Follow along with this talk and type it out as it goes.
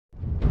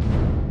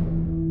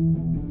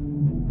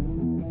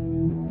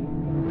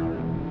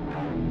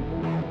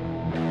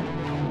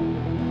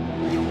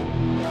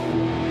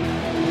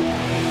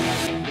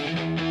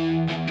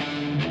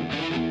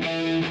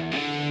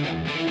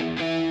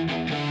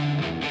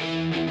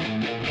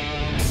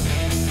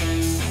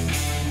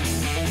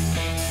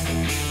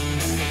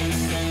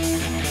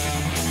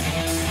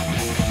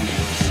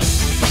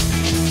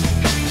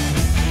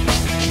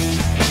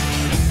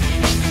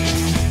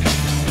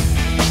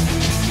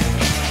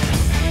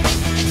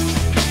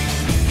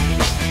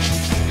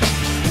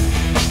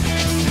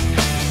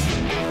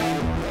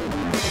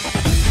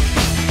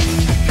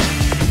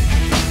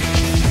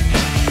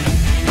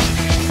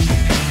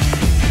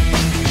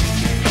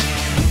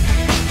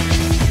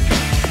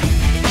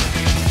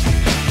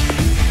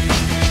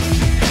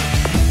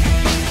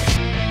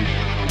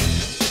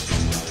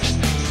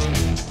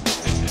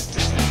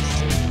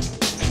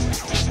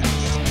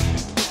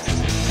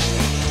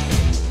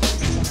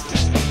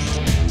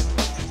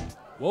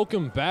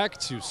Welcome back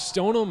to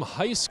Stoneham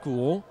High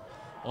School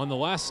on the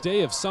last day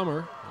of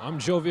summer. I'm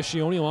Joe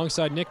Viscioni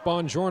alongside Nick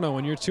Bongiorno,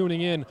 and you're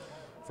tuning in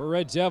for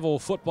Red Devil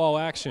football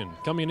action.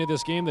 Coming into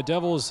this game, the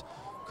Devils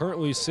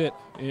currently sit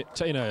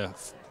in a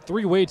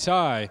three-way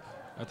tie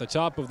at the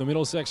top of the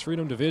Middlesex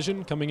Freedom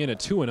Division, coming in at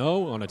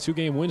 2-0 on a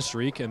two-game win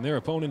streak, and their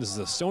opponent is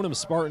the Stoneham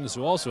Spartans,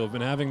 who also have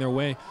been having their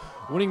way,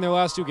 winning their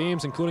last two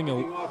games, including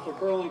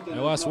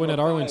their last win at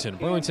Arlington.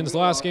 Burlington's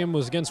last game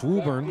was against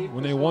Woburn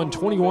when they won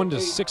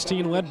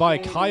 21-16, led by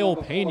Kyle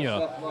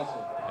Pena.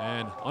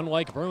 And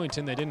unlike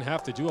Burlington, they didn't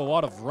have to do a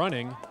lot of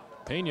running.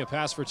 Pena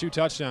passed for 2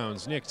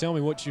 touchdowns. Nick, tell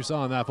me what you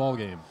saw in that ball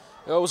game.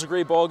 It was a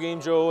great ball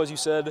game, Joe, as you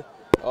said.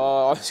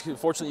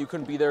 Unfortunately, you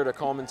couldn't be there to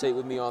commentate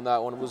with me on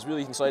that one. It was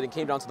really exciting.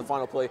 Came down to the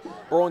final play.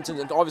 Burlington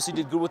obviously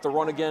did good with the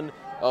run again.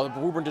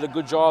 Woburn did a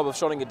good job of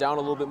shutting it down a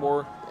little bit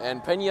more.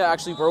 And Pena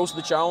actually rose to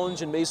the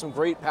challenge and made some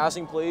great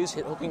passing plays,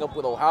 hooking up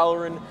with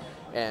O'Halloran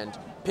and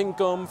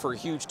Pinkham for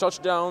huge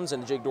touchdowns.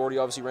 And Jake Doherty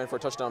obviously ran for a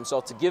touchdown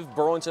himself to give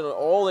Burlington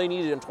all they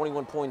needed in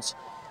 21 points.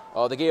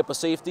 They gave up a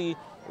safety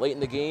late in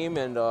the game,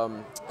 and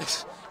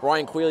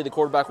Ryan Quayle, the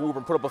quarterback of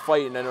Woburn, put up a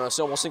fight and then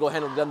almost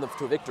single-handedly led them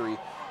to victory.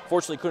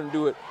 Fortunately, couldn't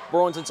do it.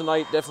 Burlington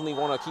tonight definitely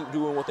want to keep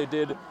doing what they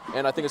did,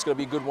 and I think it's going to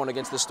be a good one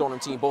against this Stoneham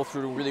team. Both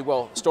are doing really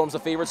well. Stoneham the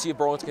favorite. See if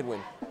Burlington can win.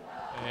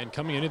 And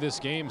coming into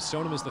this game,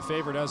 Stoneham is the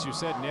favorite, as you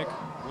said, Nick,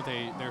 with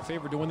their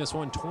favorite to win this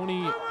one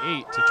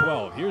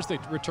 28-12. Here's the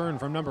return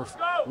from number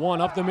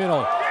 1 up the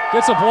middle.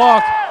 Gets a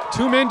block.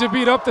 2 men to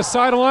beat up the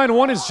sideline.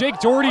 One is Jake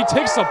Doherty,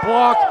 takes a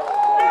block.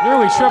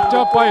 Nearly tripped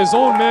up by his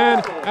own man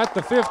at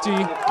the 50.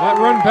 That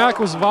run back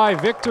was by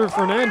Victor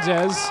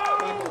Fernandez,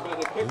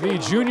 the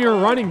junior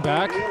running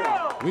back.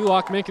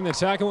 Wheelock making the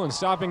tackle and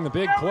stopping the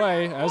big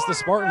play as the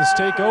Spartans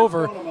take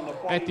over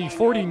at the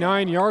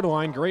 49-yard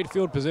line. Great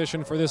field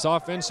position for this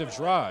offensive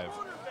drive.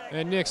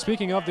 And Nick,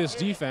 speaking of this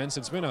defense,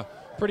 it's been a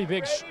pretty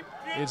big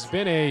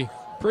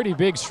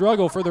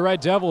struggle for the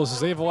Red Devils as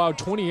they've allowed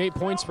 28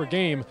 points per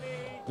game,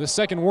 the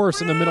second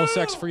worst in the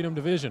Middlesex Freedom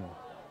Division.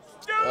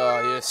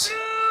 Yes.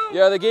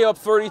 Yeah, they gave up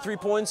 33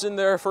 points in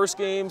their first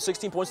game.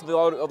 16 points in the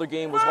other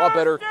game was a lot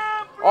better.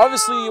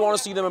 Obviously, you want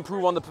to see them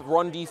improve on the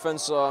run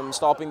defense,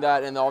 stopping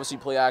that, and obviously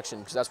play action,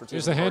 because that's what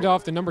teams are. Here's the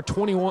handoff to number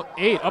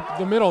 8 up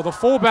the middle. The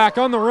fullback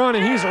on the run,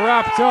 and he's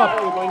wrapped up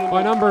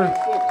by number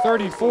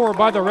 34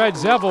 by the Red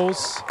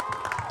Devils.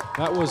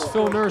 That was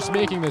Phil Nurse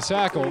making the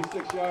tackle.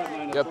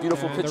 Yeah,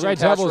 beautiful pitching. The Red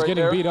Devils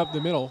getting beat up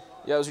the middle.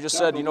 Yeah, as we just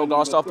said,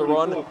 gotta stop the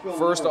run.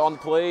 First on the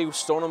play,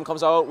 Stoneham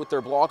comes out with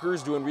their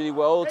blockers, doing really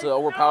well to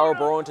overpower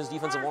Burlington's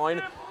defensive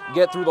line,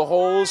 get through the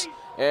holes,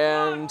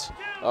 and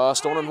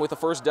Stoneham with the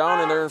first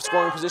down in their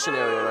scoring position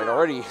area right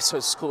already. So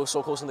it's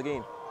so close in the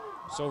game.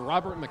 So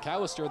Robert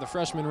McAllister, the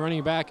freshman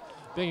running back,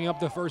 picking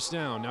up the first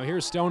down. Now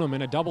here's Stoneham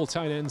in a double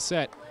tight end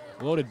set.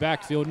 Loaded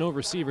backfield, no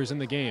receivers in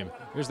the game.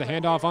 Here's the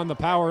handoff on the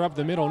power up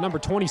the middle. Number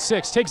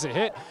 26 takes a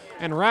hit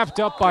and wrapped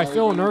up by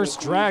Phil Nurse,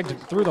 dragged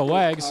through the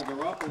legs.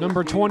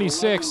 Number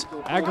 26,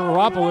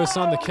 Agaropoulos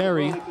on the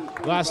carry.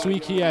 Last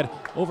week he had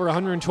over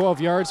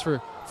 112 yards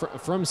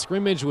from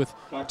scrimmage with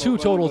 2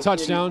 total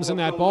touchdowns in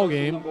that ball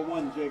game.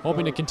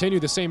 Hoping to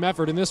continue the same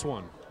effort in this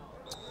one.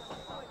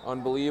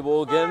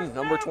 Unbelievable again,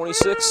 number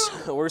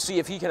 26. We'll see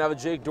if he can have a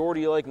Jake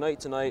Doherty-like night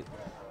tonight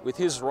with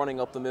his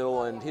running up the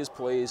middle and his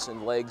plays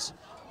and legs.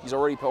 He's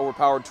already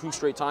overpowered 2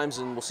 straight times,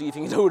 and we'll see if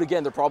he can do it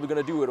again. They're probably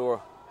going to do it.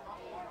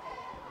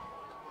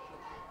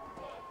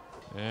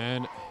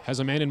 And has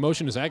a man in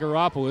motion is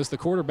Agaropoulos. The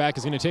quarterback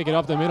is going to take it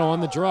up the middle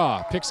on the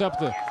draw. Picks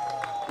up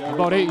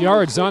about 8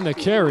 yards on the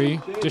carry.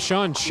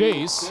 Deshaun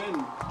Chase.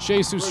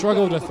 Chase, who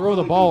struggled to throw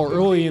the ball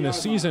early in the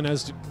season,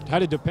 has had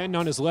to depend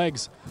on his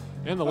legs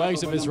and the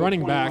legs of his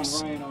running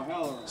backs.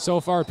 So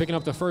far picking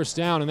up the first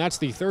down, and that's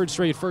the 3rd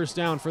straight first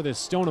down for this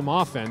Stoneham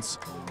offense,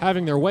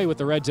 having their way with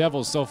the Red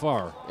Devils so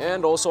far.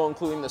 And also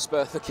including the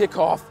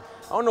kickoff.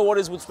 I don't know what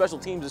is with special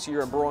teams this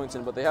year in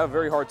Burlington, but they have a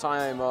very hard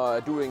time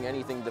doing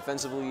anything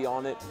defensively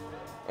on it,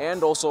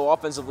 and also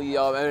offensively.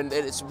 And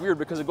it's weird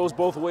because it goes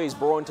both ways.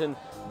 Burlington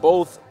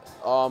both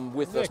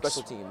with the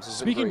special teams.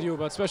 Speaking to you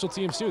about special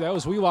teams too, that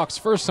was Wheelock's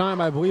first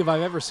time I believe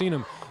I've ever seen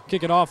him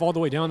kick it off all the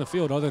way down the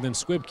field other than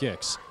squib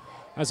kicks.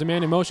 As a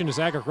man in motion is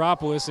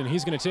Agaropoulos, and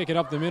he's going to take it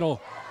up the middle.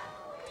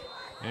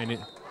 And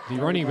the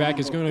running back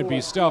is going to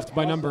be stuffed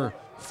by number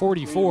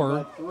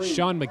 44,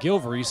 Sean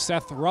McGilvery.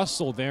 Seth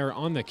Russell there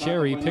on the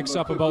carry, picks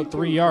up about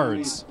 3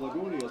 yards.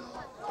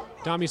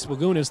 Tommy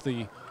Spagunas,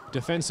 the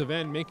defensive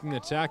end, making the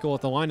tackle at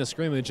the line of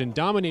scrimmage, and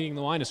dominating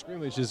the line of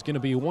scrimmage is going to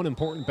be one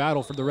important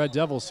battle for the Red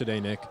Devils today,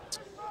 Nick.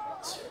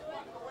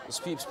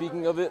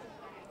 Speaking of it,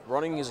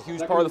 running is a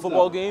huge part of the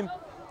football game.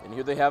 And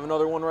here they have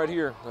another one right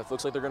here. It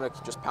looks like they're going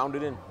to just pound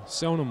it in.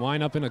 Stoneham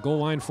line up in a goal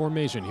line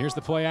formation. Here's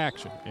the play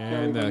action.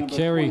 And the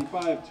carry,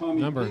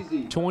 number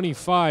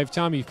 25,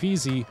 Tommy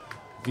Peasy,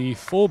 the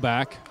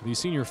fullback, the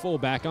senior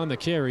fullback on the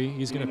carry.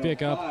 He's going to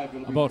pick up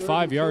about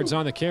 5 yards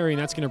on the carry,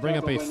 and that's going to bring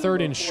up a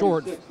 3rd and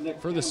short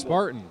for the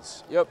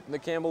Spartans. Yep,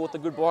 Nick Campbell with the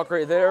good block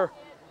right there.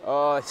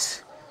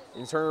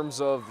 In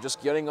terms of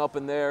just getting up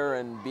in there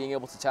and being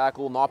able to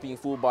tackle, not being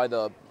fooled by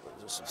the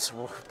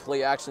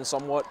play action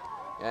somewhat.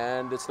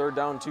 and it's 3rd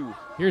down 2.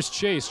 Here's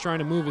Chase trying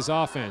to move his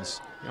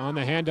offense. On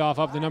the handoff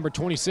up to number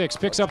 26,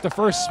 picks up the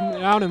first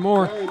down and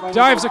more,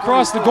 dives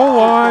across the goal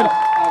line,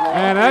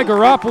 and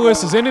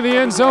Agaropoulos is into the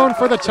end zone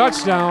for the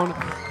touchdown.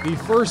 The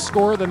first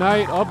score of the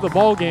night of the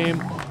ball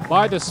game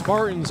by the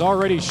Spartans,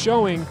 already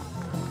showing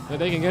that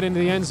they can get into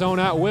the end zone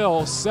at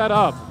will, set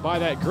up by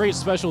that great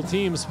special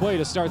teams play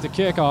to start the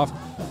kickoff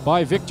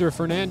by Victor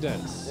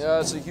Fernandez. Yeah,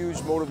 it's a huge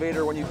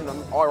motivator when you can,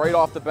 right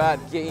off the bat,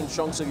 gain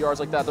chunks of yards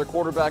like that. Their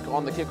quarterback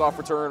on the kickoff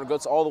return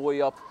gets all the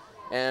way up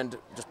and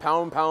just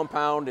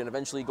pound, and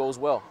eventually goes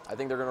well. I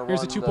think they're going to run.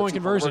 Here's the two-point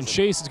conversion.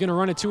 Chase is going to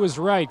run it to his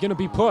right, going to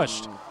be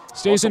pushed.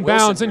 Stays in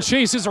bounds, and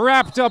Chase is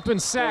wrapped up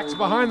and sacked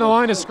behind the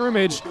line of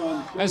scrimmage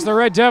as the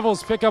Red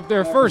Devils pick up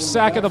their first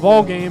sack of the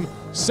ball game,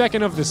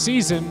 2nd of the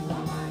season.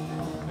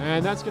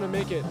 And that's going to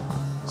make it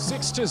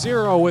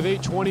 6-0 with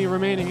 8:20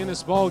 remaining in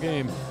this ball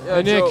game. Yeah,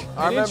 and Nick,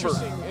 Joe,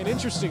 an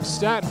interesting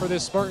stat for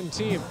this Spartan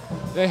team.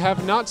 They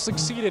have not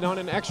succeeded on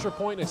an extra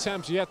point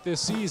attempt yet this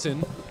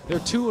season. They're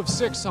 2 of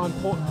 6 on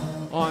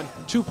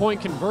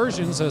 2-point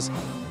conversions, as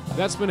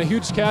that's been a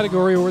huge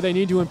category where they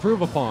need to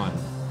improve upon.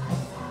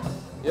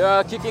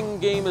 Yeah, kicking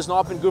game has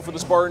not been good for the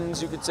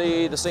Spartans. You could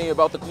say the same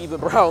about the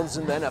Cleveland Browns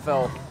in the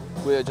NFL,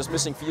 with just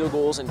missing field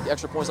goals and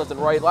extra points left and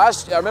right.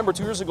 I remember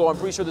 2 years ago, I'm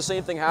pretty sure the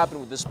same thing happened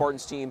with this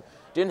Spartans team.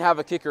 Didn't have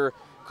a kicker,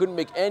 couldn't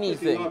make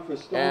anything,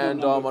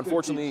 and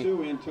unfortunately,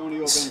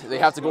 they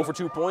have to go for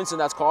 2 points,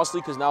 and that's costly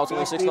because now it's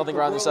only 6-0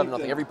 rather than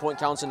 7-0. Every point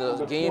counts in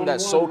a game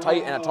that's so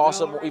tight and a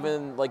toss-up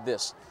even like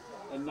this.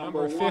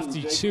 Number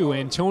 52,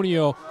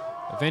 Antonio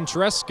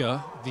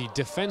Ventresca, the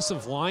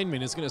defensive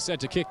lineman, is going to set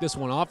to kick this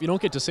one off. You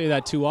don't get to say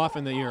that too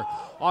often, that your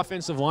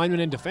offensive lineman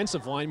and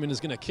defensive lineman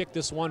is going to kick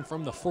this one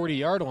from the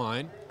 40-yard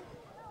line.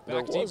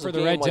 Back deep for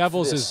the Red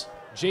Devils is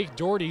Jake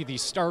Doherty, the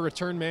star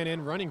return man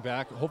and running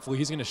back. Hopefully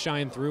he's going to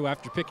shine through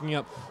after picking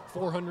up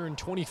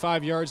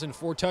 425 yards and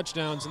 4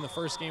 touchdowns in the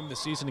first game of the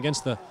season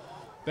against the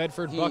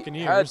Bedford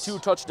Buccaneers. He had 2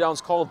 touchdowns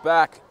called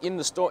back in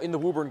the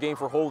Woburn game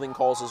for holding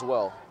calls as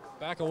well.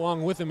 Back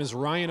along with him is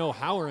Ryan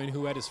O'Halloran,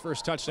 who had his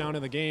first touchdown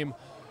of the game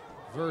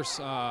versus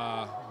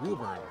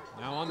Woburn.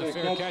 Now on the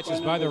fair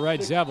catches by the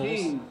Red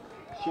Devils.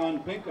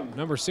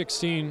 Number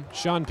 16,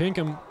 Sean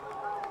Pinkham,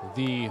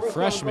 the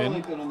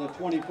freshman,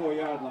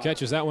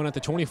 catches that one at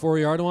the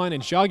 24-yard line,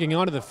 and jogging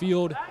onto the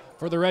field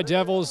for the Red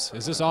Devils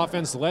is this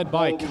offense led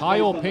by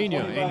Kyle Pena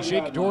and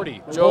Jake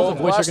Doherty, both of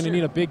which are going to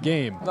need a big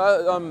game.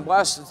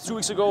 2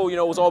 weeks ago,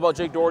 it was all about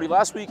Jake Doherty.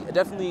 Last week,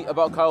 definitely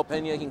about Kyle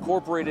Pena. He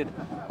incorporated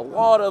a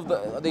lot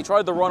of they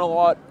tried to run a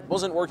lot,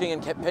 wasn't working,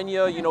 and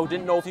Pena,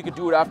 didn't know if he could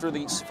do it after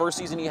the first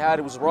season he had.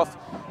 It was rough.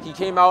 He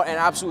came out and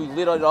absolutely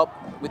lit it up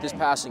with his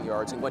passing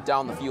yards and went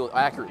down the field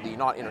accurately,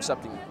 not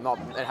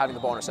having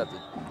the ball intercepted.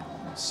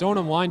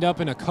 Stoneham lined up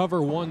in a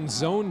cover 1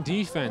 zone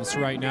defense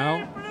right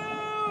now,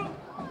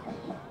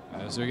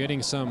 as they're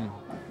getting some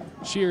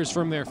cheers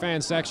from their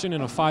fan section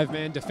in a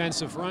 5-man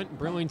defensive front.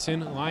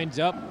 Burlington lined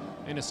up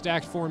in a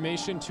stacked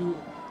formation, 2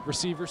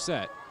 receiver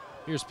set.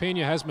 Here's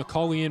Pena, has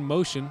McCauley in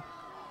motion,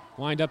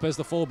 lined up as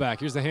the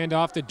fullback. Here's the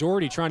handoff to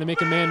Doherty, trying to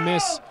make a man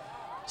miss.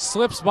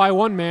 Slips by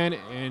 1 man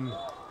and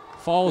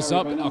falls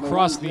up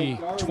across the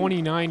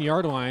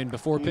 29-yard line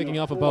before picking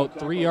up about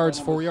 3 yards,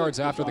 4 yards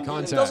after the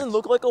contact. It doesn't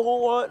look like a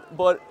whole lot,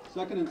 but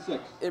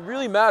it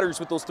really matters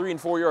with those 3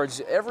 and 4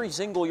 yards. Every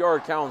single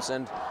yard counts,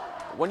 and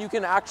when you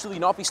can actually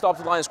not be stopped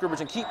at the line of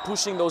scrimmage and keep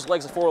pushing those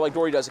legs forward like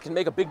Doherty does, it can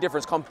make a big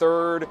difference come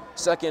 3rd,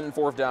 2nd, and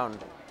 4th down.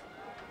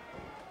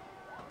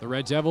 The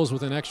Red Devils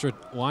with an extra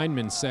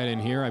lineman set in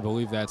here. I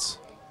believe that's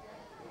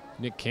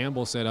Nick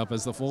Campbell set up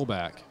as the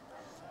fullback.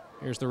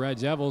 Here's the Red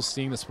Devils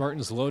seeing the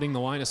Spartans loading the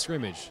line of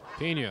scrimmage.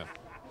 Pena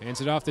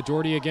hands it off to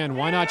Doherty again.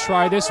 Why not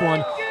try this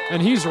one?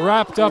 And he's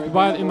wrapped up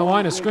in the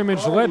line of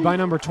scrimmage, led by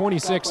number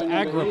 26,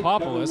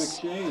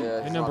 Agropopoulos.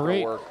 And number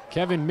 8,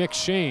 Kevin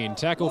McShane,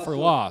 tackle for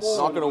loss. It's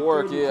not going to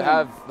work. You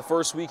have the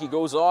first week he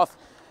goes off.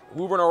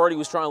 Woburn already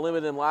was trying to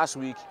limit him last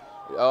week,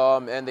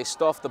 and they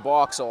stuffed the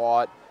box a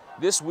lot.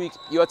 This week,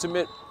 you have to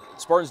admit,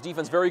 Spartans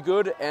defense very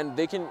good, and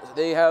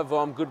they have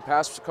good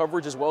pass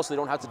coverage as well, so they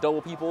don't have to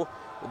double people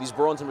with these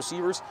Burlington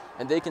receivers,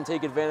 and they can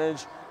take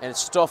advantage and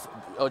stuff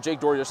Jake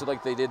Doherty just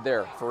like they did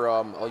there for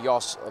a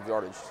loss of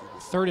yardage.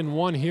 3rd and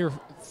 1 here,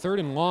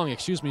 3rd and long,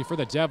 for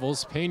the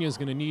Devils. Pena's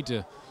going to need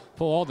to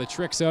pull all the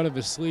tricks out of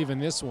his sleeve in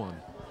this one.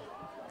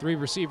 4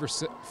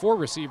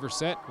 receiver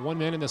set. 1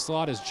 man in the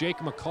slot is Jake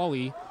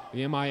McCauley,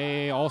 the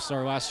MIAA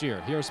All-Star last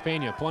year. Here's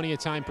Pena, plenty of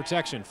time,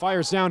 protection,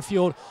 fires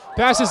downfield,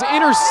 pass is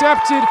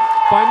intercepted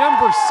by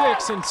number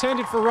 6,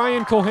 intended for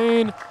Ryan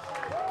Culhane.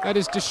 That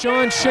is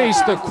Deshaun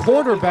Chase, the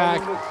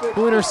quarterback,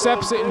 who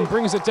intercepts it and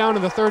brings it down to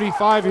the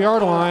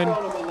 35-yard line.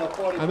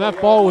 And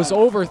that ball was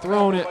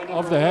overthrown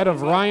of the head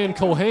of Ryan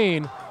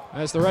Culhane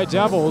as the Red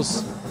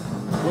Devils,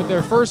 with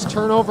their first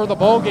turnover of the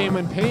ball game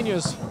and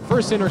Pena's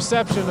first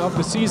interception of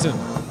the season.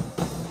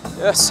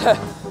 Yes,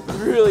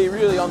 really,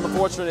 really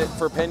unfortunate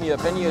for Pena.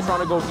 Pena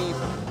trying to go deep.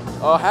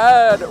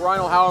 Had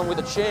Ryan O'Halloran with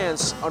a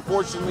chance,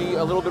 unfortunately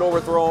a little bit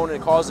overthrown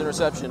and caused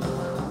interception.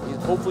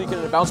 Hopefully he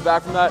can bounce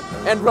back from that.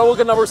 And look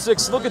at number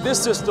 6. Look at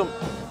this system.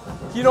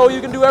 You know,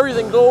 you can do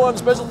everything. Go on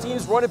special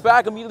teams, run it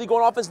back, immediately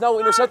go on offense. Now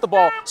intercept the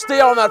ball,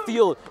 stay out on that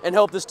field, and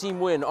help this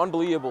team win.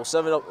 Unbelievable.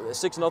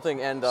 6-0,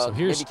 and so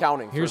maybe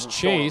counting. Here's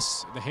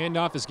Chase. The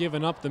handoff is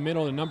given up the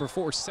middle to number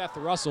 4, Seth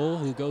Russell,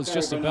 who goes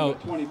just about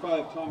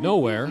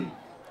nowhere.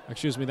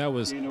 Excuse me, that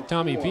was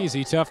Tommy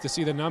Peasy. Tough to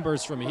see the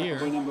numbers from here.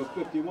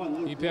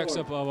 He picks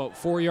up about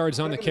 4 yards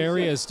on the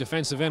carry as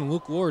defensive end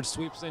Luke Ward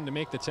sweeps in to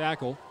make the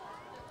tackle,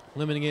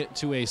 limiting it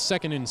to a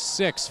 2nd and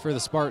 6 for the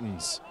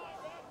Spartans.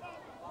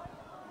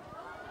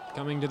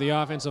 Coming to the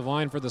offensive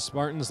line for the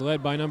Spartans,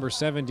 led by number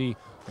 70,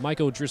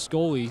 Michael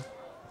Driscoli,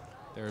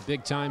 their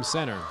big-time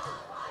center.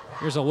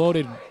 Here's a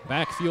loaded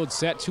backfield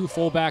set, 2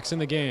 fullbacks in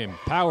the game.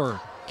 Power,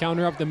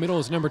 counter up the middle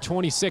is number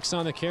 26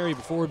 on the carry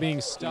before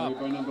being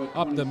stopped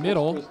up the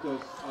middle.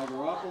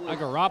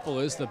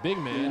 Agaropoulos, the big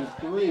man,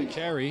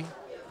 carry,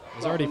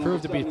 has already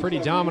proved to be pretty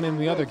dominant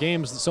in the other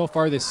games so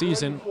far this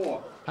season,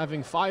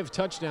 having 5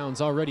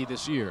 touchdowns already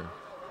this year.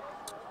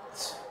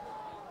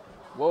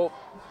 Well,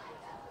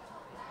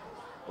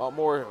 a lot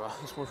more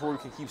before we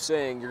can keep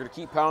saying. You're going to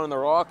keep pounding the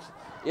rock.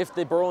 If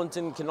the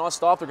Burlington cannot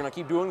stop, they're going to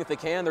keep doing it. If they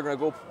can, they're going to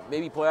go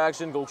maybe play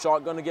action, go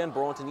shotgun again.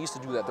 Burlington needs to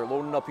do that. They're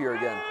loading up here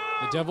again.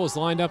 The Devils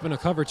lined up in a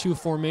cover 2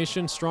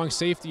 formation. Strong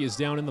safety is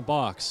down in the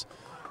box.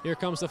 Here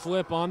comes the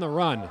flip on the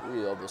run.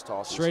 Really love those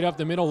tosses. Straight up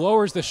the middle,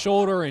 lowers the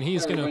shoulder, and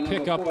he's going to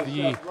pick up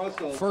the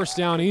first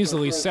down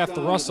easily. Seth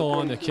Russell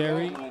on the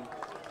carry. And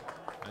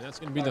that's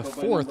going to be the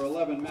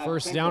 4th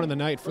first down of the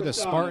night for the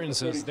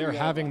Spartans as they're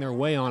having their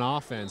way on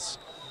offense.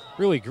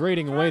 Really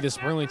grating away this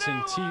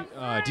Burlington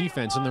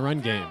defense in the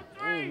run game.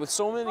 With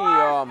so many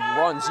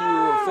runs,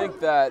 you think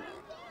that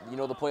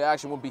the play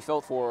action wouldn't be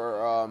felt for.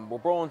 Well,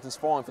 Burlington's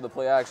falling for the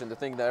play action to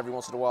think that every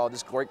once in a while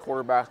this great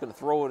quarterback's going to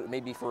throw it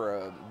maybe for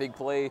a big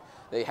play.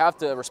 They have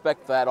to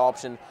respect that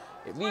option.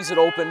 It leaves it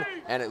open,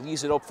 and it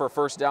leaves it up for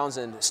first downs,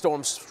 and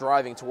Stonham's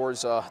driving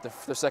towards the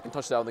 2nd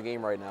touchdown of the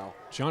game right now.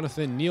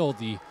 Jonathan Neal,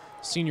 the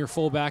senior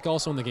fullback,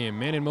 also in the game.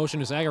 Man in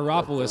motion is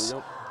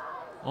Agaropoulos.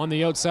 On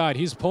the outside,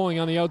 he's pulling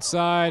on the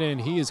outside,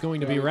 and he is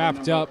going to be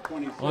wrapped up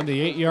on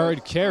the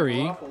 8-yard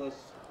carry.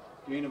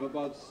 Gain of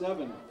about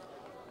 7.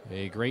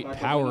 A great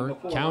power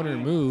counter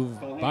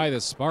move by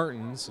the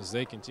Spartans as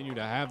they continue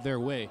to have their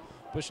way,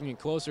 pushing it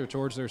closer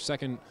towards their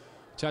 2nd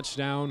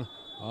touchdown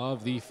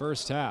of the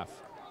first half.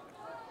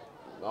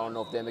 I don't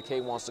know if Dan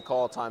McKay wants to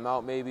call a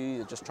timeout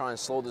maybe, just try and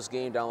slow this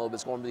game down a little bit.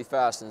 It's going really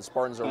fast, and the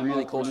Spartans are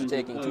really close to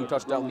taking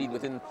 2-touchdown lead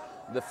within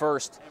the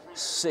first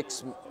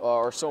 6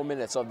 or so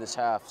minutes of this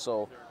half,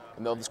 of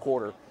this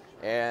quarter.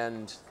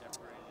 And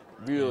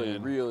really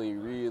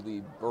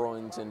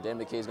Burlington, Dan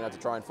McKay is going to have to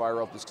try and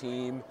fire up this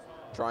team,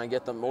 try and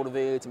get them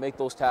motivated to make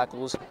those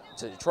tackles,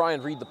 to try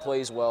and read the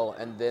plays well,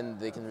 and then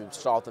they can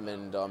stop them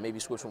and maybe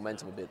switch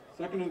momentum a bit.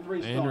 2nd and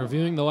 3. And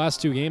reviewing the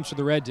last 2 games for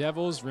the Red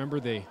Devils,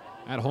 remember they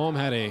at home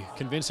had a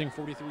convincing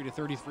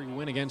 43-33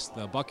 win against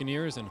the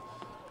Buccaneers, and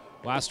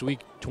last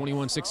week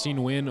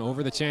 21-16 win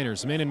over the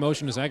Tanners. Man in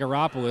motion is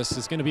Agaropoulos.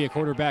 It's going to be a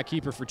quarterback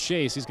keeper for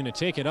Chase. He's going to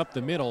take it up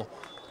the middle,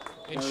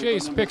 and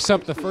Chase picks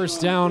up the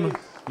first down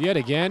yet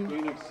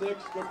again,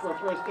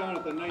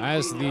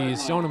 as the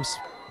Stoneham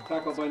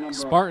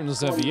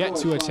Spartans have yet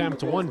to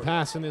attempt 1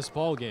 pass in this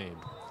ball game,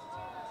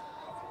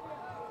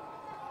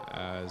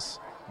 as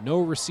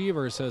no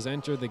receivers has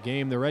entered the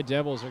game. The Red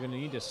Devils are going to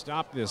need to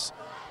stop this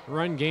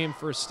run game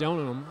for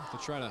Stoneham to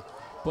try to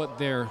put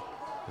their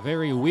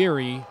very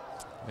weary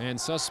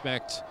and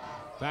suspect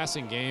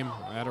passing game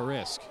at a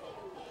risk.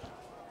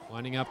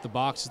 Lining up the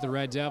box is the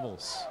Red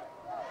Devils.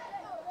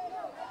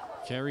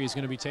 Carey is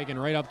going to be taken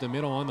right up the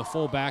middle on the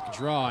fullback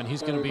draw, and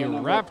he's going to be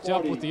wrapped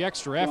up with the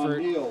extra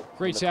effort.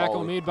 Great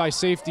tackle made by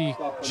safety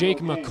Jake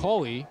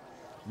McCauley.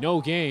 No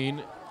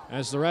gain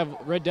as the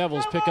Red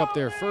Devils pick up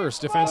their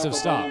first defensive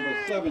stop. Number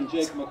 7,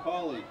 Jake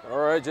McCauley. All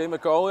right, Jake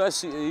McCauley, I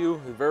see you.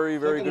 Very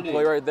good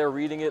play right there,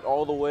 reading it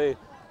all the way,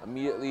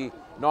 immediately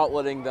not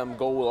letting them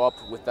go up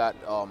with that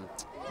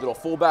little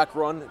fullback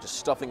run, just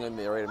stuffing them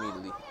right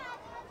immediately.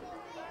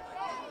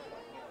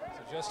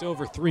 So just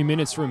over 3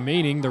 minutes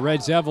remaining. The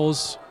Red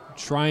Devils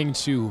trying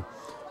to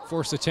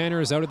force the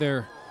Tanners out of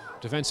their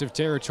defensive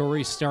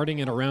territory, starting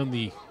at around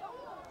the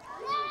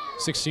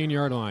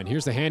 16-yard line.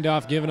 Here's the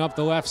handoff given up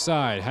the left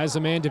side. Has a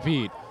man to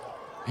beat.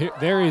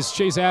 There is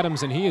Chase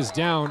Adams, and he is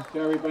down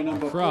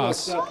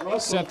across.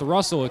 Seth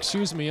Russell,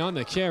 on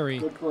the carry.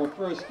 Good for a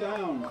first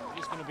down.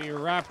 He's going to be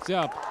wrapped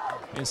up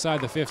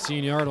inside the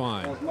 15-yard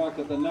line. Was marked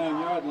at the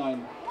 9-yard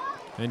line.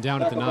 And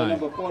down at the 9.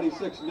 Number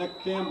 46, Nick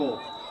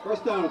Campbell.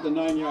 First down at the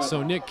 9-yard.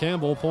 So Nick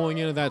Campbell, pulling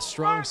into that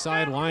strong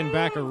side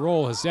linebacker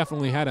role, has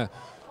definitely had a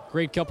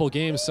great couple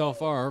games so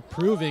far,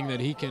 proving that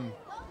he can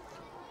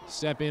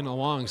step in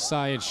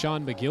alongside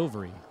Sean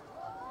McGilvery.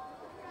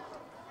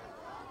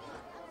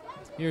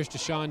 Here's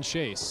Deshaun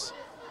Chase.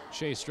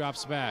 Chase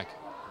drops back.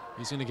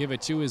 He's going to give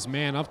it to his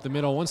man up the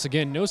middle. Once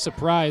again, no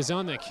surprise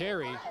on the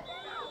carry.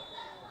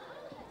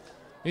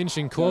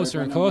 Inching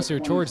closer and closer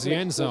towards the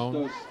end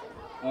zone.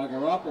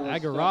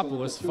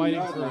 Agaropoulos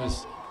fighting for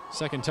his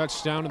 2nd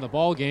touchdown in the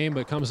ball game,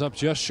 but comes up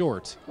just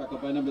short.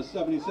 Tackled by number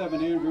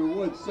 77, Andrew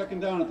Woods.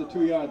 2nd down at the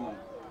 2-yard line.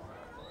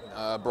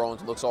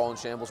 Burlington looks all in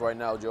shambles right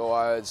now,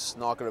 Joe. It's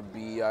not going to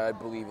be, I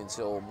believe,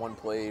 until one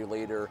play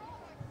later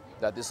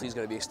that this lead's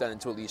going to be extended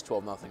to at least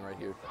 12-0 right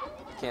here.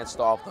 Can't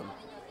stop them.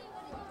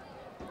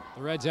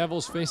 The Red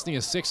Devils facing a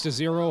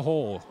 6-0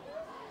 hole.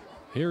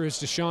 Here is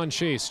Deshaun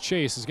Chase.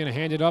 Chase is going to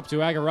hand it up to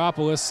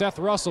Agaropoulos. Seth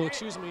Russell,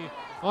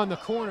 on the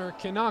corner,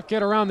 cannot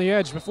get around the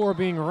edge before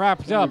being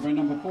wrapped up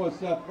Number 4,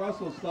 Seth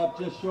Russell, stopped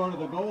just short of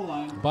the goal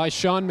line. by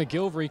Sean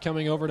McGilvery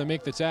coming over to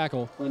make the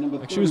tackle.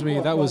 Excuse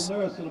me, That was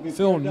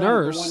Phil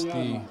Nurse,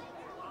 the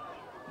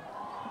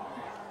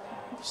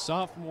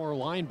sophomore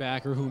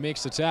linebacker who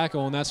makes the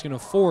tackle, and that's going to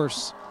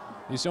force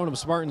the Stoneham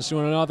Spartans to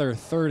another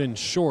 3rd and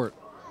short.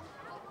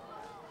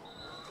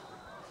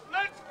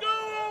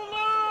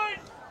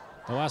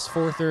 The last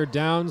 4 third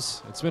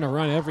downs, it's been a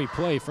run every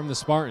play from the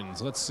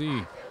Spartans. Let's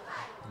see.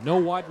 No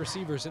wide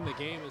receivers in the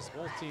game as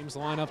both teams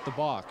line up the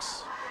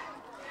box.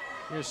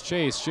 Here's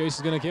Chase. Chase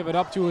is going to give it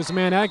up to his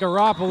man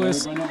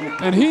Agaropoulos,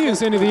 and he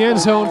is into the end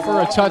zone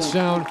for a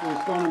touchdown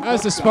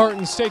as the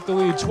Spartans take the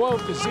lead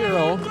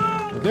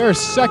 12-0. Their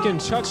second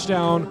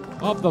touchdown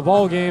of the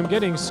ball game,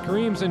 getting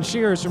screams and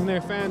cheers from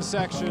their fan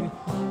section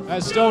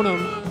as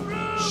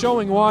Stoneham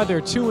showing why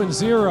their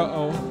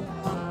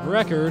 2-0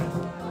 record,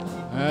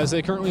 as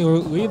they currently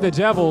lead the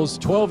Devils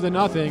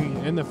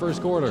 12-0 in the first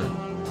quarter.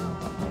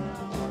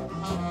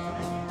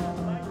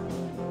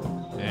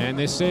 And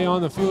they stay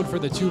on the field for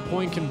the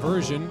 2-point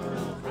conversion.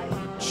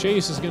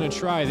 Chase is going to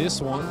try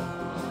this one.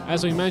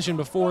 As we mentioned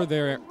before,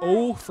 they're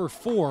 0 for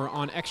 4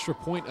 on extra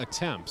point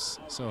attempts.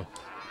 So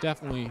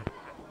definitely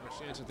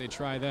a chance that they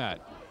try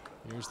that.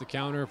 Here's the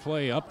counter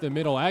play up the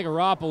middle.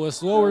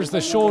 Agaropoulos lowers the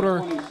shoulder,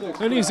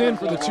 and he's in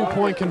for the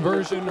 2-point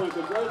conversion,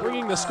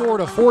 bringing the score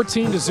to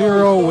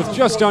 14-0 with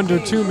just under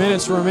 2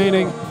 minutes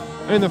remaining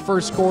in the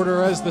first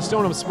quarter as the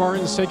Stoneham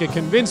Spartans take a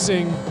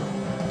convincing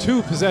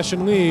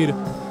 2-possession lead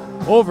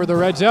over the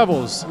Red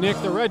Devils. Nick,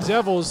 the Red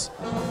Devils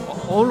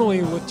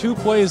only with 2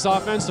 plays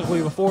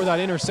offensively before that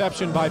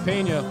interception by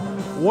Pena.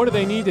 What do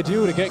they need to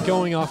do to get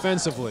going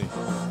offensively?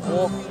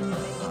 Well,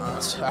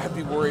 I'd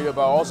be worried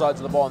about all sides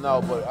of the ball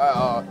now, but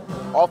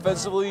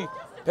offensively,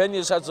 Pena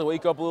just has to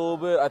wake up a little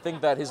bit. I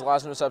think that his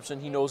last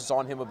interception, he knows it's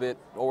on him a bit,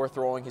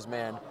 overthrowing his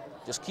man.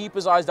 Just keep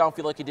his eyes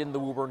downfield like he did in the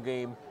Woburn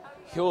game.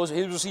 His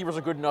receivers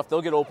are good enough.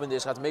 They'll get open. They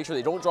just have to make sure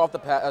they don't drop the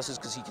passes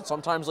because he can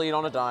sometimes lay it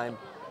on a dime.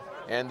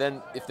 And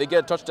then if they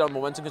get a touchdown,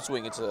 momentum can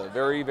swing. It's a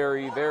very,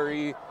 very,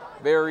 very,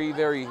 very,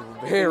 very,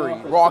 very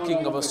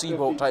rocking of a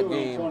seaboat type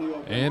game.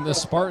 And the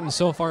Spartans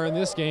so far in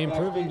this game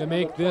proving to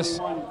make this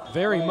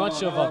very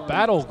much of a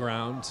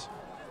battleground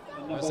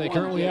as they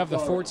currently have the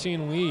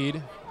 14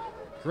 lead.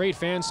 Great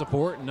fan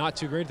support, not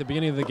too great at the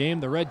beginning of the game.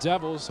 The Red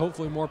Devils,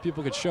 hopefully more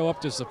people could show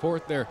up to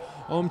support their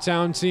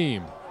hometown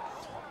team.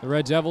 The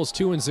Red Devils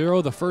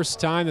 2-0. The first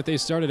time that they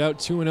started out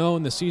 2-0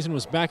 in the season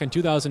was back in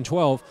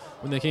 2012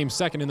 when they came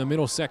second in the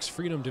Middlesex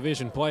Freedom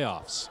Division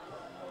playoffs.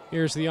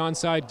 Here's the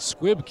onside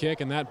squib kick,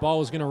 and that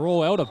ball is going to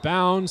roll out of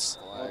bounds.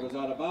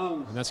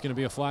 And that's going to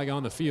be a flag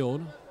on the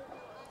field.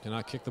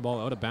 Cannot kick the ball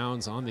out of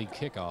bounds on the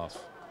kickoff.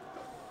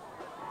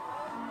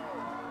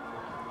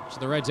 So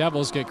the Red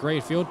Devils get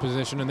great field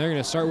position, and they're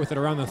going to start with it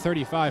around the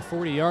 35,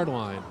 40-yard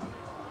line.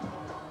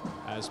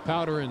 As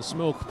powder and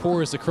smoke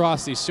pours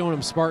across the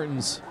Stoneham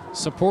Spartans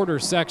supporter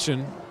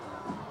section.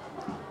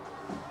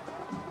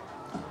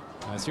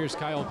 As here's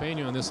Kyle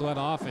Pena on this lead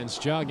offense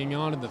jogging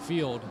onto the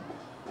field.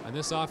 And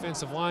this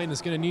offensive line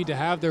is going to need to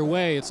have their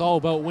way. It's all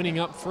about winning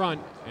up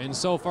front. And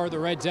so far the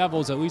Red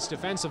Devils, at least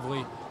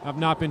defensively, have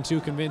not been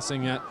too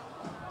convincing at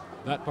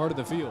that part of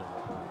the field.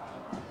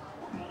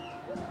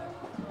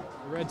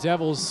 The Red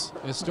Devils,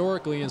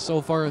 historically and so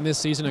far in this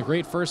season, a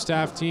great first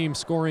half team,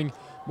 scoring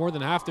more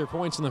than half their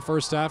points in the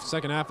first half.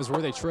 Second half is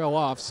where they trail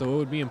off. So it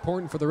would be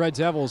important for the Red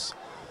Devils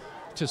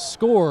to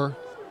score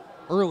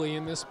early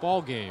in this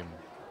ball game.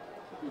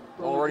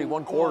 Already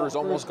one quarter's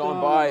almost gone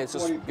by. It's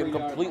just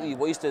completely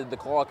wasted the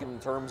clock in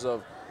terms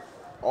of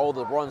all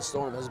the runs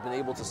Stoneham has been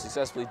able to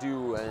successfully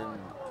do, and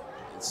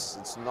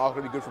it's not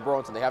going to be good for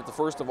Burlington. They have to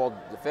first of all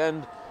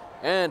defend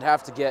and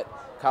have to get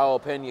Kyle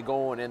Pena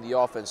going in the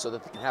offense so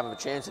that they can have a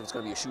chance if it's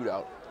going to be a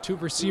shootout. 2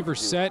 receiver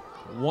set,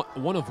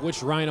 one of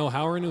which Ryan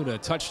O'Halloran, who had a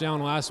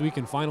touchdown last week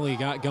and finally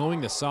got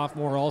going, the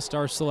sophomore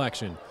all-star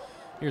selection.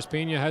 Here's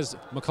Pena, has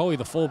McCulley,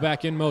 the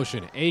fullback, in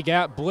motion.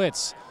 A-gap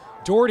blitz.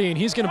 Doherty, and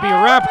he's going to be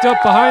wrapped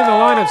up behind the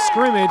line of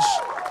scrimmage.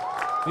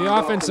 The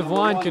offensive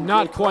line could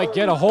not quite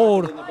get a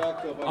hold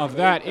of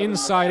that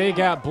inside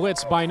A-gap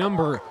blitz by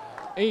number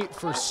 8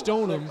 for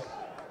Stoneham,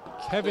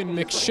 Kevin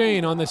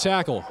McShane on the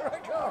tackle.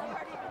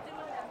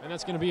 And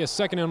that's going to be a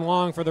 2nd and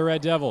long for the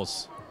Red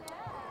Devils.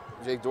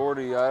 Jake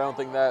Doherty, I don't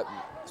think that,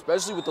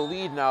 especially with the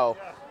lead now,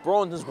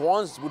 Burlington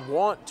would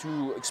want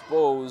to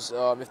expose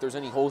if there's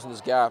any holes in this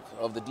gap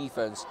of the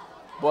defense,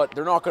 but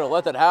they're not going to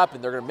let that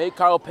happen. They're going to make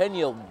Kyle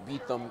Pena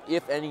beat them,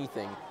 if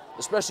anything,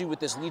 especially with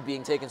this lead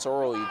being taken so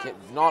early.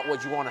 Not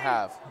what you want to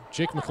have.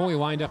 Jake McCoy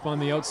lined up on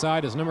the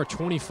outside as number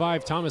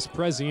 25, Thomas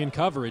Prezi, in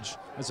coverage.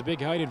 That's a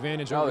big height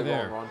advantage over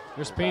there.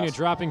 There's Pena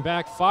dropping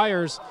back,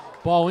 fires,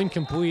 ball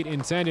incomplete,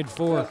 intended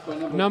for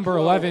number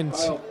 11,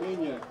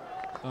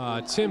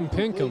 Matt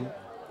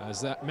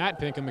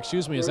Pinkham,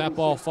 excuse me, as that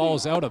ball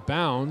falls out of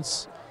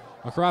bounds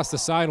across the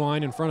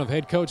sideline in front of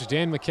head coach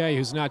Dan McKay,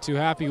 who's not too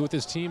happy with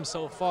his team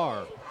so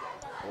far.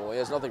 Well, he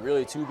has nothing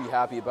really to be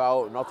happy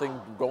about. Nothing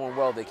going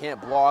well. They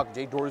can't block.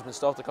 Jake Doherty's been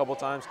stuffed a couple of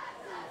times.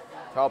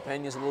 Kyle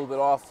Pena's a little bit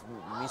off,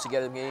 needs to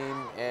get a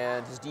game,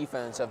 and his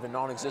defense have been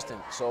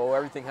non-existent. So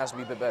everything has to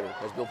be a bit better,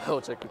 as Bill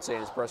Belichick would say in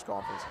his press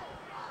conference.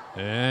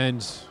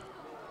 And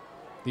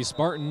the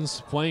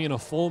Spartans playing in a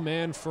full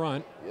man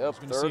front. Yep,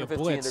 third and 15,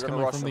 blitz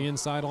coming from the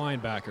inside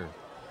linebacker.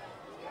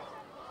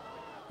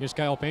 Here's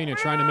Kyle Pena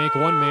trying to make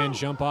one man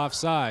jump off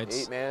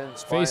sides. 8-man,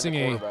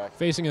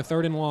 facing a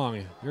 3rd and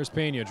long. Here's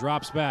Pena,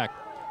 drops back.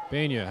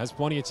 Pena has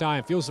plenty of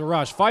time, feels the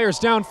rush, fires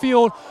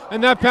downfield,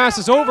 and that pass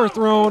is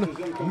overthrown.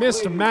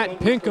 Missed Matt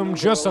Pinkham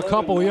just a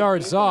couple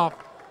yards off,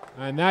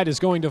 and that is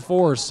going to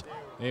force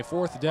a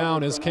 4th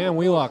down as Cam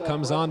Wheelock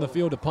comes on the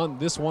field to punt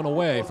this one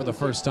away for the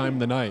first time of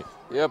the night.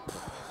 Yep,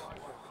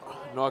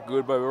 not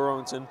good by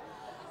Burlington.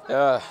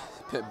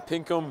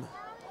 Pinkham,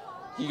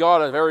 he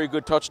got a very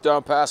good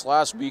touchdown pass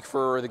last week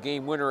for the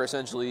game winner,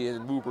 essentially,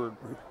 in Woburn,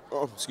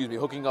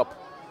 hooking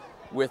up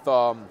with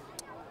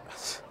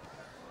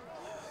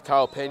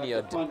Kyle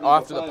Pena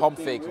after the pump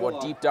fake,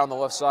 deep down the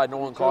left side. No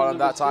one caught him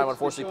that time.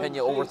 Unfortunately,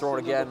 Pena overthrown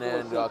again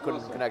and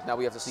couldn't connect. Now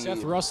we have to see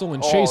Seth Russell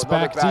and Chase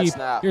back deep.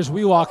 Snap. Here's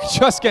Wheelock,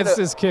 just gets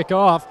his kick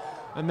off,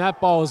 and that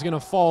ball is going to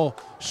fall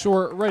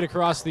short right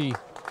across the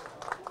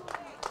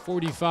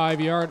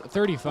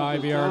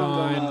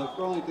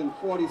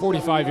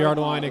 45-yard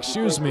line,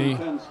 excuse me.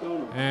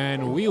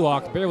 And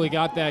Wheelock barely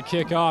got that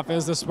kick off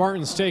as the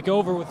Spartans take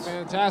over with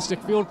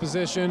fantastic field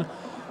position,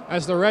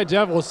 as the Red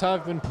Devils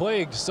have been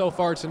plagued so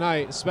far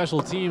tonight,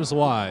 special teams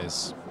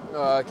wise.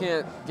 Don't want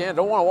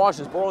to watch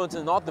this.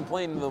 Burlington not been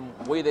playing the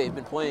way they've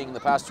been playing in the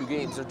past 2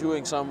 games. They're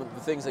doing some of the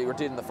things they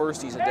did in the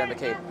first season, Dan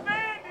McKay.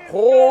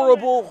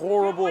 Horrible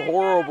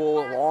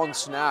long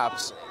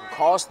snaps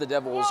cost the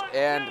Devils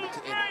and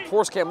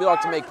forced Cam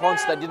Wheelock to make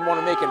punts that didn't want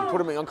to make and put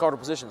him in uncomfortable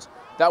positions.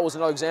 That was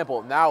another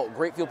example. Now,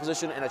 great field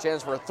position and a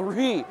chance for a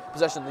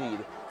 3-possession lead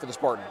for the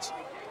Spartans.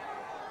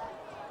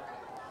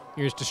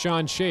 Here's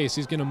Deshaun Chase.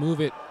 He's going to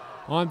move it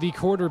on the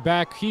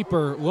quarterback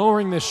keeper,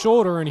 lowering the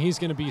shoulder, and he's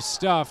going to be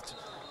stuffed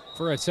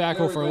for a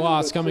tackle for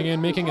loss. Coming in,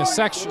 making a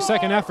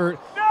second effort,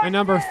 and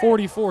number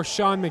 44,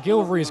 Sean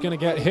McGilvery, is going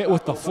to get hit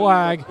with the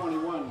flag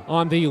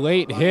on the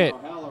late hit.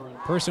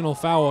 Personal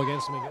foul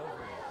against McGilvery.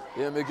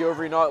 Yeah,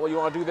 McGilvery, not what you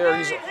want to do there.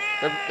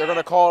 They're going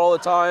to call it all the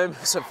time.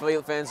 Some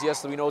fans,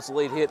 yes, we know it's a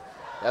late hit.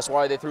 That's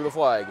why they threw the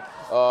flag.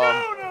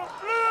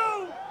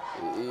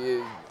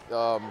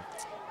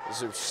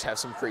 Just have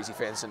some crazy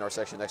fans in our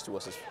section next to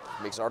us. This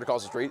makes it hard to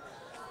concentrate.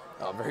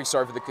 I'm very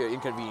sorry for the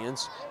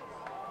inconvenience.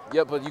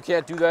 Yeah, but you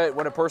can't do that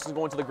when a person's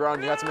going to the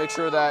ground. You have to make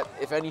sure that,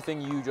 if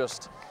anything, you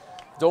just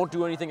don't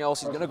do anything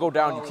else. He's going to go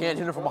down. You can't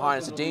hit him from behind.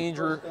 It's a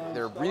danger.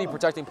 They're really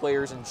protecting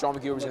players, and Sean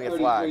McGilvery's going to get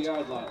flagged.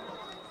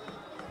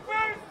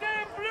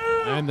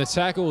 And the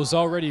tackle is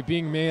already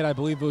being made. I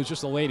believe it was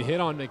just a late hit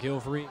on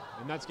McGilvery,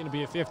 and that's going to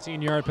be a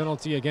 15-yard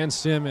penalty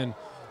against him. And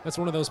that's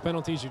one of those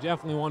penalties you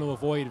definitely want to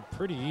avoid.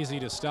 Pretty easy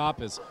to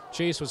stop, as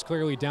Chase was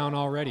clearly down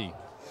already.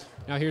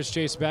 Now here's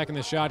Chase back in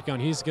the shotgun.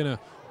 He's going to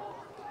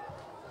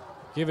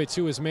give it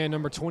to his man,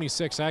 number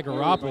 26,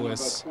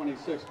 Agaropoulos.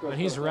 And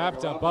he's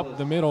wrapped up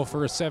the middle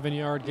for a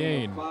 7-yard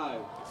gain.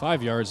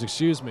 5 yards,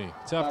 excuse me.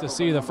 Tough to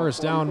see the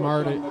first down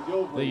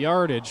the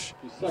yardage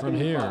from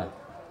here.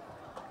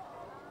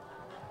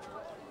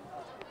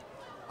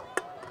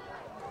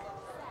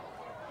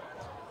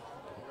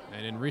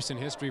 And in recent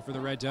history for the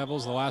Red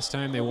Devils, the last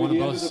time they won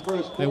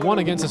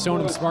against the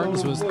Stoneham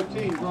Spartans was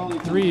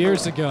 3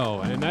 years ago.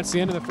 And that's the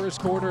end of the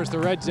first quarter, as the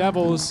Red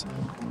Devils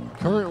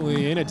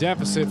currently in a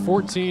deficit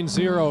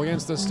 14-0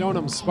 against the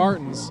Stoneham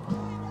Spartans.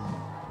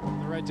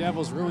 The Red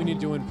Devils really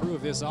need to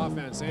improve this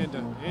offense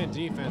and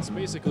defense,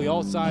 basically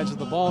all sides of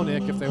the ball,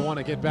 Nick, if they want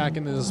to get back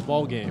into this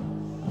ball game.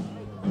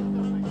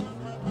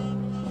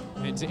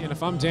 And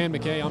if I'm Dan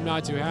McKay, I'm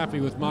not too happy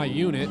with my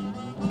unit.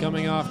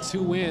 Coming off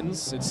 2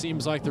 wins, it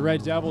seems like the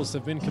Red Devils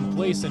have been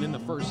complacent in the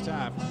first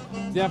half.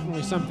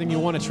 Definitely something you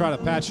want to try to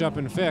patch up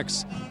and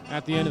fix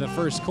at the end of the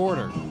first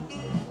quarter.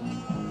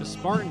 The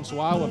Spartans,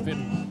 while have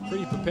been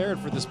pretty prepared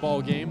for this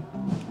ball game,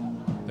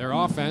 their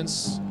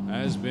offense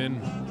has been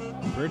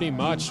pretty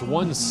much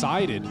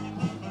one-sided,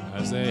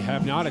 as they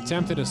have not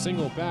attempted a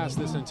single pass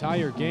this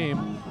entire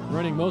game,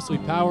 running mostly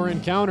power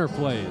and counter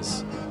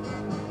plays.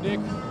 Nick,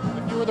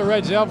 if you were the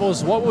Red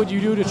Devils, what would you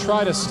do to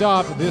try to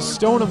stop this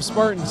Stoneham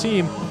Spartan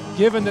team,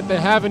 given that they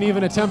haven't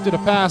even attempted a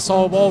pass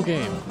all ball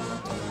game?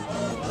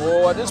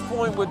 Well, at this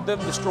point, with them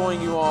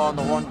destroying you on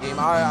the run game,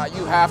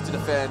 you have to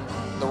defend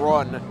the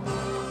run.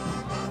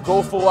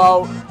 Go full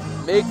out,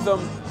 make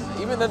them,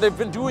 even though they've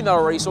been doing that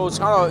already, so it's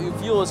kind of, you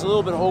feel it's a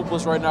little bit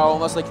hopeless right now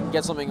unless they can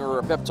get something, or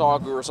a pep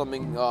talk or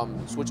something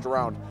switched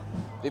around.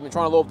 They've been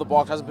trying to load up the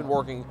box, hasn't been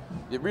working.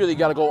 They really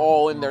got to go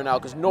all in there now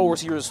because no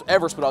receivers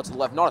ever split out to the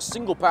left. Not a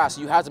single pass.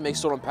 You have to make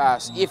Stoneham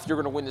pass if you're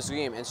going to win this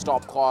game and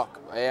stop clock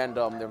and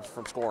them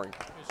from scoring.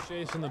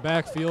 Chase in the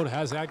backfield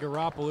has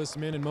Agaropoulos.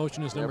 Man in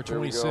motion is number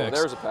 26.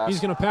 There's a pass. He's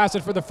going to pass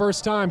it for the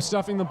first time,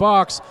 stuffing the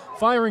box,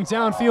 firing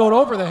downfield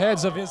over the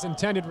heads of his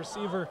intended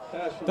receiver.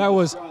 That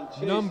was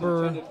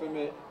number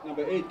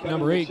 8,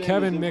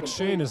 Kevin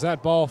McShane, as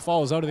that ball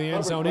falls out of the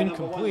end zone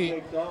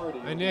incomplete.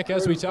 And Nick,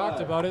 as we talked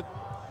about it,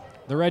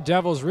 the Red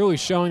Devils really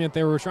showing that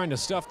they were trying to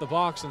stuff the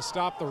box and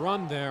stop the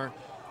run there.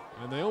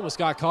 And they almost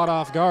got caught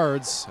off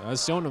guards,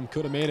 as Stoneham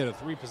could have made it a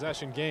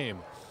 3-possession game.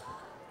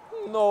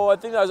 No, I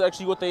think that was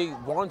actually what they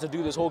wanted to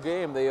do this whole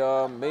game. They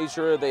made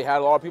sure they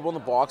had a lot of people in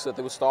the box that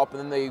they would stop, and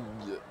then they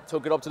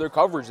took it up to their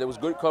coverage. There was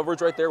good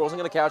coverage right there. Wasn't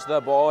going to catch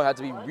that ball. It had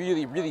to be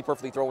really, really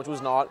perfectly thrown, which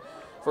was not.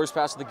 First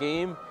pass of the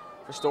game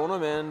for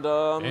Stoneham, and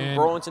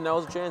Burlington now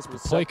has a chance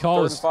with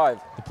 3rd and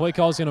 5. The play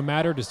call is going to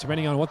matter just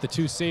depending on what the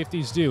two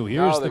safeties do.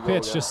 Here's the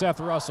pitch to Seth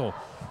Russell.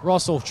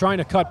 Russell trying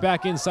to cut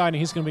back inside, and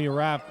he's going to be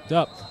wrapped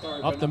up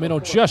the middle,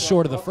 just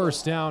short of the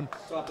first down.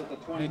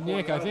 And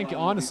Nick, I think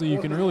honestly you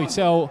can really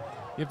tell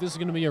if this is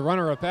going to be a run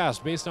or a pass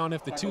based on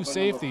if the two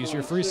safeties,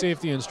 your free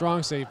safety and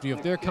strong safety,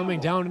 if they're coming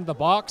down into the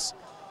box,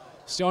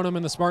 Stoneham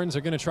and the Spartans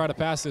are going to try to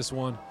pass this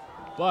one.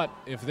 But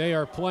if they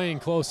are playing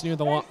close near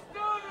the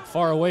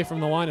far away from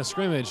the line of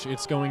scrimmage,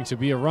 it's going to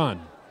be a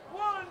run.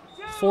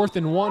 4th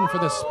and 1 for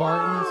the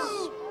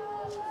Spartans,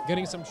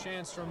 getting some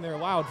chance from their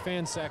loud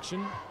fan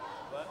section,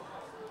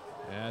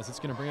 as it's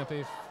going to bring up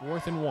a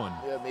 4th and 1.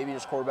 Yeah, maybe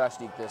just quarterback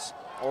sneak this,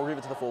 or give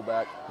it to the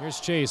fullback. Here's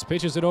Chase,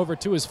 pitches it over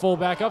to his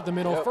fullback up the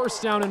middle.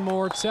 First down and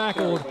more,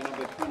 tackled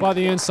by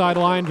the inside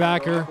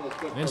linebacker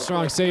and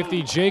strong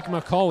safety Jake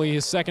McCauley,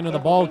 his second of the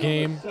ball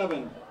game.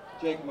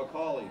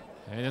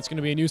 And that's going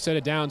to be a new set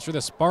of downs for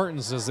the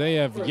Spartans, as they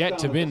have yet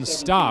to been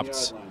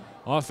stopped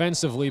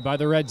offensively by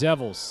the Red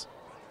Devils.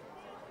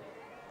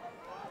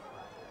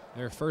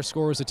 Their first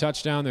score was a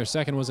touchdown. Their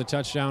second was a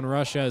touchdown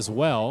rush as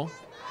well,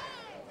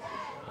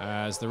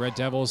 as the Red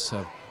Devils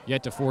have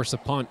yet to force a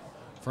punt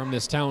from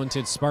this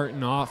talented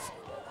Spartan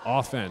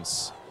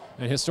offense.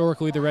 And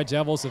historically, the Red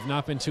Devils have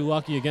not been too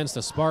lucky against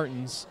the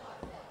Spartans.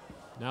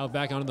 Now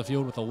back onto the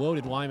field with a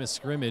loaded line of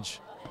scrimmage.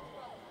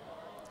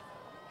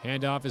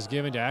 Handoff is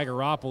given to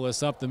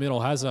Agaropoulos up the middle.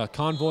 Has a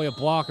convoy of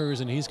blockers,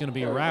 and he's going to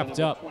be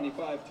wrapped up.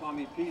 25,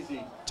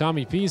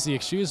 Tommy Peasy,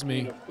 excuse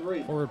me.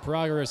 Forward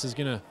progress is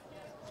going to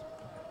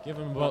give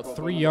him about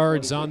 3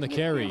 yards on the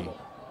carry.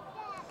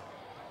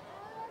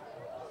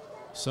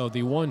 So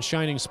the one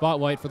shining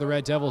spotlight for the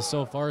Red Devils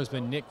so far has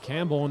been Nick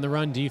Campbell in the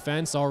run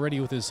defense, already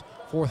with his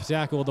 4th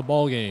tackle of the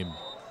ball game.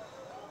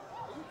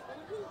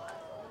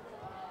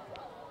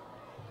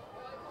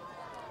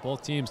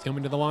 Both teams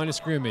coming to the line of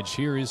scrimmage.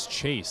 Here is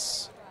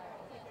Chase.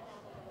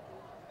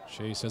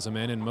 Chase has a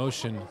man in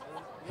motion.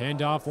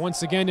 Handoff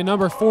once again to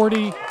number 40.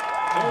 And he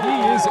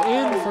is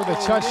in for the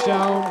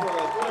touchdown.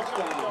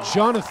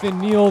 Jonathan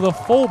Neal, the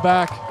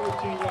fullback,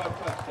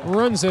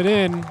 runs it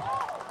in,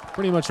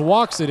 pretty much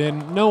walks it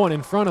in, no one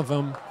in front of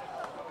him.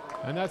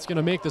 And that's going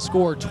to make the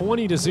score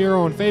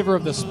 20-0 in favor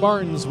of the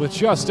Spartans with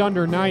just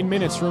under 9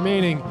 minutes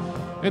remaining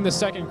in the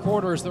second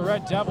quarter, as the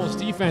Red Devils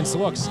defense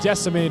looks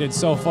decimated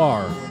so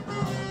far.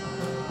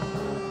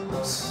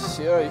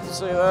 Yeah, you can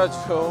say that,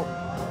 Joe.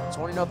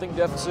 20-0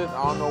 deficit.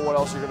 I don't know what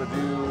else you're going to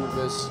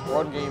do. This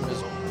run game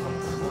is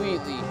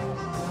completely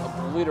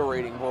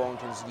obliterating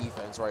Burlington's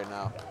defense right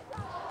now.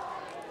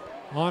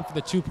 On for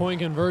the 2-point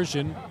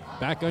conversion.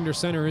 Back under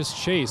center is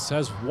Chase.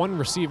 Has one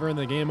receiver in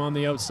the game on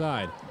the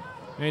outside.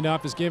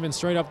 Handoff is given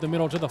straight up the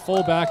middle to the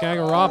fullback,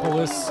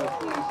 Agaropoulos.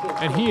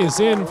 And he is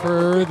in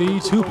for the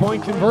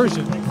 2-point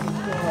conversion,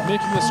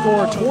 making the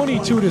score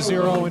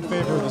 22-0 in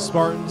favor of the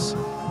Spartans.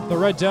 The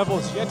Red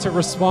Devils yet to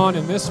respond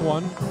in this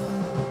one,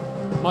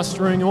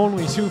 mustering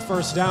only 2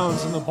 first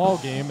downs in the ball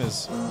game,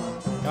 as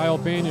Kyle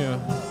Pena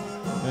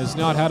has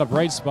not had a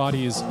bright spot.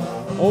 He is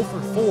 0 for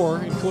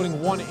 4,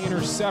 including 1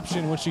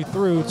 interception, which he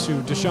threw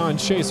to Deshaun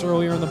Chase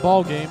earlier in the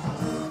ball game.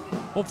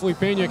 Hopefully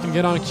Pena can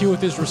get on cue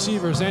with his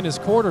receivers and his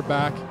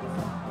quarterback,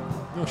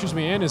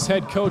 and his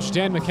head coach,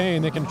 Dan McKay,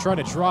 and they can try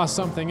to draw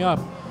something up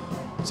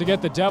to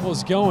get the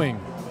Devils going.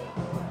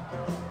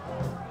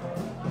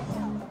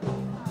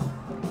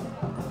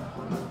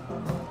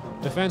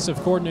 Defensive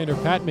coordinator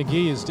Pat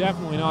McGee is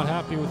definitely not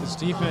happy with his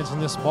defense in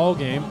this ball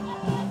game.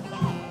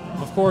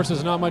 Of course,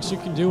 there's not much you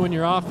can do when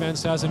your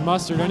offense hasn't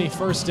mustered any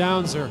first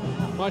downs or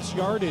much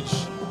yardage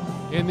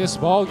in this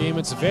ball game.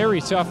 It's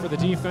very tough for the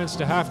defense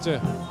to have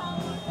to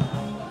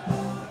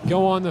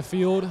go on the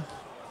field,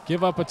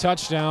 give up a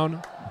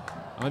touchdown,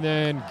 and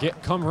then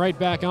come right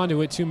back onto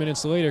it 2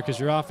 minutes later because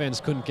your offense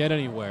couldn't get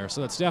anywhere.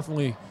 So that's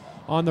definitely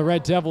on the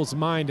Red Devils'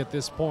 mind at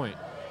this point.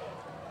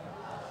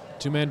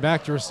 2 men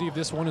back to receive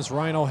this one is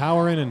Ryan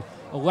O'Halloran and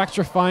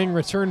electrifying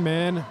return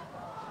man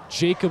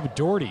Jacob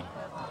Doherty.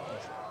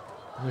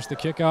 There's the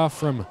kickoff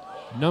from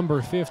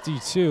number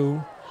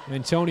 52,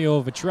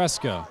 Antonio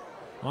Vitreska.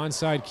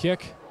 Onside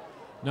kick,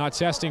 not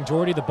testing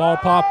Doherty. The ball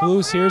popped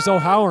loose. Here's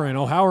O'Halloran.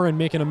 O'Halloran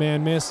making a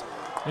man miss.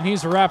 and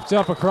he's wrapped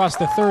up across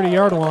the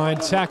 30-yard line.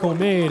 Tackle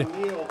made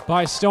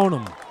by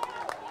Stoneham.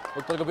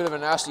 Looked like a bit of a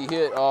nasty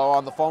hit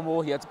on the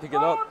fumble. He had to pick it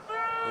up.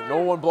 And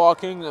no one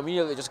blocking,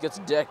 immediately just gets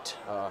decked.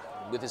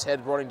 With his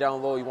head running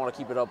down low, you want to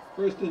keep it up.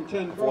 First and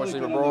 10. Unfortunately,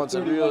 for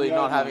Burlington really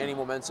not having any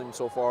momentum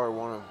so far. We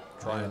want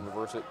to try and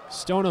reverse it.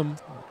 Stoneham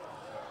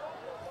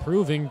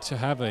proving to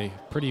have a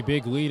pretty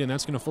big lead, and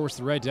that's going to force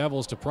the Red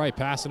Devils to probably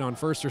pass it on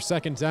first or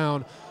second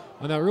down.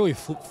 And that really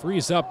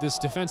frees up this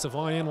defensive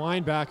line and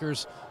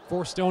linebackers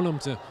for Stoneham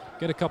to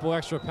get a couple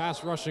extra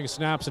pass rushing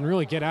snaps and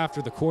really get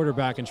after the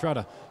quarterback and try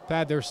to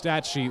pad their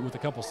stat sheet with a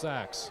couple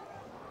sacks.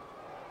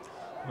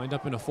 Wind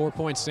up in a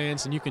 4-point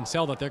stance, and you can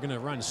tell that they're going to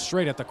run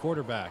straight at the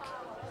quarterback.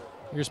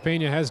 Here's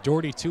Pena, has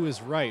Doherty to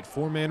his right.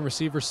 4-man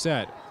receiver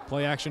set.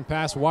 Play action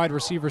pass, wide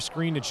receiver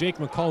screen to Jake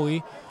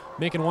McCauley.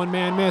 Making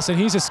one-man miss, and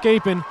he's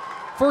escaping.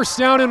 First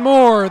down and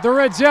more. The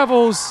Red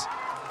Devils,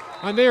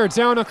 and they are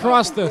down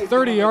across the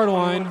 30-yard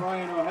line.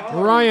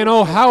 Ryan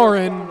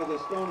O'Halloran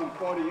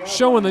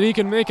showing that he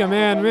can make a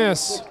man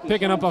miss,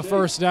 picking up a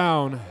first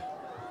down.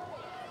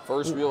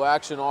 First real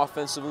action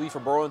offensively for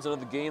Burlington of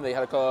the game. They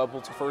had a couple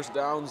of first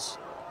downs.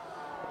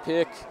 A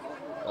pick,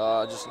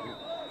 just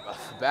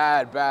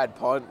bad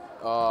punt.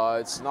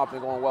 It's not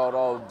been going well at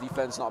all.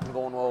 Defense not been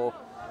going well.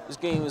 This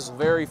game is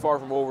very far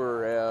from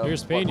over.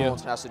 Here's Pena.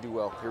 Burlington has to do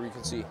well. Here you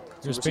can see.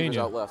 Here's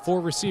Pena. Out left.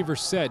 4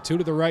 receivers set, 2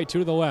 to the right, 2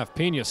 to the left.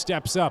 Pena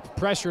steps up,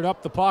 pressured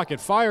up the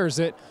pocket, fires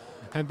it,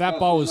 and that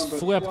ball was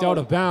flipped out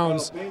of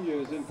bounds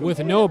with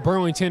no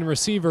Burlington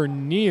receiver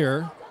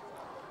near,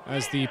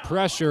 as the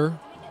pressure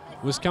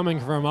was coming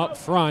from up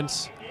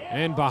front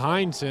and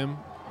behind him,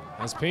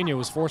 as Pena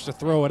was forced to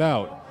throw it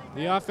out.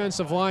 The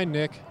offensive line,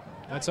 Nick,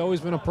 that's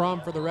always been a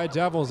problem for the Red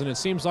Devils, and it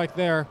seems like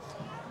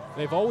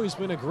they've always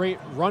been a great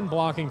run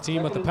blocking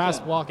team, but the pass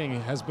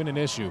blocking has been an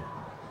issue.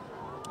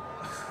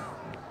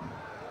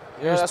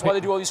 Yeah, that's why they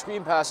do all these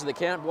screen passes. They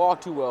can't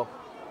block too well.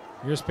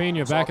 Here's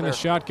Pena back in the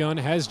shotgun,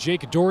 has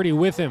Jake Doherty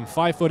with him,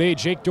 5'8".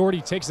 Jake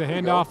Doherty takes the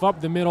handoff up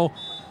the middle,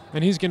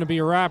 and he's going to be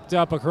wrapped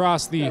up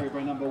across the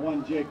number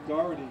 1, Jake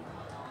Doherty.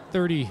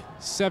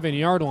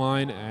 37-yard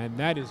line, and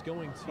that is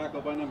going to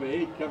tackled by number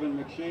 8,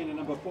 Kevin McShane, and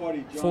number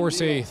 40, John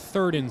force Neal. a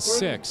 3rd and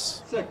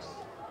 6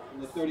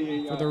 the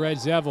 38 for the Red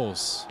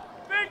Devils.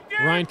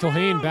 Ryan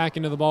Culhane back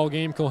into the ball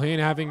game. Culhane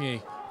having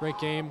a great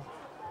game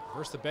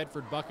versus the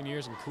Bedford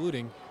Buccaneers,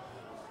 including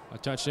a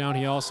touchdown.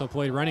 He also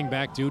played running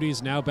back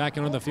duties, now back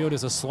on the field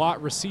as a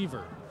slot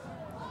receiver.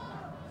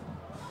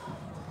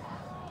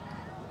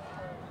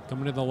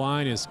 Coming to the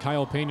line is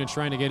Kyle Pena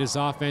trying to get his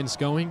offense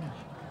going.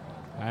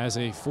 As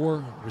a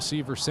 4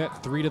 receiver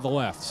set, 3 to the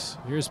left.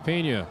 Here's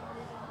Pena.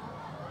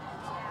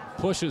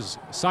 Pushes,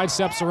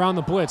 sidesteps around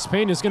the blitz.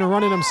 Pena's going to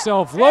run it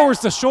himself. Lowers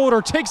the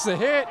shoulder, takes the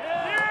hit.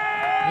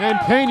 And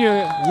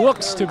Pena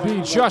looks to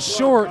be just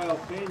short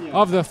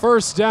of the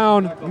first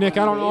down. Nick,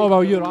 I don't know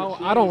about you.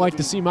 I don't like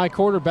to see my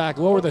quarterback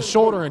lower the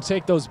shoulder and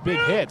take those big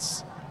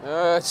hits.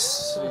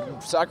 It's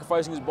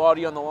sacrificing his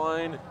body on the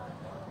line.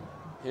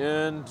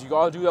 And you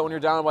got to do that when you're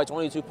down by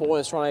 22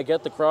 points, trying to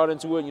get the crowd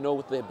into it, you know,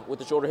 with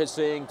the shoulder hits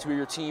saying to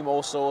your team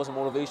also as a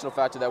motivational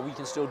factor that we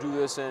can still do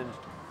this and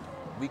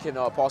we can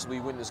possibly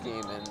win this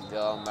game. And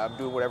I'm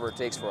doing whatever it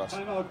takes for us.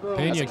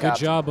 Pena, good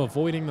job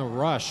avoiding the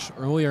rush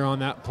earlier on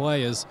that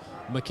play, as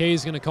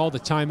McKay's going to call the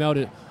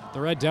timeout,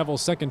 the Red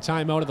Devils' second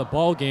timeout of the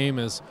ball game,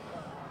 as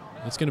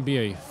it's going to be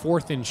a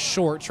 4th and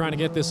short, trying to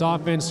get this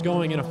offense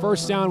going. And a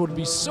first down would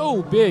be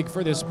so big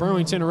for this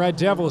Burlington Red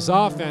Devils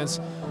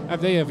offense,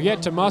 if they have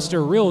yet to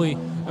muster really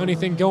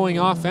anything going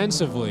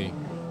offensively.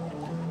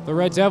 The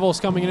Red Devils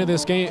coming into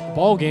this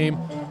ball game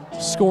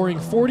scoring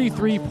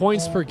 43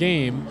 points per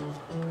game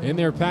in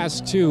their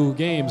past 2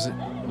 games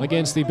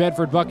against the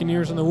Bedford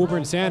Buccaneers and the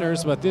Woburn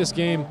Sanders, but this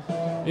game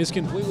is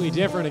completely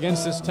different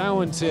against this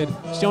talented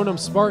Stoneham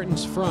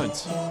Spartans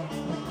front.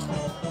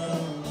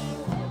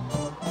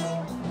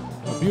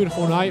 A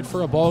beautiful night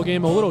for a ball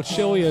game, a little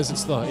chilly as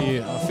it's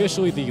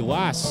officially the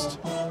last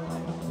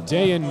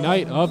day and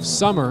night of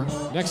summer.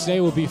 Next day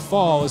will be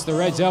fall, as the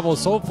Red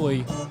Devils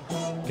hopefully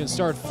can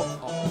start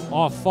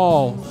off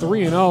fall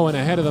 3-0 and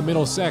ahead of the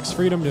Middlesex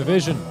Freedom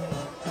Division.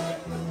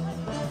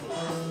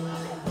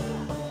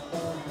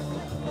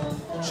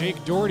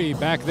 Jake Doherty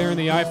back there in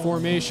the I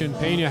formation.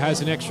 Pena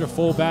has an extra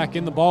fullback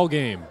in the ball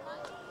game.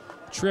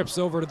 Trips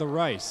over to the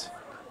right.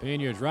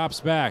 Pena drops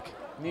back.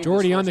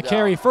 Doherty on the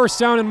carry, first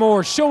down and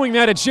more, showing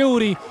that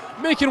agility,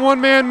 making one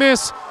man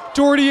miss.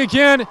 Doherty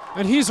again,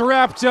 and he's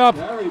wrapped up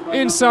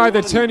inside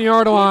the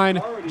 10-yard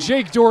line.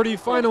 Jake Doherty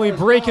finally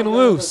breaking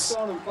loose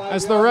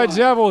as the Red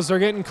Devils are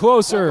getting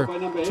closer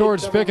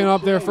towards picking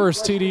up their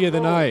first TD of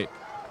the night.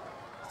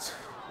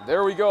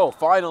 There we go,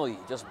 finally.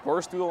 Just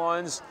burst through the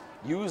lines.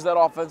 Use that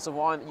offensive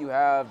line that you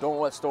have. Don't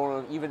let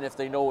Stoneham, even if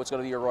they know it's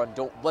going to be a run,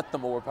 don't let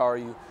them overpower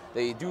you.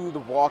 They do the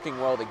blocking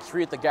well. They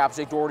create the gaps.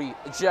 Jake Doherty,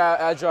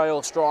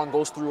 agile, strong,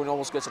 goes through and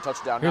almost gets a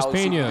touchdown. Here's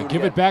Pena.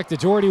 Give it back to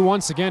Doherty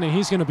once again, and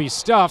he's going to be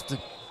stuffed.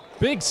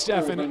 Big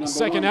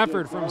second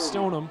effort from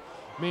Stoneham.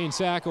 Main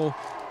tackle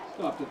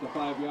stopped at the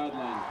 5-yard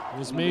line.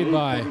 was made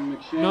by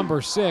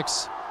number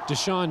 6,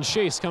 Deshaun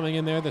Chase coming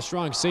in there, the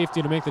strong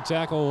safety to make the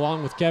tackle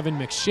along with Kevin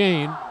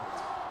McShane,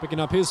 picking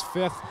up his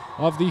 5th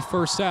of the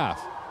first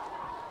half.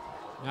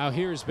 Now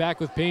here's back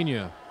with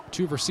Pena.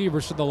 2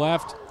 receivers to the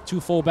left, 2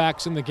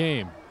 fullbacks in the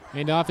game.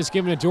 Handoff is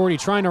given to Doherty,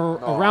 trying to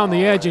around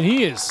the edge, and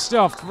he is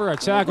stuffed for a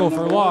tackle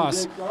for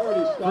loss.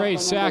 Great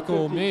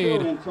tackle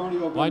made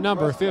by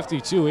number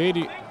 52,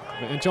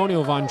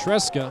 Antonio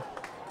Vondreska,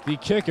 the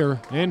kicker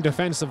and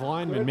defensive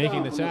lineman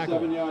making the tackle.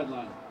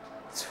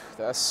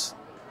 That's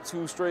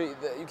 2 straight.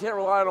 You can't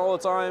rely on all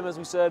the time, as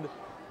we said.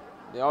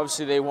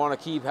 Obviously, they want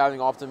to keep having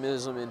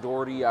optimism in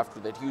Doherty after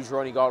that huge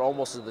run he got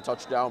almost to the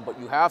touchdown, but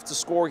you have to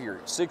score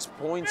here. 6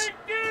 points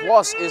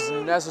plus is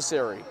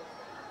necessary.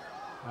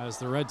 As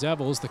the Red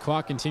Devils, the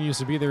clock continues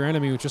to be their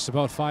enemy with just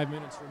about 5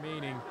 minutes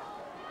remaining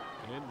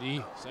in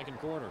the second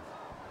quarter.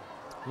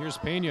 Here's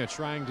Pena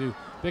trying to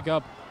pick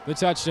up the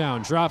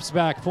touchdown. Drops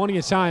back, plenty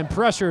of time,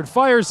 pressured,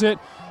 fires it.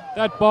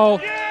 That ball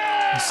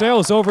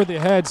sails over the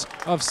heads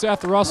of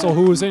Seth Russell,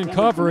 who is in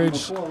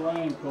coverage.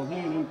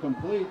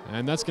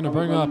 And that's going to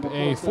bring up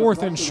a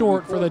 4th and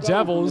short for the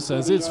Devils,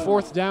 as it's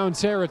 4th down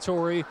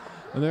territory,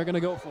 and they're going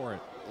to go for it.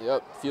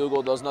 Yep, field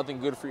goal does nothing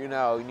good for you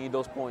now. You need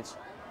those points.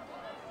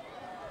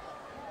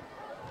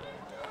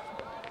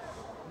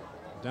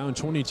 Down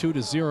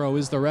 22-0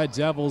 is the Red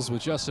Devils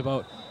with just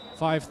about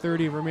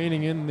 5:30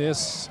 remaining in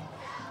this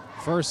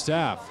first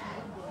half.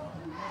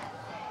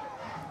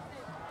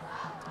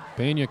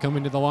 Pena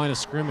coming to the line of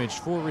scrimmage.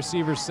 4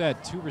 receivers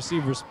set, 2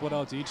 receivers split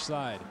out to each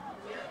side.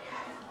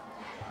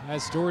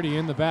 Has Doherty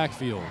in the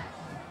backfield.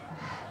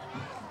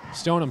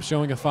 Stoneham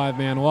showing a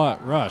 5-man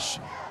rush.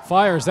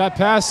 Fires, that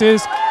pass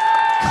is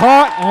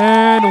caught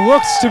and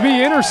looks to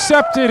be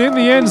intercepted in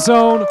the end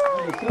zone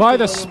by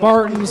the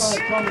Spartans,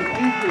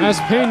 as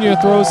Pena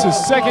throws his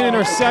 2nd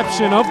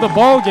interception of the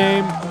ball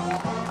game,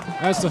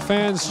 as the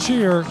fans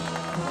cheer,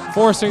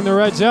 forcing the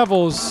Red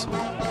Devils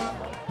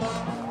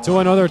to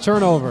another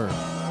turnover.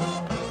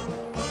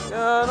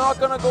 Yeah, not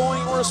going to go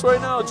any worse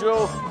right now,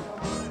 Joe.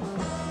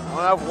 I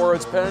don't have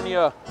words.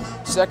 Pena,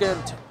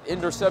 2nd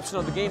interception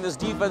of the game. This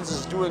defense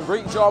is doing a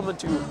great job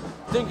into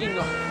making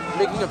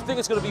them think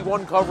it's going to be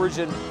one coverage,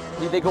 and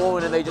they go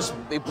in and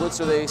they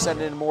blitz, or they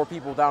send in more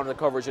people down to the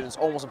coverage, and it's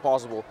almost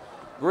impossible.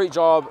 Great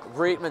job,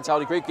 great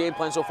mentality, great game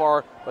plan so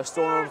far by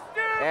Stoneham,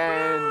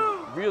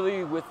 and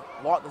really with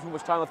too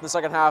much time left in the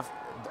second half,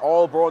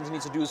 all Burlington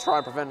needs to do is try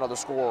and prevent another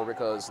score,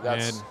 because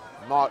that's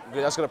going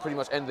to pretty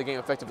much end the game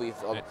effectively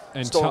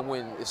if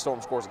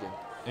Stoneham scores again.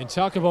 And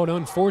talk about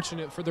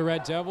unfortunate for the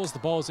Red Devils. The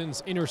ball is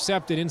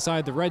intercepted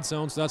inside the red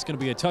zone, so that's going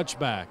to be a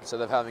touchback. Instead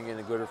of having it in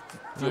a good...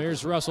 Now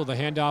here's Russell, the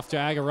handoff to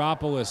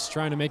Agaropoulos,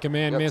 trying to make a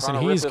man miss, and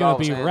he's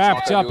going to be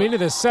wrapped up into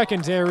the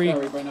secondary.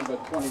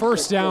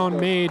 First down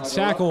made,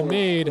 tackle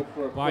made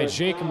by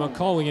Jake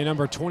McCulley and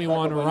number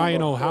 21,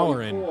 Ryan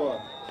O'Halloran.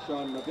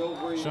 Sean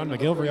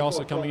McGilvery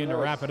also coming in to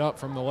wrap it up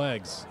from the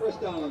legs. First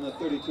down on the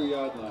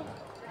 32-yard line.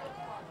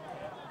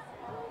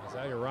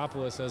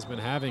 Agaropoulos has been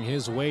having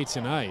his way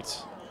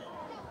tonight.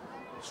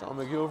 Sean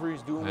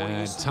McGilvery's doing what he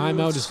needs to do.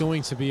 Timeout is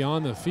going to be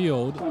on the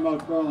field.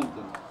 Timeout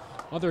Burlington.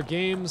 Other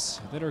games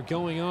that are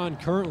going on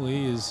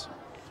currently is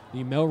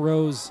the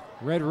Melrose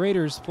Red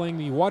Raiders playing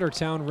the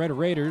Watertown Red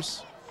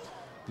Raiders.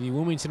 The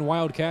Wilmington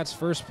Wildcats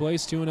first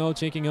place, 2-0,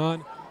 taking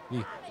on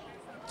the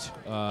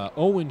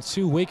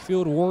 0-2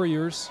 Wakefield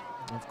Warriors.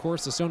 Of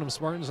course, the Stoneham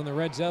Spartans and the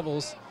Red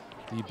Devils.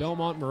 The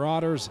Belmont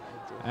Marauders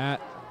at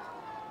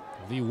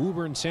the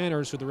Woburn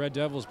Tanners, who the Red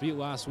Devils beat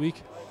last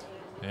week.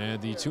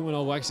 And the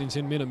 2-0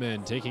 Lexington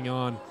Minutemen taking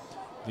on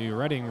the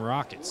Reading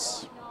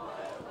Rockets.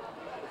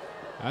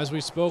 As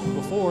we spoke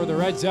before, the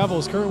Red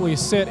Devils currently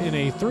sit in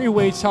a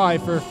 3-way tie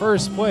for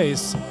first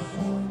place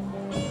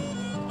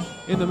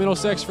in the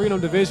Middlesex Freedom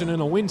Division,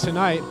 and a win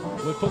tonight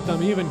would put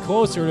them even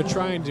closer to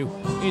trying to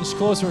inch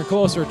closer and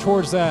closer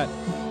towards that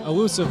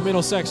elusive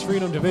Middlesex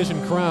Freedom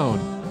Division crown.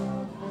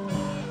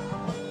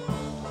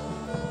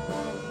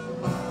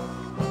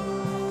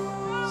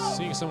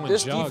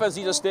 This defense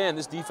needs to stand.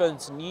 This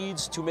defense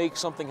needs to make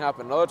something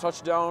happen. Another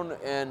touchdown,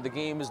 and the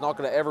game is not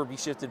going to ever be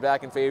shifted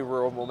back in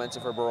favor of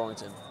momentum for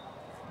Burlington.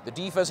 The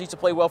defense needs to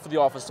play well for the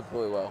offense to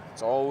play well.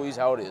 It's always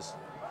how it is.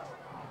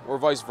 Or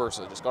vice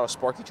versa. Just got to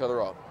spark each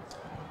other up.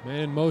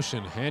 Man in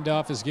motion.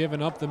 Handoff is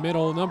given up the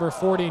middle. Number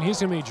 40, and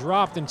he's going to be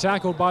dropped and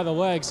tackled by the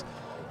legs.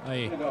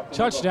 A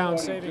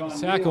touchdown-saving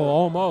tackle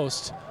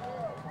almost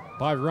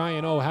by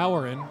Ryan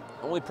O'Halloran.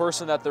 The only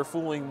person that they're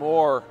fooling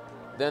more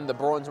than the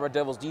Burlington Red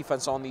Devils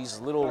defense on these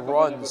little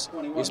runs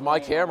is my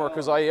camera,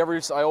 because I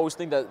always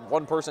think that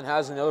one person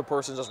has and the other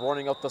person just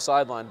running up the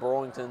sideline.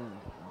 Burlington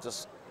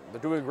they're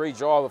doing a great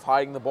job of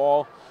hiding the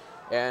ball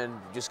and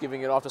just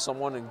giving it off to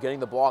someone and getting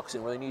the blocks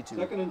in where they need to.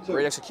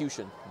 Great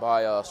execution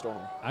by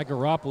Stoneham.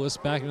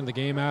 Agaropoulos back into the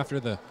game after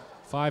the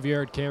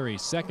 5-yard carry.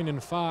 2nd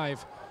and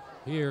 5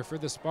 here for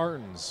the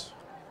Spartans.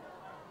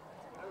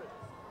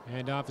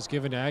 Handoff is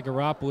given to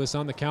Agaropoulos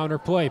on the counter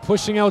play.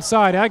 Pushing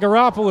outside,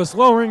 Agaropoulos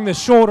lowering the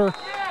shoulder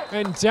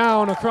and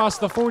down across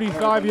the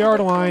 45-yard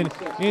line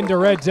into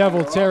Red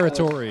Devil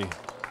territory.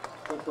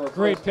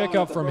 Great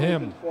pickup from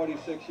him.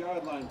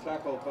 46-yard line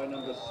tackled by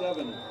number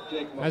 7,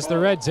 Jake As the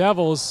Red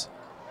Devils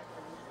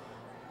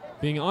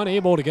being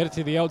unable to get it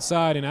to the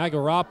outside, and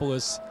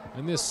Agaropoulos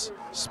and this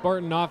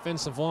Spartan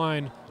offensive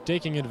line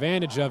taking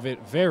advantage of it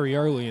very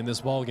early in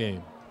this ball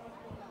game.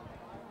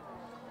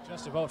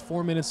 Just about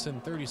 4 minutes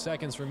and 30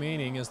 seconds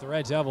remaining as the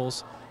Red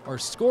Devils are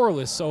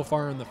scoreless so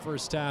far in the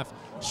first half,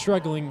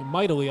 struggling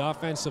mightily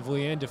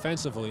offensively and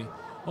defensively.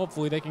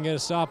 Hopefully they can get a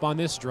stop on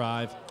this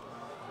drive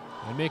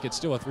and make it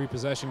still a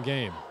 3-possession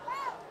game.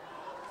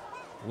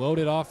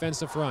 Loaded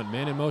offensive front.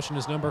 Man in motion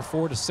is number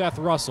 4 to Seth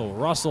Russell.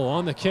 Russell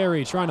on the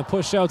carry, trying to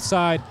push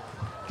outside.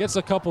 Gets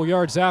a couple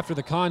yards after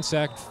the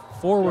contact.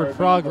 Forward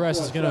progress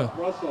is going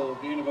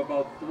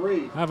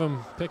to have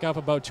him pick up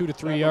about 2 to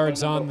 3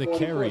 yards on the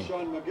carry.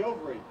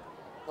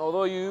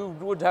 Although you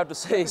would have to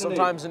say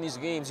sometimes in these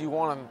games you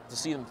want to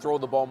see them throw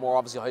the ball more.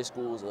 Obviously high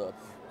school is a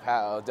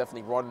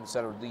definitely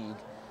run-centered league.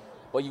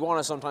 But you want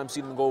to sometimes see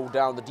them go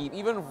down the deep.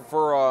 Even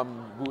for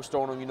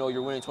Stoneham, you know,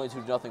 you're winning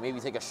 22-0. Maybe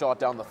take a shot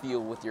down the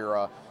field with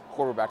your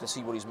quarterback to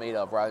see what he's made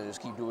of, rather than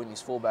just keep doing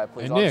these fullback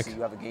plays. And obviously, Nick,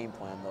 you have a game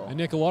plan, though. And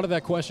Nick, a lot of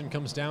that question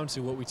comes down to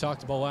what we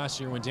talked about last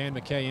year when Dan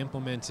McKay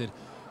implemented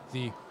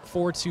the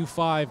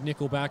 4-2-5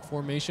 nickelback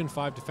formation,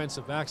 5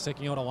 defensive backs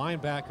taking out a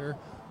linebacker,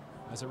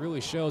 as it really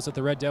shows that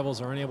the Red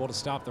Devils are unable to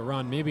stop the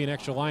run. Maybe an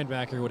extra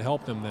linebacker would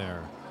help them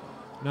there.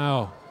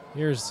 Now,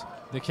 here's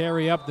the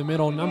carry up the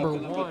middle, number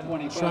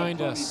 1, trying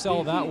to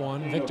sell that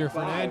one, Victor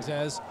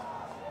Fernandez,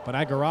 but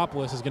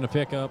Agaropoulos is going to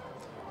pick up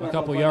a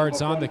couple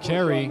yards on the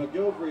carry.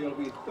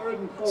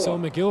 So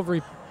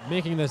McGilvery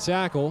making the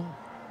tackle,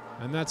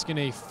 and that's going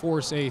to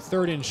force a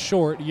 3rd and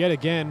short yet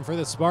again for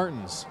the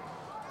Spartans.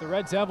 The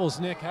Red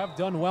Devils, Nick, have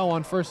done well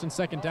on 1st and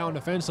 2nd down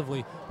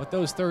defensively, but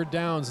those 3rd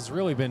downs has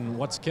really been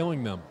what's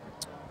killing them.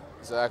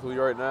 Exactly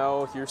right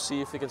now. Here,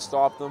 see if they can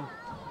stop them.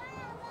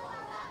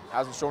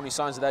 Hasn't shown any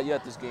signs of that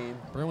yet this game.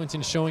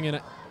 Burlington showing an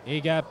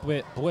A-gap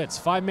blitz.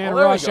 5-man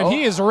rush, and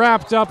he is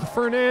wrapped up.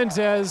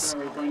 Fernandez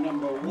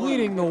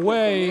leading the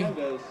way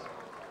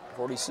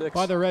 46.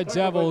 by the Red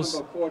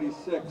Devils.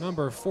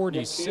 Number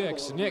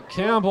 46. Nick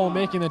Campbell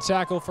making the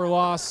tackle for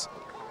loss.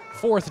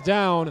 4th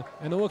down,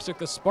 and it looks like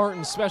the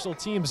Spartan special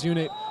teams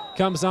unit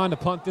comes on to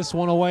punt this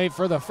one away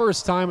for the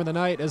first time of the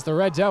night as the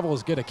Red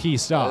Devils get a key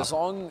stop. As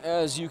long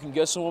as you can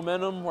get some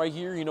momentum right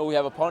here, you know we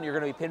have a punt, you're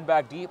going to be pinned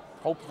back deep.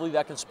 Hopefully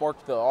that can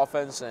spark the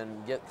offense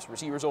and get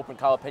receivers open.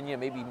 Kyle Pena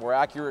maybe more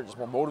accurate, just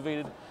more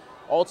motivated.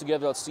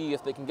 Altogether, let's see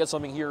if they can get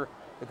something here,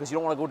 because you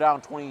don't want to go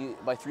down 20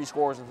 by 3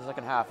 scores in the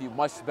second half. You're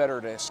much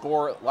better to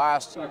score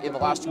last in the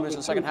last 2 minutes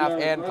of the second half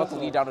and cut the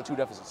lead down to 2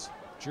 deficits.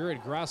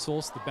 Jared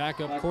Grassholz, the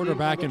backup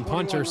quarterback and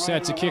punter,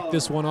 set to kick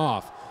this one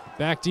off.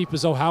 Back deep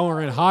is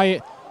O'Halloran,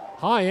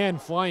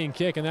 high-end flying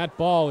kick, and that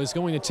ball is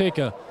going to take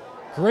a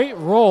great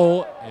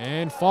roll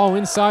and fall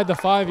inside the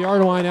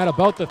 5-yard line at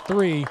about the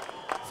 3.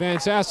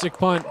 Fantastic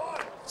punt.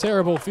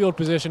 Terrible field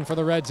position for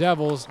the Red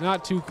Devils.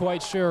 Not too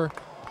quite sure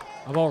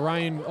about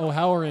Ryan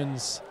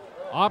O'Halloran's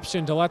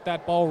option to let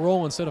that ball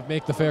roll instead of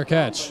make the fair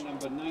catch.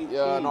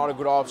 Yeah, not a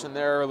good option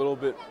there. A little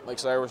bit like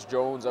Cyrus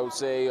Jones, I would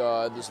say.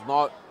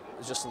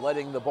 Just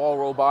letting the ball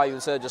roll by you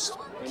instead of just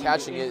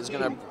catching it is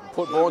going to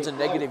put Burlington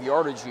negative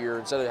yardage here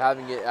instead of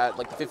having it at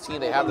like the 15.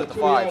 They have it at the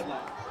 5.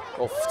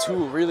 Oh,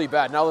 2 really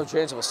bad. Now the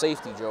chance of a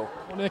safety, Joe.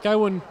 Well, Nick, I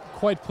wouldn't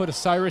quite put a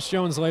Cyrus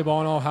Jones label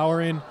on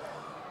O'Halloran.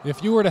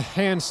 If you were to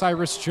hand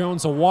Cyrus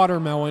Jones a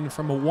watermelon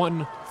from a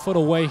 1 foot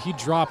away, he'd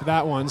drop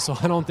that one. So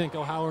I don't think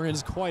O'Halloran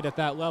is quite at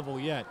that level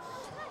yet.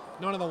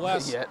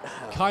 Nonetheless,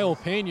 Kyle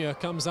Pena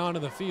comes onto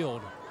the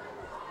field.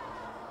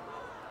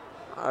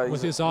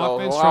 With his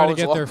offense trying to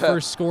get their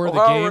first score of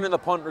the game. In the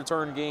punt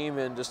return game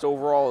and just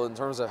overall in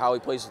terms of how he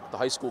plays at the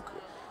high school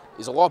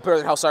is a lot better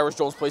than how Cyrus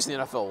Jones plays in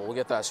the NFL. We'll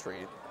get that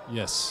straight.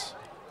 Yes.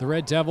 The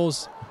Red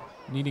Devils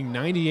needing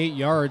 98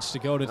 yards to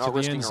go to the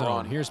end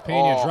zone. Here's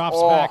Pena,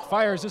 drops back,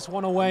 fires this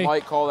one away.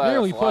 Might call that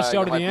nearly pushed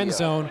out of the end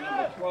zone.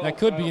 That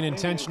could be an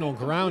intentional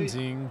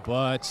grounding,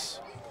 but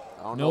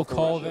no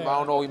call there. I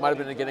don't know. He might have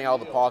been getting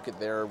out of the pocket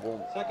there.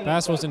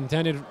 Pass was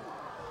intended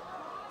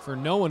for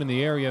no one in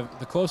the area.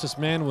 The closest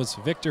man was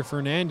Victor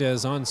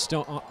Fernandez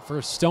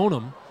for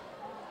Stoneham.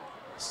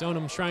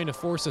 Stoneham trying to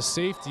force a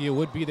safety. It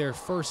would be their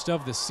first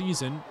of the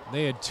season.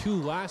 They had 2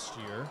 last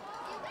year.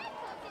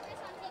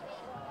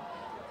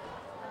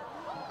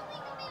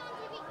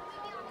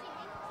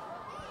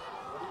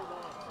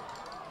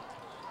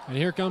 And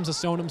here comes the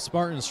Stoneham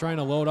Spartans trying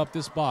to load up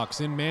this box.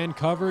 In man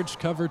coverage,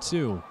 cover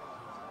 2.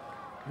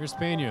 Here's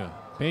Pena.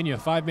 Pena,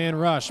 5-man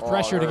rush,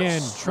 pressured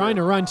again, trying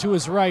to run to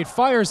his right,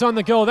 fires on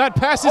the go. That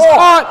pass is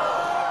caught,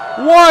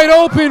 wide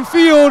open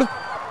field,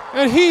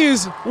 and he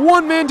is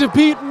 1 man to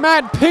beat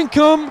Matt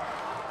Pinkham,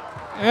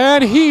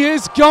 and he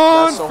is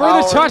gone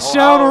for the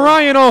touchdown.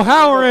 Ryan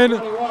O'Halloran.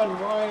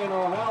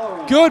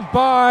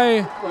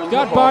 Goodbye,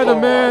 got by the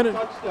man.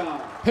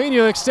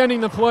 Pena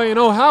extending the play, and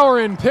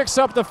O'Halloran picks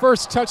up the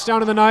first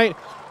touchdown of the night.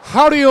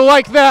 How do you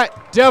like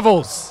that,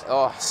 Devils?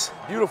 Oh, it's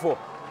beautiful.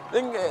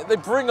 They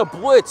bring a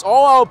blitz,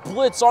 all-out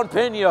blitz on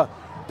Pena.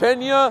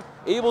 Pena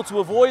able to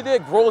avoid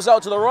it, rolls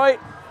out to the right.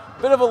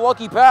 Bit of a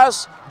lucky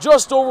pass,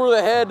 just over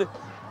the head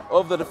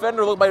of the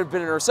defender. Looked might have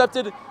been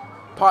intercepted.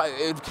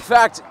 In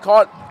fact,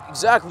 caught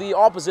exactly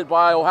opposite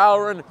by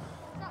O'Halloran.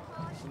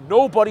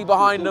 Nobody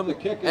behind him,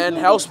 and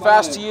how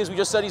fast he is. We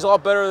just said he's a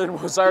lot better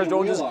than Cyrus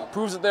Jones is.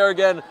 Proves it there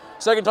again.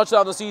 Second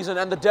touchdown of the season,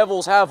 and the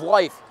Devils have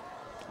life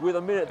with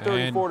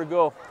 1:34 to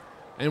go.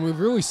 And we've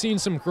really seen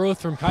some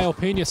growth from Kyle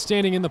Pena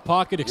standing in the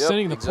pocket,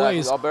 extending the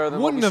plays.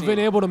 Wouldn't have been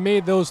able to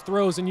make those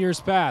throws in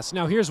years past.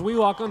 Now here's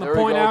Wheelock on the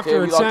point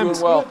after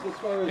attempt. Well.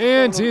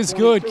 And is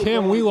good.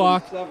 Cam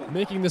Wheelock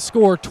making the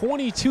score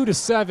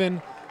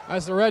 22-7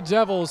 as the Red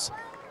Devils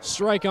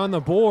strike on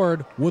the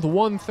board with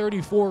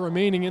 1:34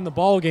 remaining in the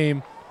ball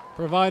game,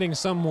 providing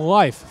some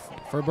life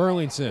for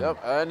Burlington. Yep,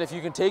 and if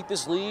you can take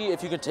this lead,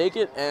 if you can take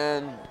it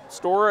and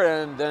store it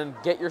and then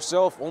get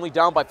yourself only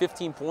down by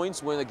 15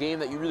 points when a game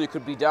that you really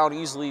could be down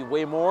easily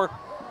way more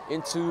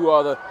into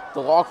the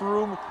locker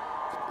room,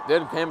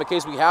 then Pam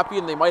McKay's will be happy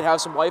and they might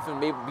have some life and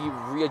maybe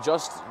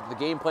readjust the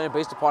game plan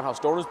based upon how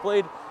Stoneham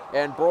played.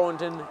 And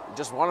Burlington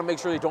just want to make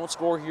sure they don't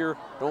score here,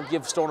 don't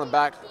give Stoneham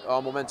back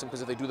momentum,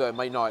 because if they do that, it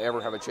might not ever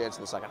have a chance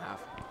in the second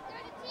half.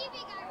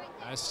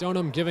 As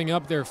Stoneham giving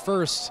up their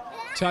first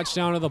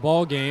touchdown of the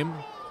ball game.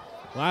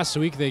 Last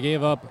week they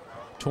gave up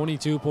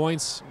 23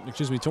 points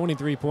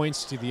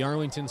to the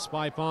Arlington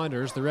Spy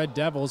Ponders. The Red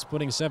Devils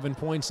putting 7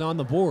 points on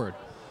the board.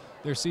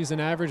 Their season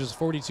average is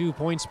 42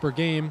 points per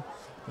game,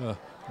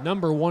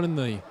 #1 in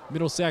the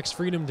Middlesex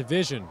Freedom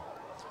Division.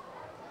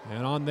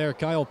 And on there,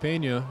 Kyle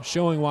Pena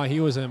showing why he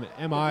was an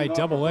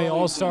MIAA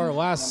All-Star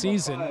last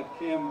season.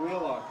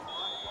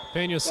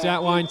 Pena's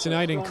stat line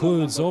tonight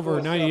includes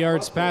over 90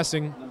 yards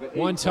passing,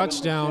 1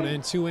 touchdown,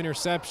 and 2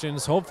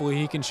 interceptions. Hopefully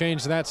he can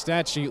change that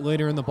stat sheet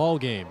later in the ball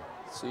game.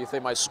 See if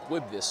they might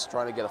squib this,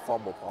 trying to get a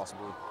fumble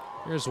possibly.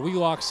 Here's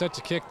Wheelock set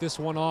to kick this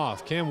one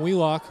off. Cam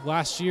Wheelock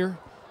last year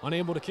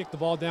unable to kick the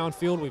ball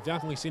downfield. We've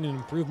definitely seen an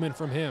improvement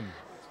from him.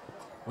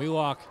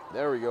 Wheelock.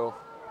 There we go.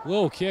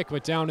 Low kick,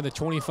 but down to the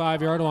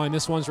 25-yard line.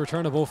 This one's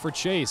returnable for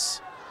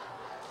Chase.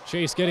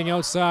 Chase getting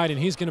outside, and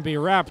he's going to be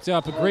wrapped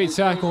up. A great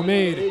tackle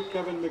made.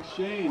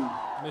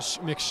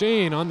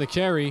 McShane on the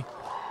carry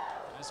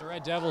as the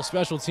Red Devil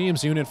special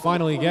teams unit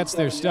finally gets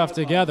their stuff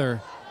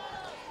together.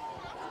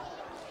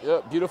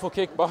 Yeah, beautiful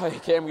kick by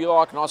Cam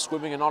Wheelock, not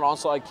squibbing and not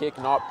onside kick,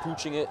 not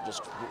pooching it.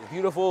 Just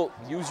beautiful.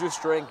 Use your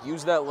strength,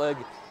 use that leg,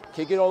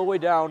 kick it all the way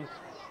down,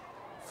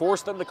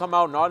 force them to come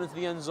out, not into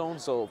the end zone,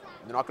 so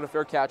they're not going to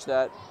fair catch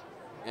that.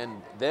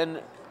 And then,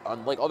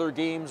 unlike other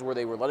games where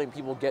they were letting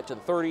people get to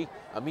the 30,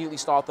 immediately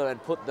stop them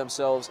and put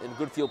themselves in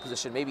good field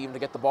position, maybe even to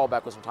get the ball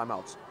back with some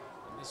timeouts.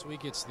 This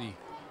week it's the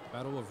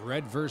battle of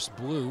red versus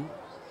blue.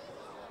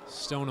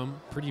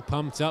 Stoneham pretty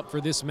pumped up for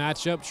this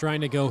matchup,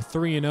 trying to go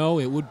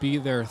 3-0. It would be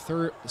their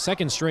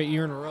second straight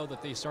year in a row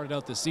that they started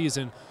out the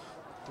season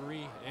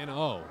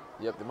 3-0.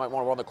 Yep, they might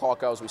want to run the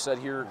clock out, as we said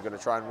here. They're going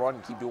to try and run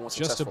and keep doing what's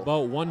successful. Just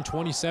about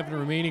 1:27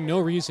 remaining.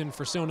 No reason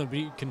for Stoneham to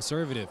be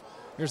conservative.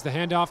 Here's the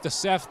handoff to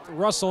Seth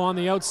Russell on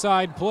the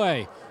outside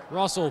play.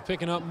 Russell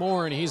picking up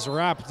more, and he's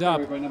wrapped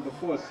up by number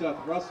 4, Seth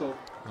Russell.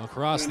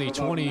 Across the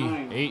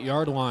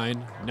 28-yard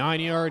line.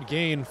 9-yard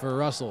gain for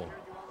Russell.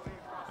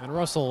 And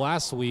Russell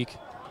last week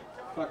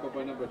By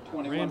number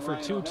 21, ran for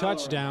Ryan 2 O'Halloran.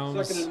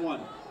 touchdowns 2nd and 1.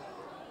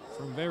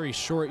 from very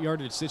short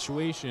yardage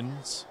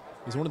situations.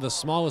 He's one of the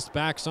smallest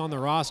backs on the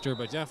roster,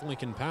 but definitely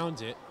can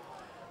pound it.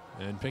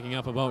 And picking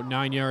up about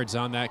 9 yards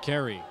on that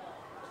carry.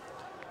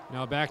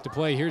 Now back to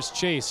play. Here's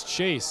Chase.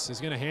 Chase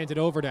is going to hand it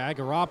over to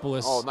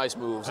Agaropoulos. Oh, nice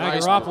moves.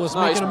 Agaropoulos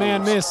nice making a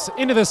man moves. miss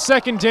into the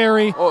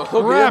secondary.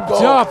 Oh, Wrapped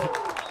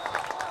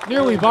up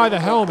nearly by the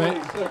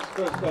helmet.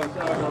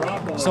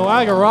 So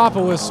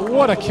Agaropoulos,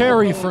 what a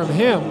carry from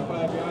him.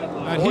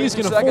 And he's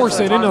going to force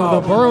it into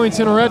the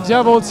Burlington Red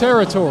Devil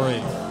territory.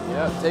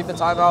 Yeah, take the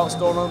timeout,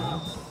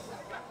 Stoneham.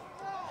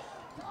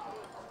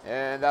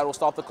 And that will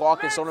stop the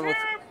clock. And Stoneham with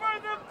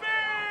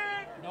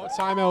no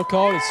timeout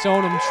called. It's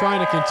Stoneham trying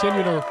to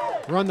continue to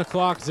run the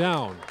clock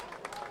down.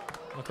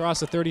 Across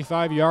the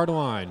 35-yard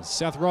line.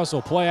 Seth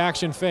Russell, play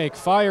action fake,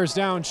 fires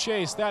down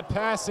Chase. That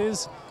pass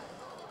is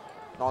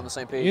not on the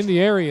same page. in the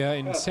area,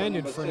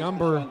 intended for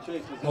number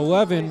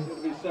 11,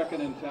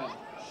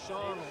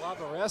 Sean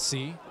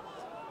Lavaresi,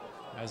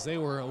 as they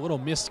were a little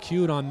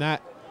miscued on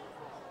that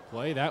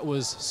play. That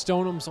was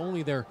Stoneham's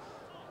only their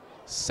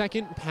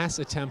second pass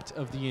attempt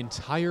of the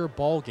entire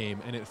ball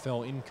game, and it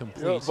fell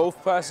incomplete. Yeah,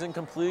 both passes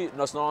incomplete, and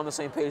that's not on the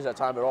same page that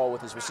time at all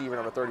with his receiver,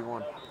 number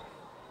 31.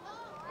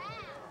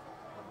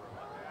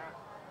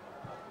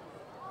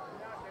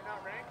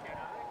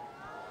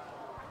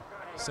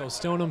 So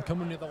Stoneham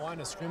coming to the line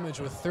of scrimmage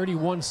with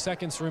 31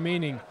 seconds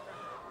remaining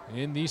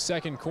in the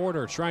second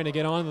quarter, trying to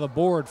get onto the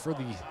board for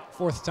the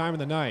 4th time of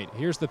the night.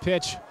 Here's the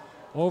pitch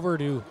over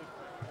to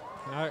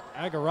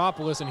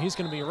Agaropoulos, and he's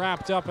going to be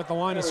wrapped up at the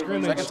line of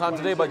scrimmage. Second time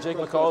today by Jake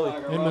McCauley.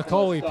 And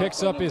McCauley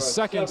picks up his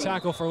second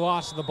tackle for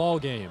loss of the ball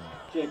game.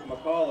 Jake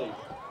McCauley.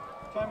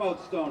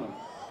 Timeout, Stoneham.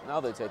 Now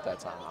they take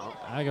that timeout.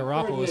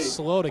 Agaropoulos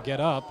slow to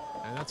get up,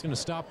 and that's going to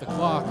stop the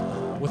clock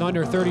with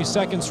under 30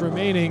 seconds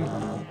remaining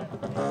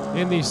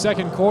in the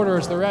second quarter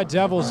as the Red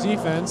Devils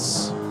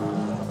defense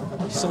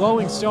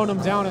slowing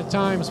Stoneham down at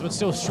times, but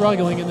still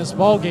struggling in this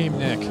ball game,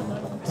 Nick.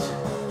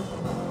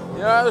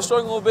 Yeah, they're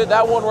struggling a little bit.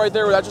 That one right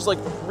there, that's just like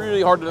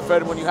really hard to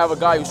defend when you have a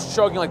guy who's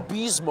struggling like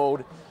beast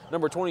mode,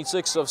 number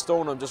 26 of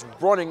Stoneham, just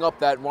running up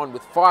that run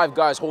with 5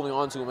 guys holding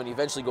on to him, and he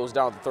eventually goes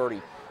down to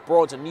 30.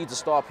 Burlington needs to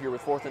stop here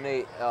with 4th and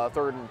 8,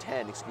 3rd and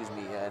 10, excuse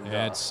me.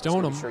 And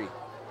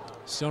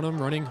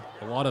Stoneham running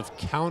a lot of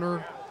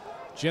counter,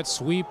 jet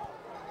sweep,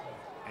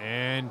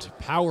 and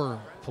power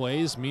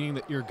plays, meaning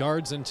that your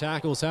guards and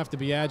tackles have to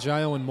be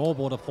agile and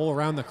mobile to pull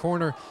around the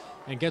corner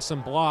and get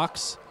some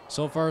blocks.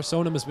 So far,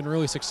 Stoneham has been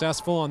really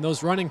successful on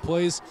those running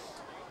plays.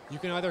 You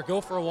can either go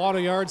for a lot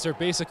of yards or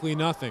basically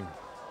nothing.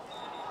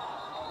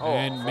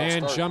 And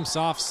man jumps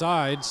off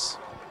sides.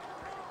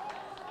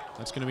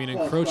 That's going to be an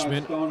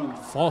encroachment.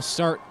 False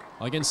start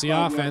against the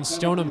offense.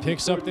 Stoneham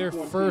picks up their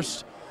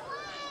first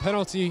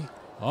penalty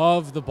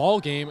of the ball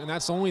game, and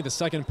that's only the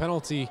second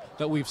penalty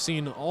that we've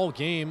seen all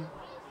game.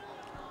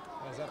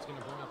 As that's going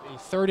to bring up a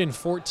 3rd and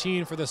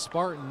 14 for the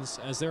Spartans,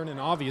 as they're in an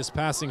obvious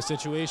passing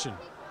situation.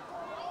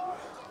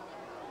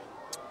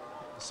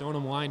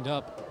 Stoneham lined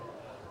up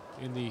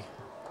in the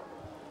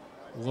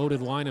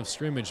loaded line of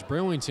scrimmage.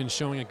 Burlington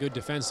showing a good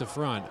defensive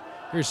front.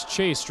 Here's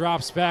Chase,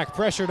 drops back,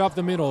 pressured up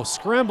the middle,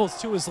 scrambles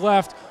to his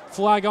left,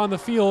 flag on the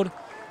field.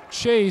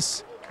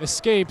 Chase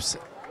escapes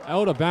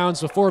out of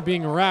bounds before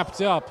being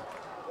wrapped up.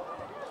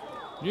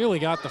 Nearly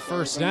got the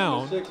first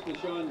down.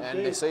 And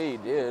they say he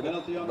did,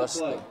 unless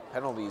the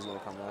penalty is going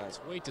to come out. Let's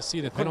wait to see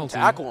the penalty.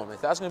 Tackle him.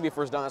 If that's going to be a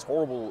first down, that's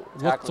horrible.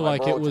 Looked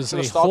like it was a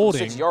holding.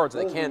 holding. 6 yards,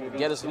 they can't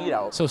get his feet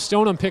out. So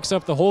Stoneham picks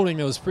up the holding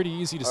that was pretty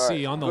easy to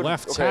see on the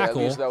left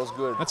tackle. At least that was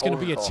good. That's going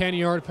to be a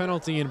 10-yard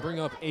penalty and bring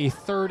up a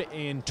 3rd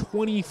and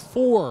 24.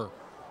 For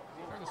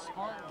the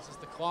Spartans, as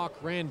the clock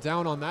ran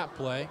down on that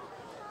play.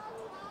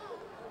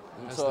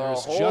 As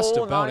there's just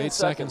about 8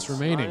 seconds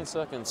remaining. 9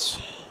 seconds.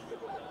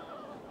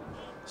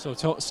 So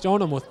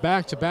Stoneham with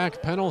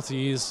back-to-back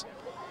penalties.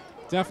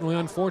 Definitely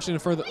unfortunate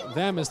for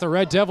them as the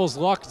Red Devils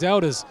lucked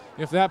out, as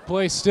if that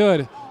play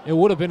stood, it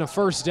would have been a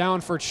first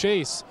down for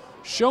Chase,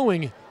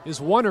 showing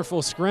his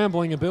wonderful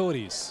scrambling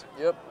abilities.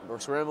 Yep, we're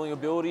scrambling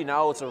ability.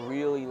 Now it's a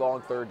really long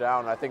 3rd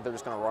down. I think they're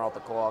just going to run out the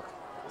clock.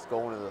 Let's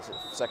go into the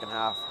second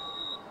half.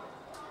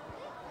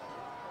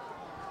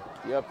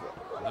 Yep,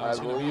 I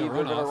believe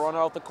they're going to run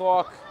out the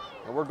clock.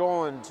 And we're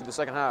going to the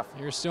second half.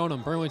 Here's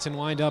Stoneham. Burlington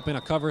lined up in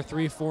a cover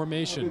 3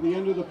 formation. The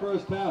end of the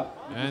first half.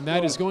 And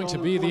that is going to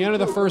be the end of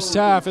the first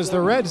half as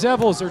the Red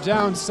Devils are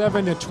down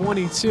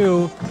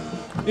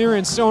 7-22 here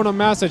in Stoneham,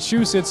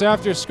 Massachusetts,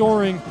 after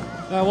scoring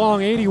that long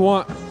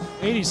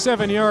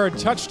 87-yard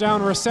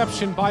touchdown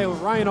reception by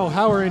Ryan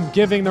O'Halloran,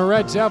 giving the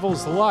Red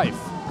Devils life.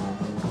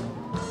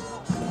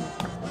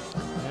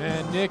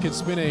 And Nick,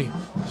 it's been a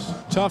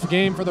tough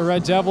game for the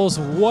Red Devils.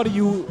 What do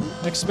you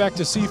expect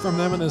to see from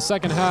them in the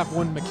second half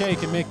when McKay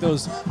can make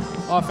those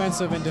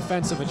offensive and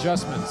defensive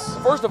adjustments?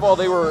 First of all,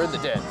 they were in the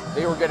dead.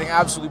 They were getting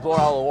absolutely blown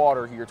out of the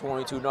water here,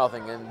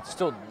 22-0, and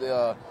still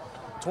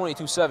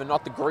 22-7,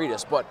 not the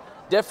greatest, but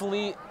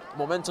definitely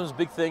momentum's a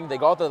big thing. They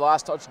got the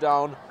last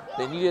touchdown.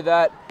 They needed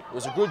that. It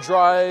was a good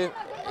drive.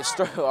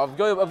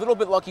 A little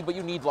bit lucky, but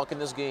you need luck in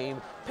this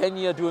game.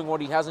 Pena doing what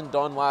he hasn't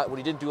done, what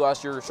he didn't do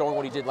last year, showing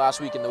what he did last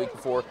week and the week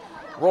before.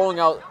 Rolling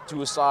out to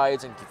his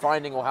sides and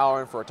finding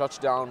O'Halloran for a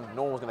touchdown.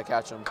 No one was going to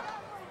catch him.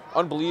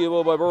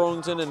 Unbelievable by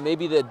Burlington, and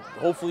maybe they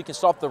hopefully can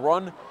stop the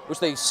run, which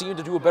they seem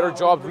to do a better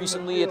job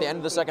recently at the end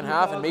of the second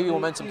half, and maybe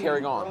momentum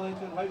carrying on.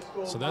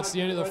 So that's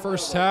the end of the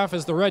first half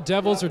as the Red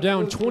Devils are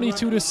down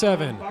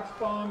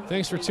 22-7.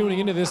 Thanks for tuning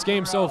into this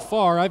game so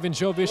far. I've been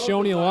Joe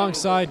Viscioni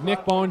alongside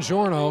Nick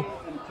Bongiorno,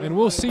 and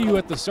we'll see you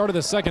at the start of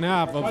the second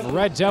half of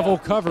Red Devil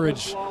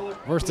coverage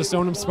versus the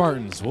Stoneham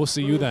Spartans. We'll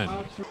see you then.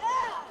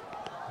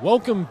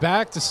 Welcome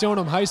back to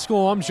Stoneham High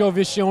School. I'm Joe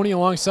Viscioni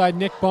alongside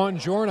Nick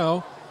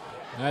Bongiorno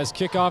as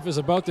kickoff is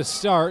about to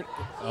start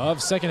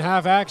of second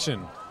half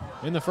action.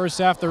 In the first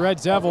half, the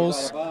Red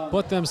Devils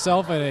put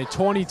themselves at a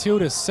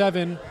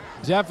 22-7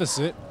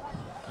 deficit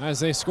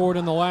as they scored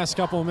in the last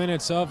couple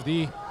minutes of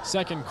the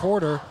second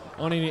quarter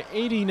on an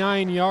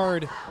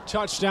 89-yard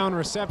touchdown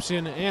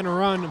reception and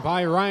run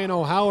by Ryan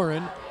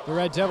O'Halloran. The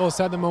Red Devils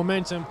had the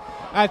momentum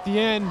at the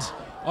end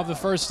of the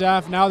first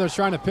half. Now they're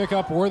trying to pick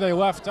up where they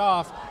left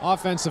off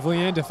offensively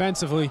and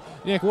defensively.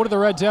 Nick, what do the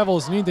Red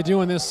Devils need to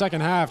do in this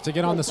second half to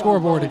get on the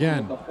scoreboard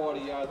again?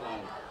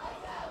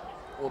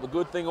 Well, the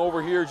good thing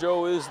over here,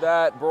 Joe, is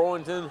that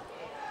Burlington,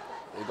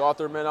 they got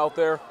their men out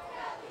there,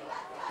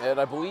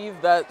 and I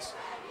believe that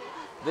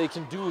they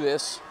can do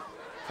this.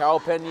 Cal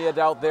Pena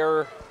out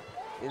there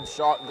in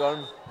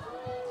shotgun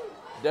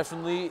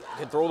definitely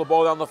can throw the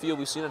ball down the field.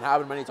 We've seen it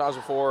happen many times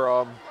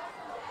before.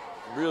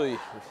 Really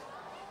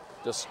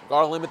just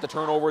got to limit the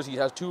turnovers. He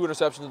has 2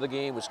 interceptions in the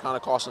game, which kind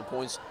of cost him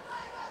points.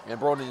 And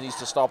Burlington needs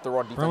to stop the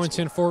run defense.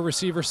 Burlington 4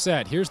 receiver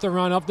set. Here's the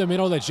run up the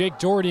middle to Jake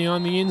Doherty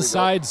on the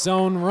inside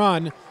zone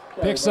run.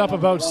 Picks up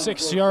about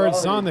 6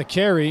 yards on the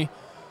carry.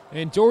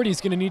 And Doherty's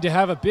going to need to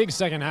have a big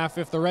second half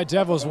if the Red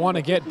Devils want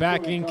to get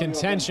back in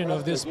contention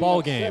of this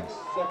ball game.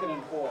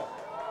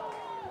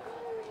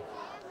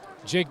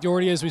 Jake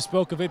Doherty, as we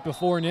spoke of it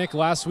before, Nick,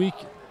 last week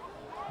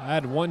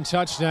had 1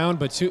 touchdown,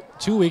 but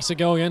two weeks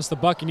ago against the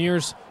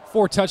Buccaneers,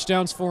 4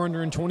 touchdowns,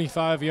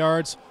 425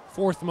 yards,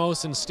 4th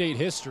most in state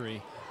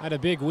history. Had a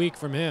big week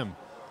from him.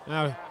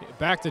 Now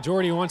back to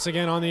Doherty once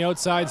again on the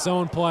outside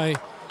zone play,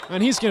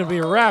 and he's going to be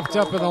wrapped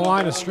up in the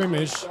line of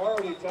scrimmage.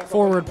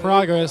 Forward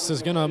progress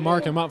is going to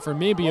mark him up for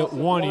maybe at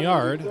 1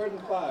 yard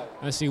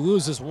as he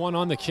loses 1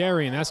 on the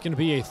carry, and that's going to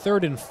be a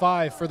 3rd and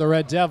 5 for the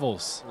Red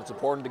Devils. It's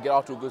important to get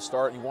off to a good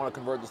start. You want to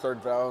convert the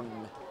 3rd down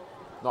and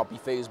not be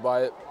fazed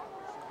by it.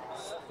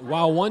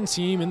 While one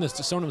team in the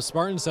Stoneham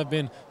Spartans have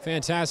been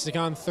fantastic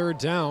on 3rd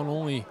down,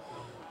 only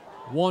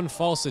 1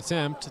 false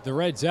attempt, the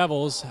Red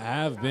Devils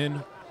have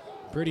been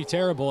pretty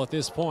terrible at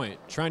this point.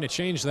 Trying to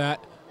change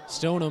that.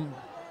 Stoneham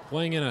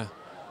playing in a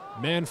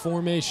man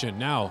formation.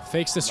 Now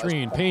fakes the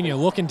screen. Pena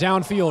looking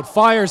downfield.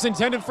 Fires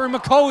intended for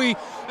McCauley.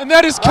 And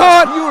that is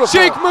caught.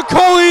 Jake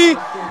McCauley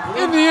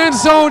in the end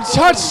zone.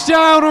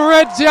 Touchdown,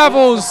 Red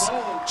Devils.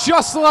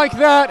 Just like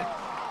that,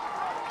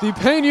 the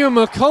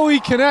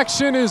Pena-McCauley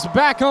connection is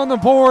back on the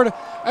board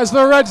as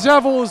the Red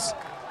Devils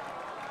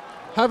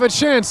have a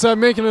chance at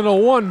making it a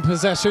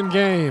 1-possession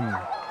game.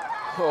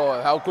 Oh,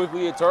 how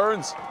quickly it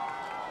turns.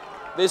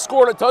 They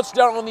scored a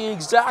touchdown on the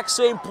exact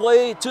same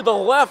play to the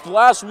left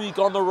last week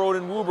on the road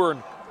in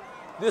Woburn.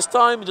 This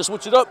time, just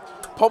switch it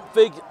up, pump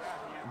fake,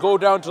 go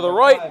down to the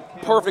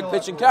right, perfect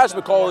pitch and catch.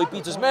 McCauley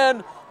beats his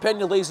man,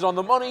 Pena lays it on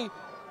the money,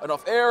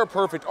 enough air,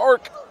 perfect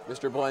arc.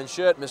 Mr.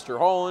 Blanchette, Mr.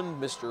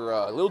 Holland, Mr.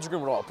 Liljegren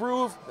would all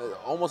approve.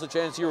 Almost a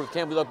chance here with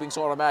Campbell Duck being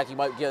so automatic, he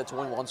might get it to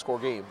win 1-score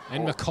game.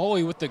 And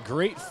McCauley with the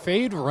great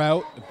fade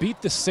route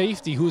beat the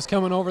safety who's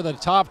coming over the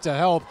top to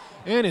help,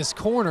 and his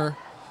corner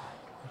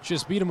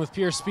just beat him with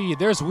pure speed.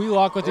 There's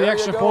Wheelock with the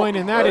extra point,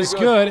 and that is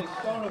good.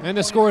 And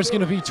the score is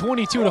going to be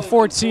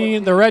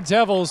 22-14. The Red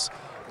Devils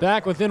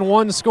back within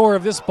 1 score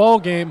of this ball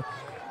game.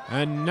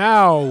 And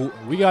now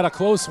we got a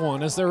close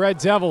one as the Red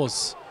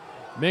Devils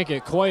make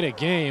it quite a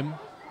game.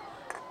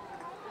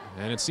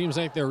 And it seems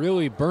like they're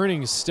really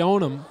burning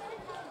Stoneham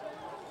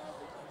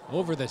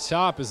over the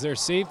top as their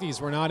safeties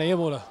were not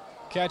able to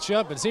catch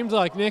up. It seems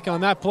like, Nick,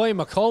 on that play,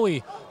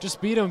 McCauley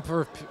just beat him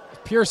for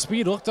pure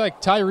speed. Looked like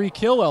Tyreek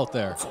Hill out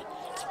there.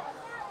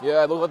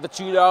 Yeah, it looked like the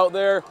cheat out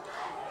there.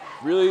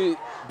 Really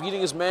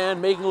beating his man,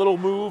 making a little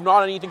move,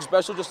 not anything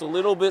special, just a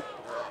little bit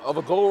of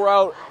a go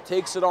route,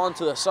 takes it on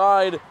to the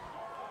side.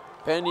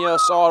 Pena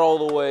saw it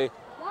all the way.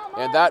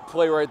 And that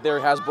play right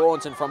there has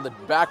Burlington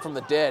back from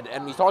the dead.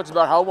 And we talked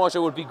about how much it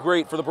would be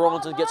great for the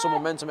Burlington to get some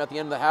momentum at the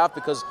end of the half,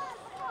 because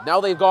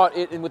now they've got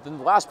it within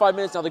the last 5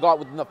 minutes. Now they got it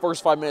within the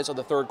first 5 minutes of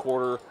the 3rd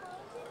quarter.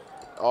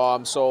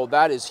 So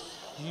that is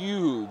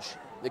huge.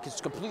 They can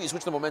completely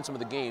switch the momentum of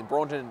the game.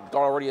 Burlington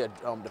got already a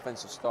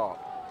defensive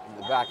stop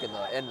in the back in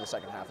the end of the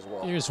 2nd half as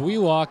well. Here's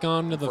Wheelock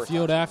onto the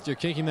field after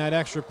kicking that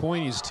extra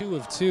point. He's 2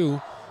 of 2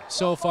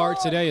 so far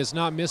today. Has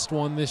not missed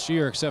one this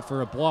year except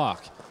for a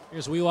block.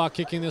 Here's Wheelock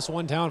kicking this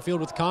one downfield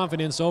with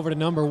confidence over to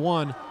number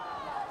 1.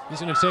 He's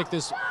going to take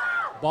this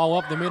ball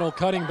up the middle,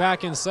 cutting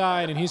back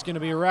inside, and he's going to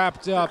be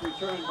wrapped up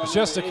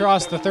just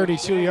across the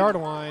 32-yard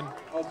line.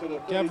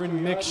 Kevin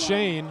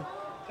McShane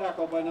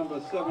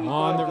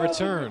on the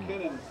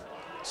return.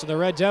 So the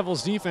Red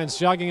Devils defense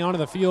jogging onto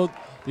the field.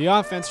 The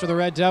offense for the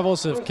Red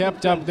Devils have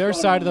kept up their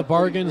side of the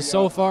bargain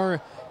so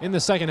far in the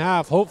 2nd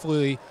half.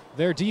 Hopefully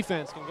their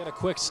defense can get a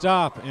quick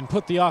stop and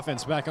put the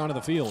offense back onto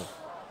the field.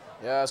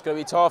 Yeah, it's going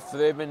to be tough.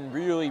 They've been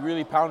really,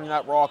 really pounding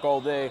that rock all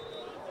day.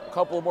 A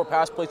couple of more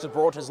pass plays with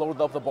Burlington's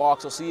loaded up the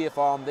box. We'll see if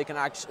they can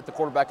if the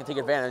quarterback can take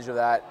advantage of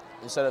that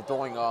instead of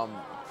throwing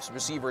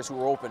receivers who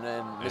are open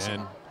and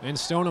missing. And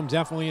Stoneham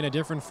definitely in a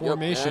different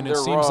formation. It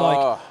seems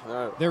like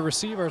their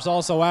receivers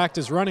also act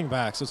as running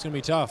backs, so it's going to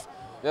be tough.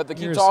 Yeah, they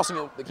keep tossing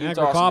it. They keep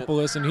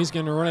Agropopoulos, and he's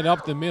going to run it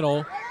up the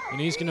middle, and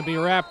he's going to be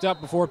wrapped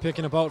up before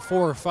picking about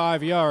 4 or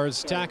 5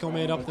 yards. Tackle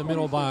made up the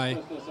middle by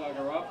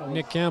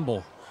Nick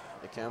Campbell.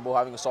 Nick Campbell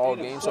having a solid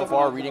game so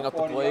far, reading up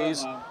the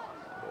plays,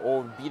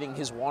 or beating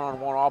his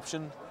one-on-one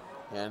option,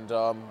 and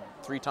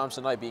 3 times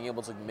tonight being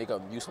able to make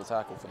a useful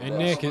tackle for the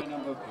Nick,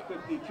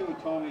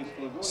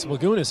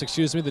 Splagunas,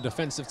 excuse me, the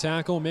defensive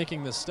tackle,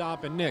 making the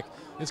stop. And Nick,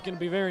 it's going to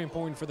be very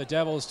important for the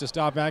Devils to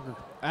stop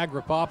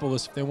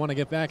Agropopoulos if they want to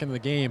get back into the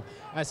game,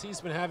 as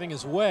he's been having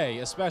his way,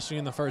 especially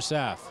in the first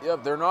half.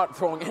 Yep, they're not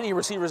throwing any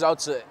receivers out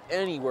to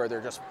anywhere. They're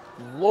just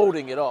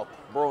loading it up.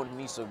 Burlington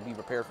needs to be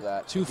prepared for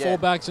that. 2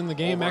 fullbacks in the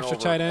game, extra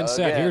tight end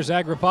set. Here's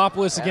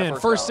Agropopoulos again,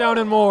 first down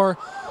and more.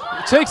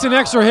 Takes an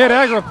extra hit.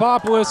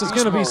 Agropopoulos is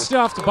going to be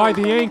stuffed by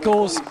the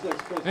ankles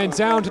and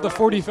down to the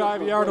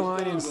 45-yard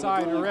line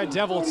inside Red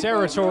Devil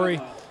territory.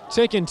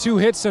 Taking 2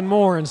 hits and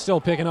more and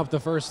still picking up the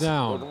first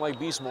down. Looking like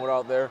beast mode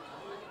out there.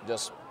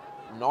 Just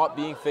not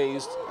being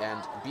phased and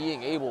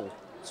being able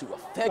to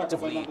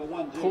effectively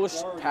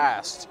push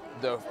past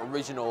the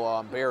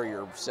original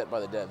barrier set by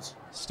the Devs.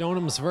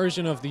 Stoneham's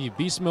version of the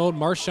beast mode,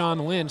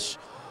 Marshawn Lynch.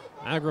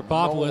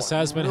 Agropopoulos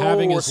has been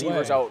having his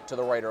receivers way. Out to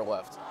the right or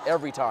left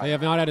every time. They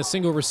have not had a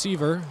single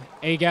receiver.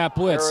 A-gap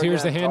blitz.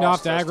 Here's the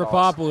handoff to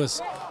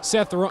Agropopoulos.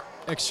 Seth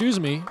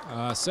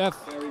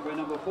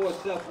 4,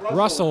 Seth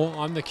Russell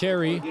on the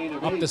carry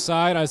up the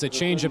side as a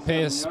change of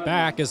pace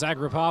back as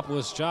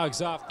Agropopoulos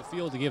jogs off the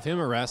field to give him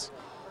a rest.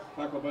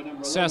 Tackled by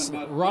number Seth 11,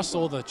 Matt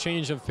Russell, the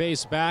change of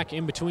pace back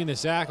in between the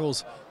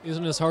tackles,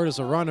 isn't as hard as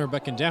a runner,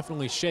 but can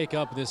definitely shake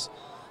up this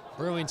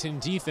Burlington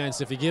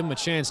defense if you give him a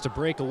chance to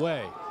break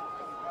away.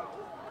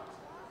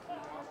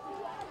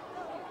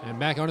 And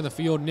back onto the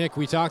field, Nick,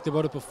 we talked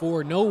about it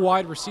before. No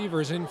wide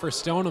receivers in for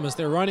Stoneham as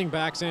their running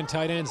backs and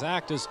tight ends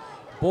act as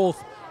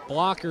both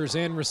blockers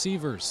and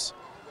receivers.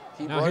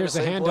 Now here's the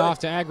handoff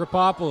to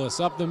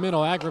Agropopoulos, up the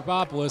middle,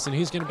 Agropopoulos, and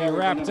he's going to be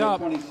wrapped up.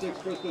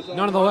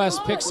 Nonetheless,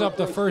 picks up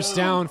the first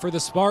down for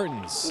the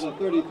Spartans. To the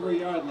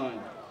 33-yard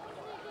line.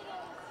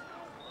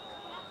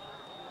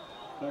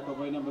 Tackled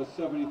by number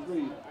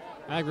 73.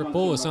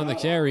 Agropopoulos on the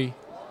carry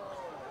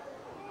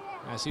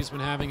as he's been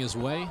having his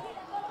way.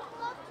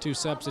 2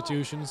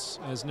 substitutions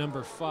as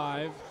number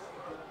 5,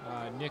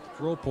 Nick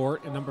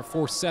Groport, and number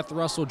 4, Seth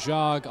Russell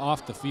jog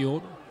off the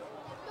field.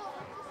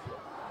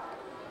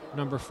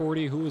 Number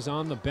 40, who is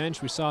on the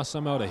bench, we saw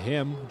some out of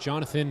him.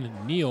 Jonathan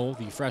Neal,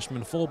 the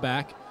freshman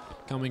fullback,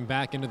 coming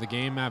back into the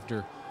game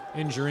after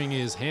injuring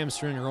his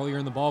hamstring earlier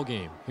in the ball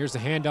game. Here's the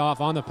handoff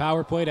on the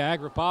power play to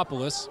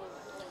Agropopoulos,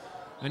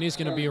 and he's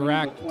going to be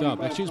racked up.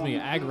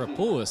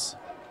 Agropopoulos.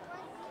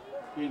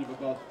 Gain of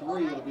about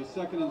 3, it'll be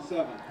 2nd and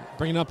 7.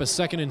 Bringing up a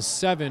 2nd and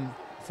 7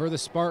 for the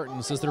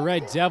Spartans as the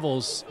Red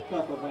Devils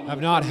have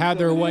not had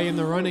their way in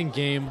the running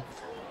game,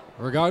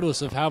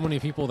 regardless of how many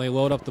people they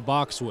load up the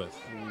box with.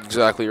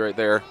 Exactly right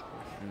there.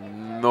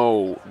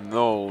 No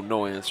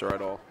answer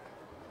at all.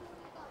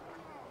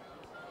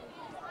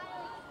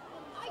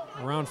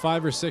 Around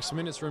 5 or 6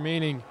 minutes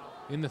remaining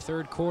in the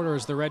third quarter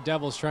as the Red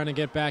Devils trying to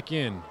get back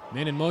in.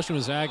 Man in motion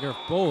was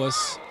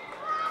Agropopoulos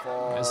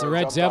as the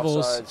Red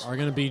Devils are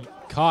going to be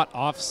caught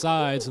off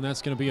sides, and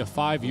that's going to be a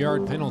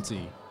 5-yard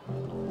penalty.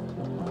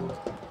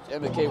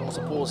 McKay wants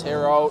to pull his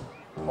hair out.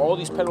 All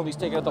these penalties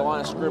taken at the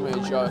line of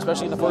scrimmage,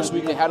 especially in the first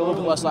week. They had a little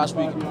bit less last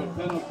week,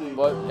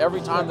 but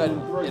every time that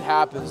it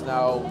happens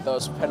now,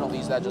 those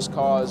penalties that just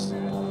cause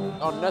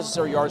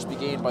unnecessary yards to be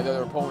gained by the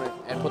other opponent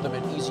and put them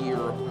in easier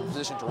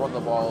position to run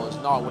the ball is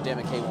not what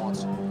Dan McKay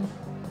wants.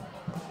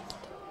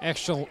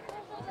 Extra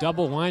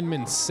double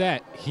lineman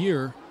set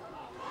here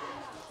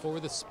for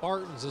the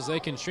Spartans as they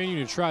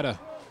continue to try to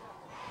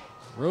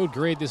road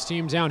grade this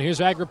team down. Here's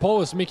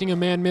Agropopoulos making a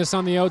man miss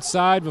on the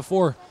outside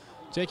before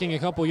taking a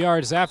couple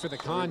yards after the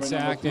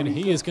contact, and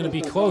he is going to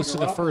be close to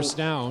the first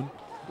down.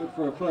 Good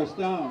for a first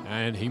down.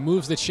 And he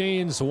moves the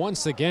chains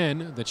once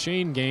again. The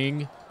chain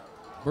gang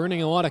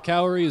burning a lot of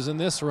calories in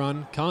this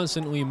run,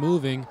 constantly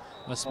moving,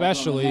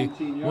 especially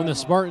when the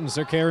Spartans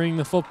are carrying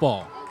the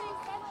football.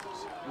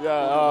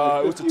 Yeah,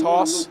 it was a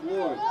toss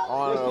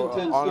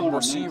on a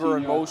receiver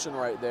in motion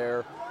right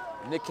there.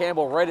 Nick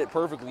Campbell read it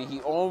perfectly.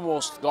 He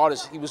almost got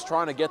he was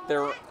trying to get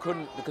there,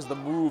 couldn't because of the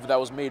move that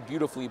was made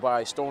beautifully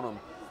by Stoneham,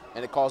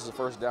 and it caused the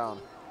first down.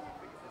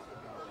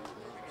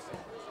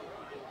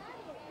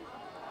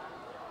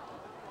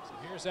 So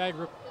here's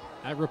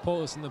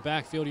Agropopoulos in the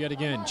backfield yet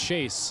again.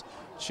 Chase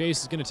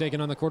is going to take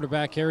it on the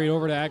quarterback, carry it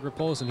over to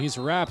Agropopoulos, and he's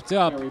wrapped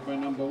up. Carried by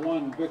number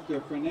 1,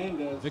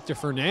 Victor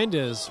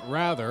Fernandez,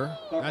 rather.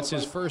 That's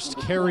his first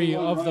carry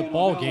of the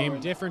ball game.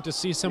 Different to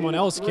see someone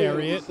else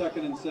carry it.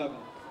 2nd and 7.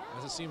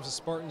 As it seems the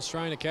Spartans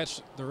trying to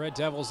catch the Red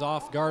Devils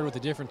off guard with a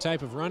different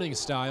type of running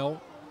style.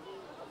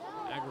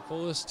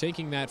 Agropopoulos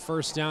taking that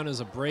first down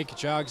as a break,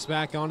 jogs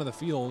back onto the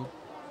field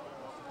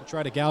to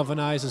try to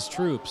galvanize his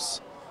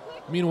troops.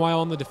 Meanwhile,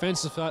 on the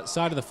defensive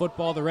side of the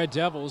football, the Red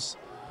Devils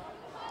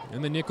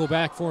in the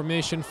nickelback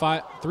formation,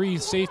 3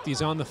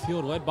 safeties on the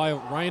field, led by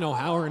Ryan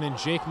O'Halloran and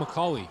Jake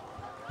McCauley.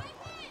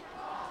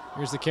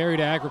 Here's the carry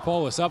to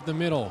Agropopoulos up the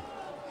middle.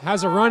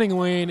 Has a running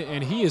lane,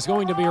 and he is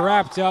going to be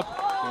wrapped up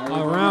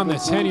around the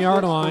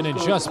 10-yard line and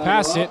just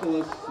past it.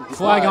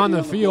 Flag on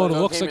the field. It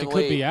looks like it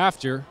could be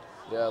after.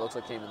 Yeah, it looks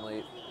like it came in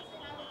late.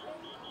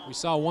 We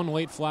saw one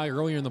late flag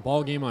earlier in the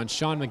ball game on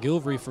Sean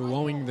McGilvery for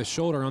lowering the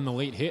shoulder on the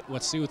late hit.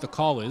 Let's see what the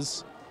call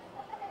is.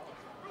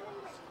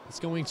 It's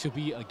going to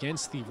be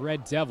against the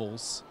Red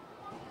Devils,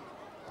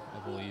 I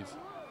believe.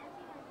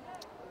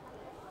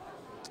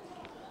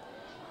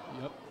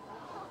 Yep.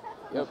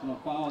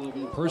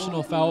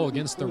 Personal foul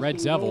against the Red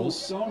Devils.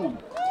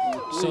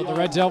 So the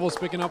Red Devils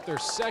picking up their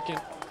second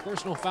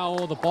personal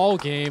foul of the ball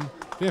game.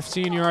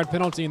 15-yard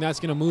penalty, and that's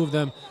going to move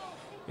them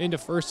into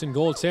 1st and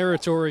goal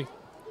territory.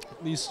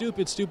 These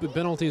stupid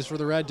penalties for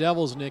the Red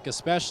Devils, Nick,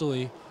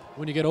 especially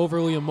when you get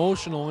overly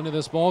emotional into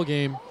this ball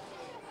game,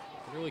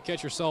 you really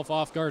catch yourself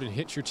off guard and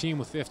hit your team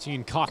with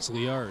 15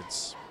 costly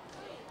yards.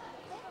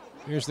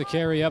 Here's the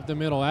carry up the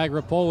middle,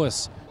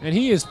 Agropopoulos, and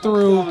he is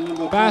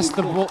through past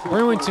the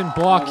Burlington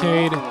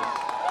blockade.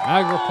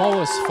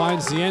 Agropopoulos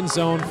finds the end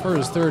zone for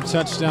his 3rd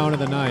touchdown of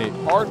the night.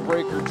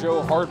 Heartbreaker,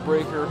 Joe,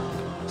 heartbreaker.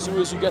 As soon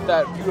as you get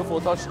that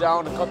beautiful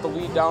touchdown and cut the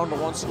lead down to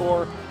 1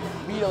 score,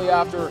 immediately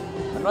after,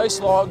 a nice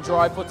long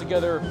drive put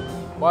together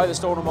by the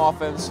Stoneham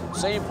offense.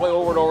 Same play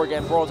over and over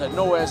again. Burlington had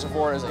no answer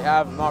for it, as they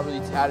have not really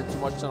had it too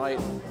much tonight.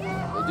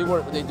 They did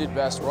what they did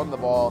best, run the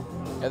ball.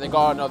 and then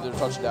got another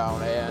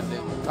touchdown, and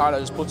it kind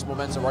of just puts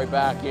momentum right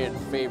back in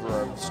favor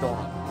of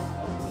Stoneham.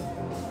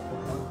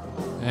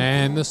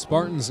 And the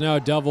Spartans now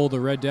double. The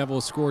Red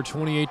Devils score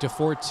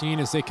 28-14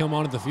 as they come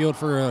onto the field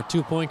for a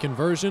 2-point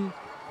conversion.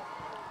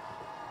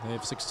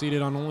 They've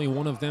succeeded on only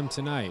one of them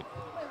tonight.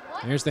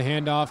 Here's the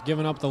handoff,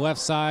 given up the left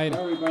side,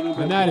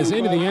 and that is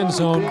into the end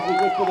zone.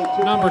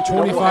 Number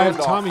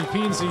 25, Tommy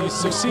Peensy,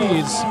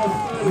 succeeds,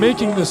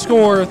 making the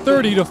score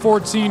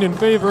 30-14 in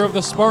favor of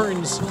the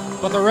Spartans.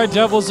 But the Red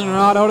Devils are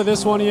not out of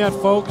this one yet,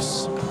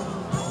 folks.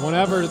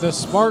 Whenever the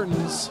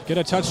Spartans get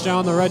a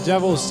touchdown, the Red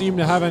Devils seem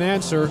to have an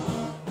answer.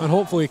 And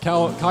hopefully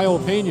Kyle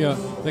Pena,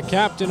 the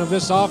captain of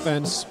this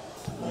offense,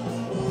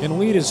 can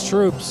lead his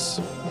troops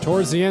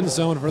towards the end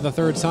zone for the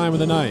third time of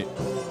the night.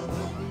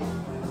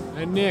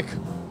 And Nick,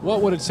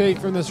 what would it take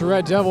from this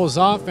Red Devils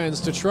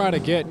offense to try to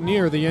get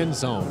near the end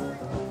zone?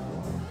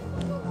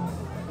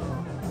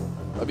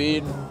 I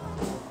mean,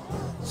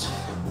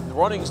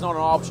 running's not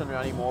an option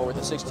anymore with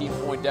a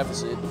 16-point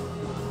deficit.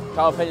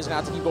 Kyle Pena's gonna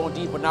have to keep going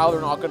deep, but now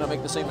they're not gonna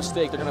make the same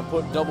mistake. They're gonna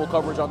put double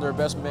coverage on their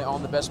best man,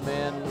 on the best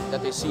man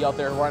that they see out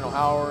there, Ryan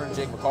O'Hauer and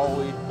Jake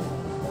McCauley.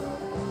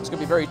 It's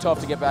gonna be very tough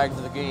to get back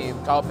into the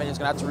game. Kyle Pena's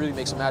gonna have to really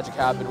make some magic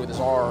happen with his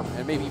arm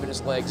and maybe even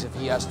his legs if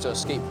he has to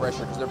escape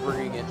pressure, because they're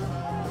bringing it.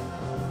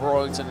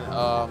 Burlington,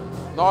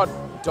 not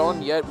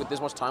done yet with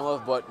this much time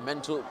left, but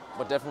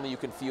definitely you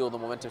can feel the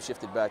momentum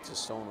shifted back to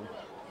Stoneham.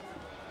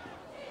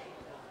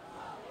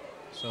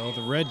 So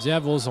the Red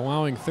Devils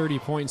allowing 30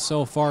 points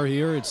so far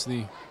here.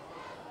 They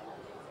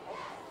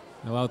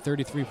allowed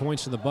 33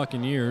 points to the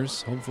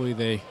Buccaneers. Hopefully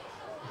they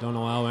don't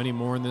allow any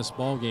more in this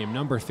ball game.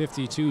 Number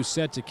 52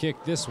 set to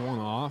kick this one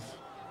off,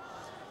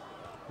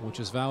 which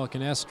is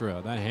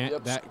Valacanestra.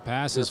 That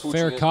pass is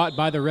fair caught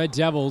by the Red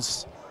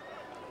Devils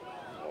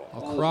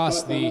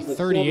across the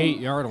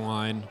 38-yard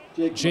line.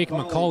 Jake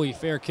McCauley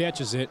fair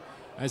catches it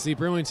as the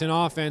Burlington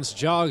offense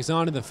jogs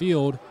onto the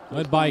field,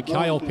 led by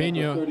Kyle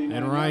Pena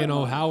and Ryan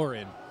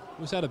O'Hauer,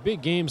 who's had a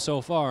big game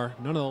so far.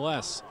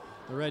 Nonetheless,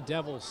 the Red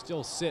Devils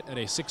still sit at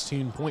a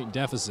 16-point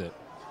deficit.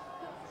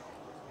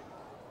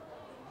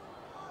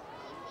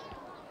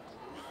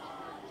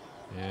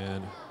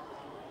 And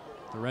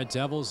the Red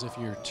Devils, if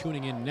you're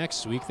tuning in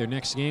next week, their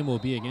next game will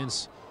be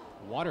against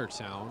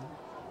Watertown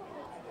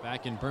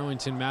back in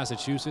Burlington,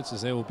 Massachusetts,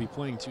 as they will be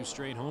playing 2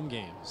 straight home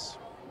games.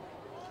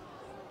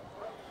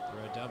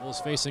 The Red Devils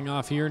facing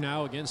off here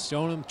now against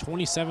Stoneham.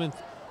 27th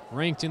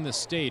ranked in the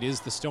state is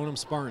the Stoneham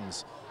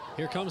Spartans.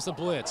 Here comes the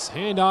blitz.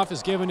 Handoff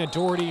is given to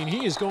Doherty, and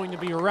he is going to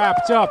be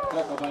wrapped up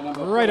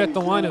right at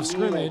the line of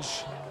scrimmage.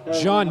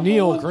 John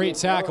Neal, great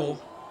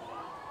tackle.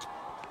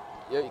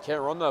 Yeah, you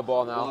can't run that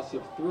ball now.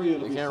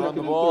 You can't run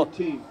the ball.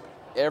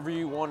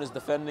 Everyone is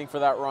defending for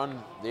that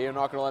run. They are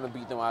not going to let him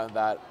beat them out of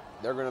that.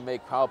 They're going to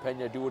make Kyle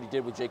Pena do what he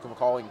did with Jacob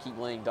McCauley and keep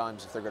laying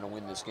dimes if they're going to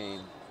win this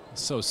game.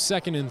 So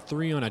 2nd and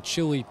 3 on a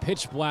chilly,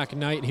 pitch-black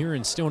night here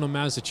in Stoneham,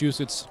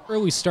 Massachusetts.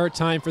 Early start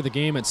time for the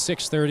game at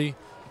 6:30. You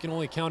can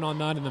only count on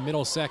that in the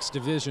Middlesex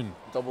division.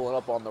 Double it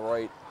up on the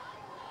right.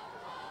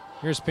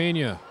 Here's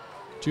Pena.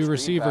 To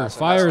receiver,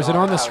 fires it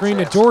on the screen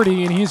to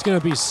Doherty, and he's going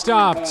to be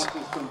stopped.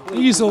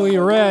 Easily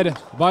read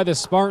by the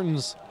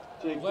Spartans,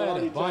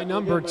 led by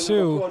number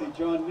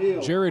 2,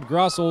 Jared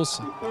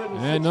Grossels,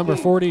 and number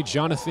 40,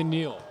 Jonathan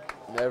Neal.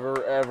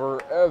 Never,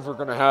 ever, ever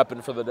going to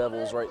happen for the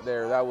Devils right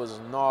there. That was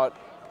not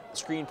a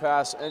screen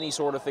pass, any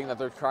sort of thing that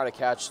they're trying to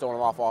catch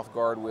Stoneham off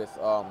guard with.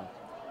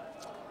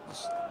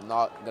 It's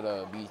not going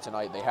to be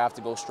tonight. They have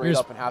to go straight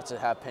up and have to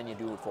have Pena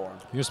do it for them.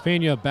 Here's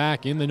Pena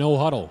back in the no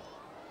huddle.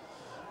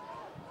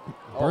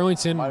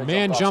 Burlington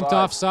man jumped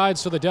offside,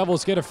 so the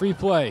Devils get a free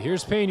play.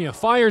 Here's Pena,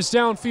 fires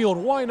downfield,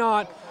 why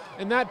not?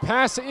 And that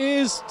pass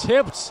is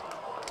tipped.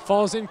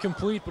 Falls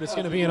incomplete, but it's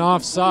going to be an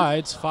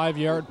offsides,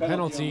 5-yard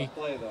penalty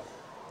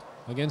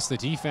against the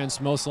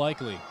defense most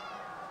likely.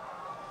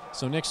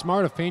 So Nick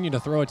Smart of Pena to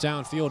throw it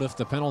downfield if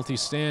the penalty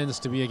stands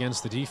to be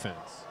against the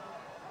defense.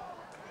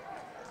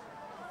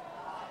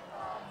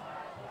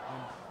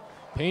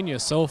 Pena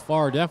so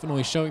far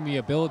definitely showing the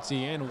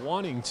ability and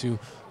wanting to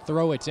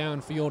throw it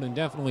downfield and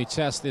definitely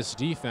test this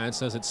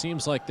defense, as it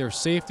seems like their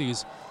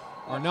safeties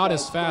are not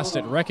as fast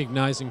at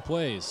recognizing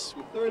plays.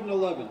 3rd and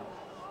 11.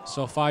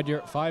 So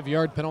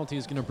 5-yard penalty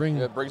is going to bring...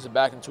 It brings it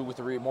back into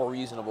a more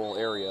reasonable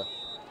area.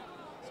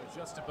 So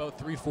just about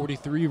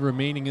 3:43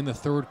 remaining in the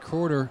third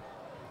quarter.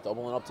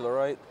 Doubling up to the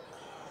right.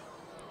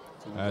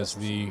 As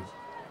the...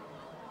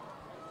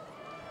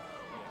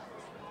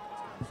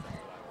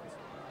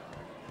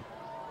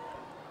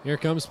 Here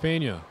comes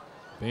Pena.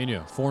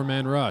 Pena,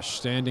 4-man rush,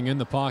 standing in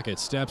the pocket,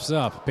 steps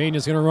up.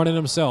 Pena's going to run it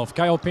himself.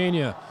 Kyle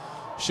Pena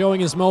showing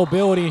his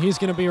mobility, and he's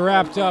going to be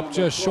wrapped up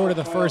just short of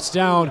the first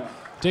down,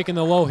 taking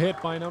the low hit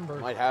by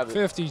number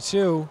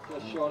 52,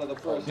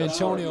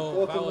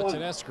 Antonio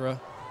Valacanestra.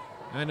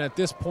 And at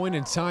this point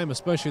in time,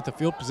 especially at the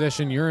field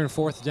position, you're in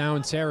 4th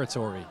down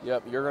territory.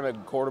 Yep, you're going to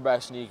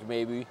quarterback sneak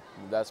maybe.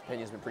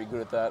 Pena's been pretty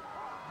good at that.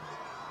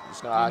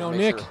 Just gonna you know,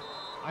 Nick, sure.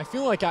 I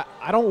feel like I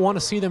don't want to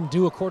see them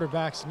do a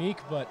quarterback sneak,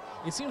 but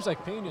it seems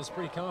like Pena is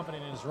pretty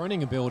confident in his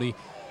running ability,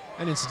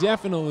 and it's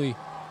definitely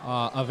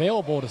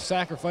available to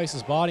sacrifice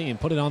his body and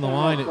put it on the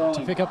line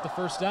to pick up the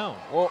first down.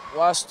 Well,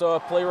 last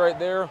play right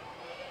there,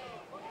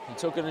 he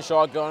took it in a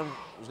shotgun.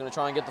 He was going to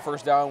try and get the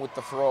first down with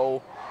the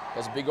throw. He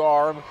has a big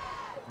arm.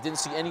 Didn't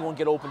see anyone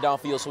get open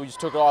downfield, so he just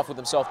took it off with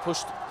himself,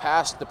 pushed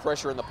past the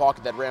pressure in the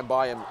pocket that ran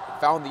by him,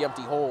 found the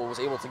empty hole, was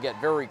able to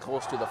get very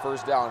close to the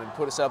first down and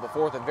put us up at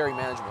 4th and very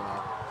manageable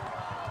now.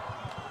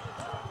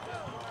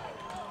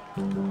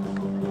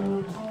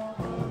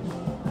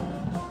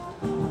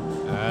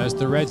 As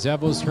the Red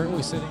Devils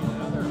currently sitting in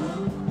another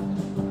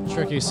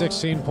tricky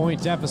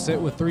 16-point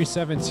deficit with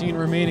 3:17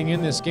 remaining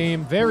in this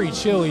game. Very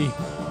chilly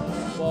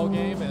ball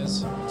game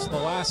as it's the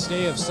last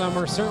day of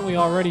summer, certainly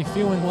already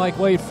feeling like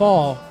late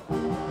fall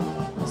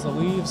as the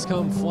leaves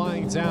come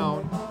flying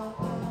down.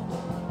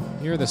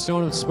 Here the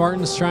Stoneham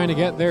Spartans trying to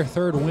get their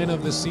 3rd win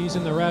of the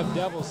season. The Red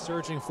Devils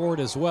searching for it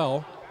as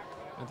well.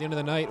 At the end of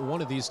the night,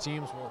 one of these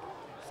teams will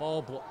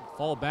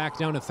fall back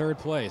down to 3rd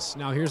place.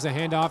 Now here's the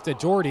handoff to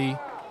Doherty.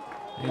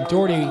 And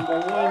Doherty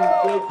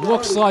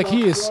looks like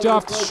he is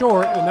stuffed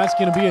short, and that's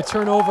going to be a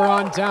turnover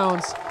on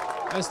downs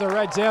as the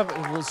Red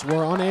Devils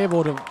were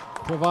unable to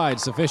provide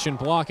sufficient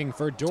blocking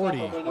for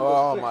Doherty.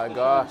 Oh my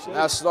gosh,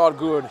 that's not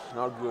good,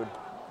 not good.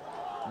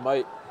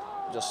 Might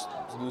just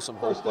lose some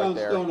hope right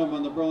there.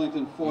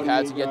 You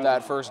had to get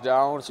that first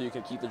down so you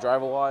could keep the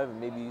drive alive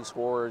and maybe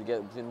score and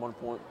get within 1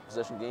 point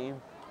possession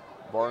game,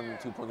 barring the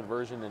 2-point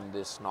conversion, and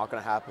it's not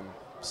going to happen.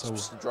 So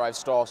just the drive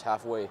stalls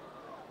halfway.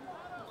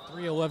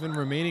 3:11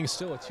 remaining,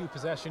 still a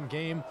 2-possession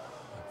game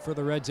for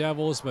the Red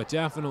Devils, but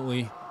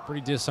definitely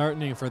pretty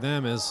disheartening for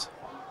them as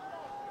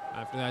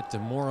after that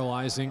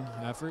demoralizing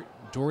effort,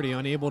 Doherty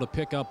unable to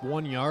pick up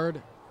 1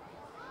 yard.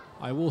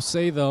 I will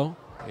say, though,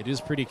 it is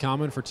pretty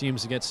common for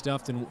teams to get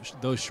stuffed in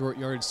those short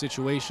yardage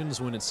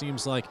situations when it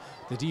seems like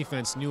the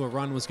defense knew a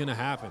run was going to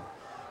happen.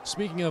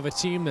 Speaking of a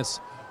team that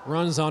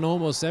runs on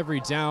almost every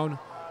down,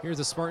 here's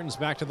the Spartans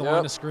back to the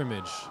line of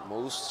scrimmage.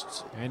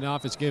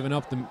 Handoff is given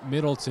up the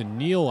middle to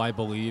Neal, I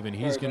believe, and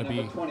he's going to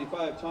be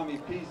 25,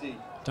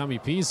 Tommy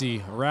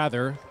Peasy,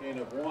 rather. Gain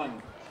of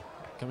 1.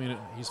 Coming in,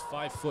 he's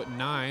 5'9",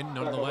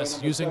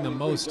 nonetheless, using the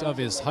most of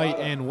his height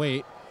and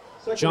weight.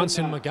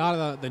 Johnson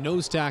Magada, the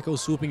nose tackle,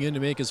 swooping in to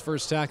make his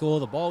first tackle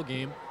of the ball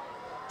game,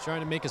 trying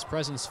to make his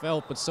presence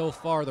felt, but so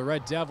far the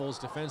Red Devils'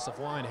 defensive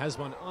line has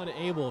been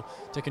unable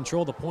to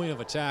control the point of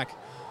attack,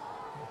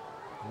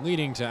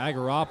 leading to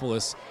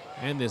Agaropoulos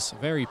and this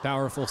very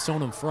powerful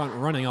Stoneham front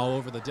running all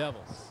over the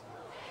Devils.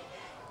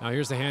 Now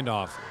here's the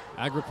handoff.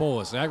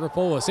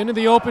 Agropoulos into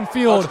the open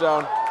field.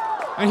 Touchdown.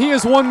 And he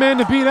is one man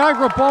to beat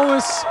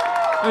Agropoulos,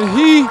 and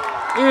he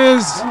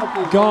is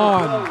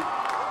gone.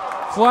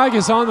 Flag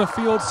is on the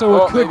field,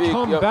 so it could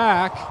come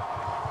back.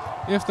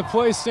 If the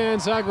play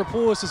stands,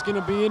 Agropoulos is going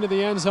to be into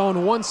the end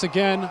zone once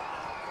again.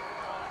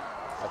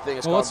 I think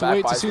it's let's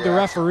wait to see the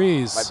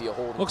referees. Might be a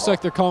holding Looks call.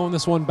 like they're calling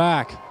this one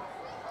back.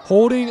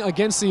 Holding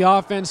against the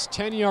offense,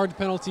 10-yard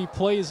penalty,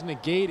 play is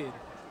negated.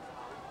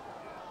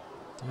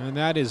 And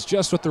that is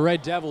just what the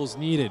Red Devils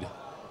needed.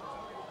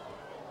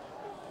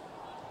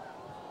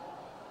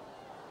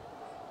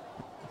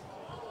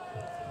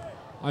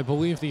 I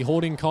believe the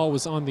holding call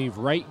was on the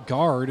right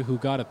guard who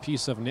got a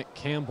piece of Nick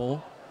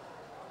Campbell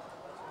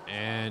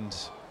and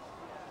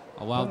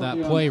allowed that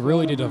play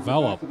really to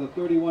develop. To the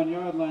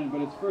 31-yard line,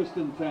 but it's 1st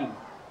and 10.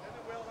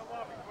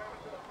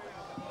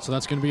 So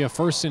that's going to be a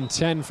 1st and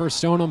 10 for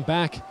Stoneham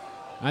back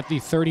at the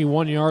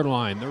 31-yard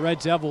line. The Red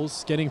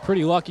Devils getting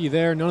pretty lucky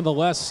there,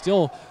 nonetheless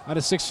still at a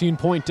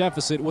 16-point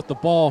deficit with the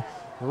ball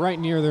right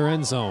near their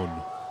end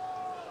zone.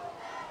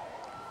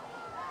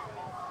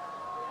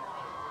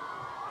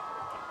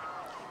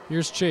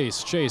 Here's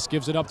Chase. Chase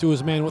gives it up to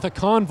his man with a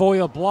convoy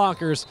of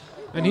blockers,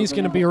 and he's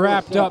going to be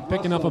wrapped up,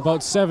 picking up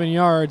about 7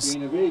 yards.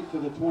 Gain of 8 to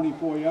the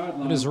 24-yard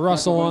line. It is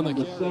Russell on the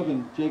carry.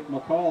 7, Jake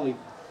McCauley.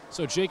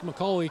 So Jake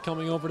McCauley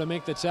coming over to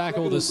make the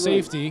tackle, the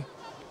safety,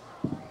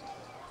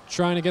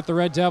 trying to get the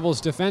Red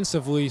Devils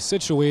defensively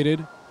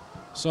situated.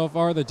 So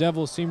far, the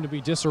Devils seem to be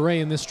disarray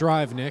in this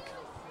drive, Nick.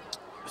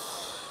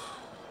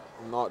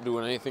 Not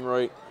doing anything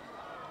right.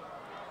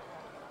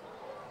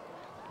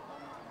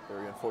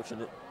 Very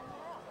unfortunate.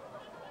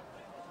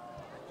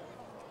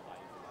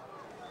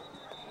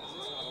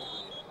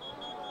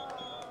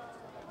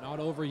 Not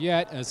over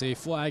yet, as a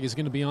flag is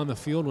going to be on the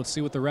field. Let's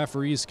see what the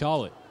referees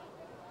call it.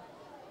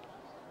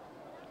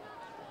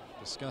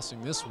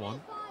 Discussing this one.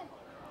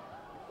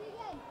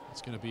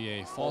 It's going to be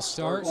a false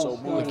start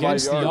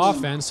against the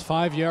offense,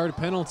 5-yard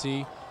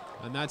penalty,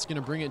 and that's going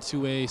to bring it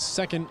to a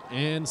 2nd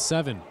and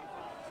 7.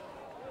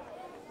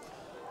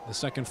 The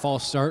second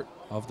false start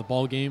of the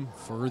ball game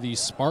for the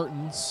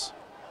Spartans.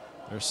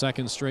 Their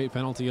 2nd straight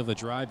penalty of the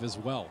drive as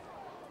well.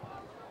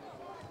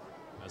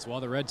 As well,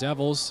 the Red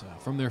Devils,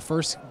 from their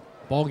first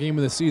ball game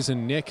of the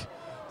season, Nick,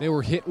 they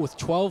were hit with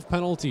 12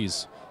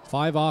 penalties,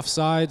 5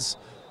 offsides,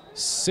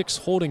 6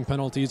 holding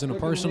penalties, and a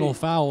personal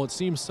foul. It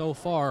seems so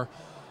far,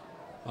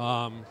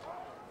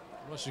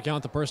 once you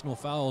count the personal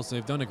fouls,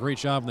 they've done a great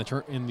job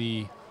in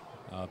the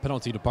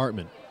penalty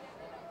department.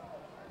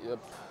 Yep.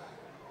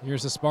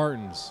 Here's the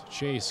Spartans.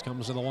 Chase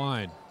comes to the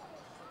line.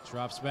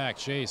 Drops back.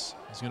 Chase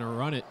is going to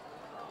run it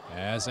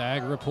as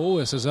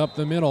Agripoulos is up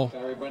the middle.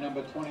 Carried by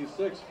number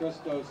 26,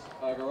 Christos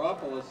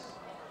Agaropoulos.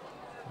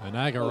 And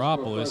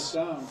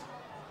Agaropoulos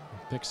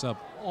picks up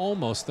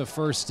almost the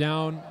first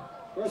down.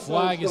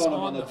 Flag is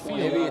on the field.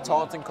 Maybe a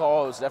taunting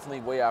call. It was definitely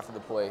way after the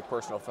play.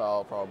 Personal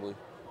foul, probably.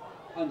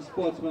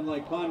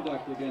 Unsportsmanlike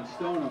conduct against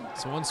Stoneham.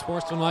 So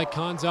unsportsmanlike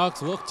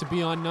conduct looked to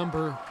be on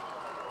number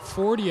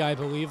 40, I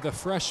believe, the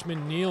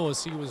freshman Neal,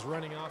 as he was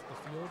running off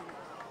the field.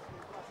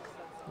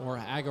 Or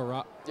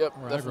Yep,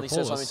 definitely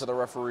says something to the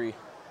referee.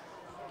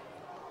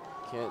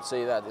 Can't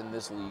say that in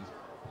this league.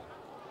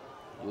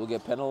 You'll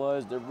get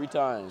penalized every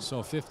time.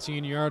 So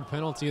 15-yard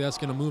penalty. That's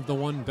going to move the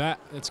one back.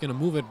 That's going to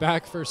move it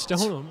back for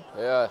Stoneham.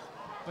 Yeah.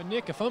 But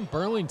Nick, if I'm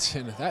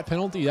Burlington, that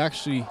penalty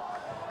actually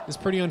is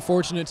pretty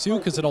unfortunate too,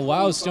 because it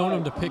allows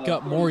Stoneham to pick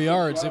up more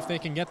yards if they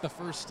can get the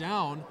first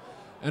down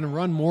and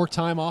run more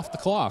time off the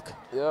clock.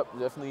 Yep,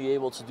 definitely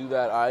able to do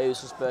that. I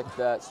suspect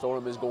that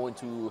Stoneham is going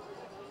to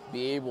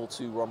be able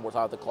to run more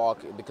time off the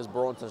clock because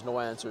Burlington has no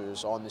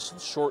answers on this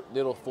short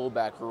little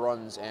fullback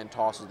runs and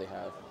tosses they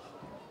have.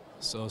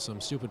 So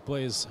some stupid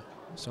plays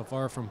so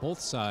far from both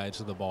sides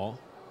of the ball,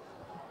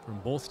 from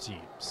both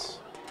teams.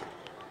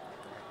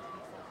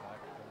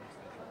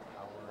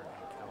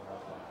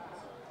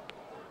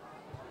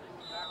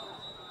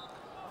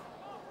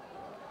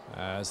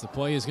 As the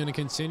play is going to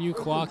continue,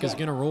 clock is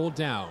going to roll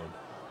down.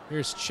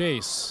 Here's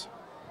Chase.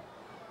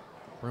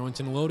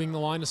 Burlington loading the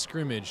line of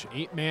scrimmage.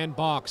 8-man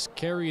box.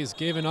 Carey is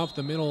given up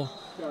the middle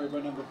Carried by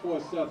number 4,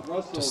 Seth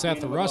Russell. to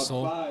Seth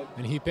Russell,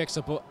 and he picks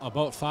up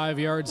about 5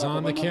 yards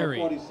on the carry.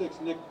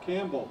 46, Nick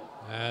Campbell.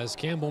 As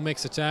Campbell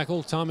makes a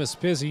tackle, Thomas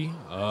Pizzi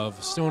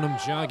of Stoneham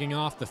jogging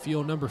off the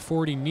field. Number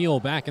 40, Neal,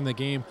 back in the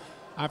game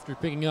after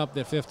picking up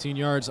the 15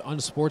 yards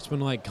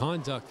unsportsmanlike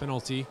conduct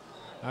penalty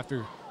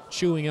after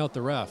chewing out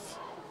the ref.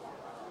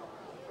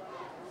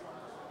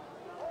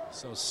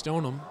 So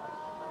Stoneham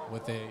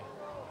with a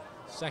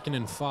 2nd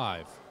and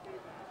 5.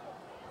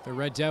 The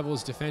Red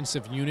Devils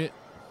defensive unit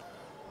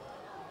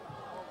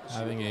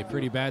having a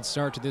pretty bad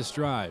start to this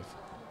drive.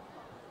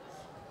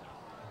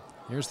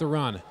 Here's the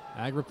run.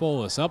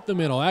 Agripoulos up the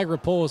middle.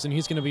 Agripoulos, and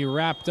he's going to be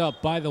wrapped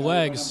up by the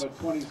legs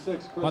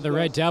by the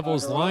Red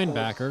Devils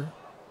linebacker.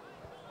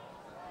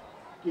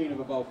 Gain of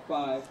about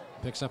 5.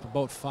 Picks up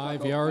about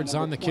 5 yards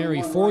on the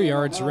carry, 4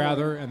 yards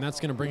rather, and that's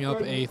going to bring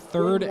up a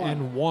 3rd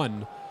and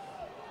 1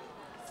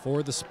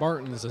 for the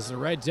Spartans, as the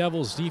Red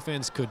Devils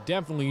defense could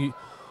definitely,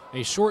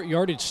 a short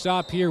yardage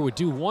stop here would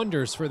do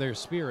wonders for their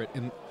spirit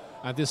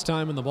at this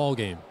time in the ball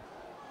game.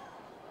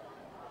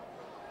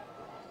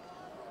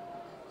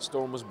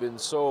 Storm has been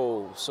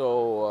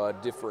so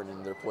different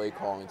in their play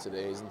calling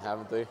today,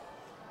 haven't they?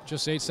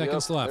 Just 8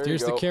 seconds left.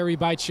 Here's the carry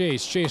by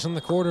Chase. Chase on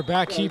the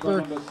quarterback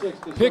keeper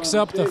picks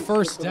up the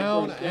first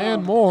down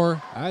and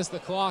more as the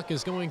clock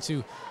is going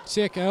to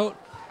tick out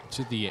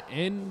to the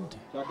end.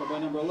 Tackled by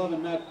number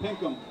 11, Matt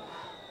Pinkham.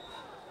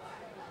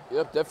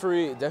 Yep,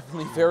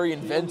 definitely very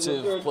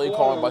inventive play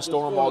calling by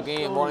Stoneham all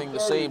game, running the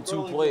same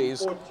 2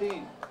 plays.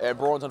 And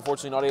Burlington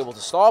unfortunately not able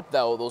to stop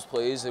those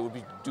plays. It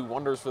would do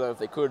wonders for them if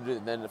they could,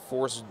 and then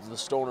force the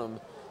Stoneham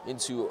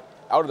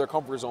out of their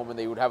comfort zone, and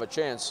they would have a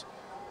chance.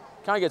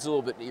 Kind of gets a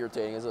little bit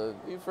irritating.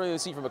 You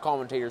see from a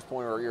commentator's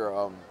point or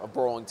you're a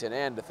Burlington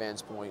and a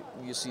fan's point,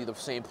 you see the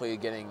same play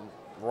getting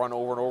run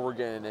over and over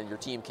again, and your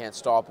team can't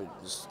stop it.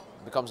 It just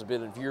becomes a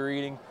bit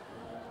infuriating.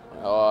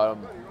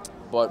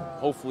 But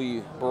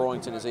hopefully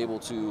Burlington is able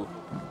to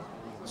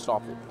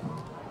stop it.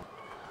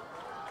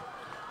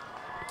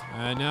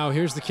 And now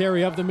here's the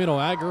carry up the middle.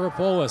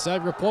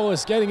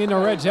 Agripoulos getting into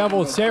Red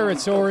Devil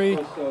territory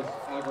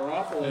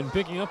and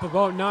picking up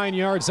about 9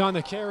 yards on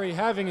the carry,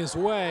 having his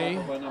way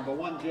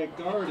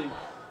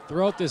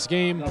throughout this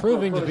game,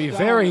 proving to be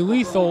very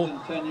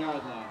lethal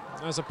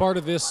as a part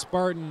of this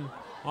Spartan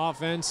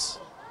offense.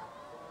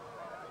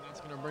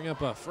 That's going to bring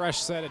up a fresh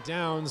set of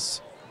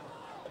downs.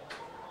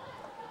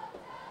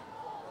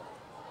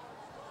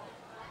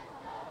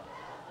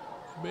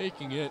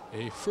 Making it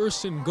a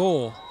 1st and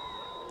goal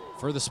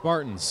for the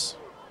Spartans.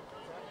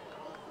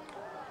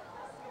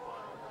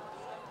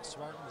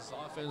 Spartans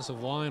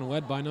offensive line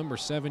led by number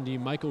 70,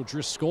 Michael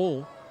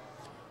Driscoll,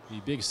 the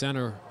big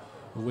center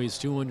who weighs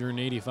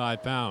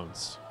 285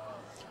 pounds.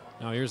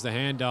 Now here's the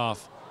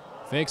handoff.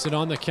 Fakes it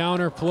on the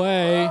counter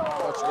play.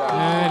 Touchdown.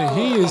 And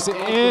he is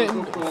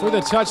in for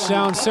the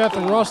touchdown. Seth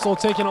Russell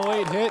taking a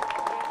late hit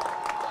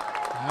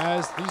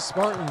as the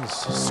Spartans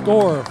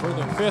score for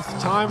the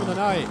 5th time of the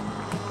night.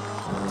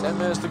 10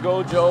 minutes to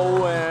go,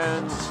 Joe,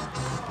 and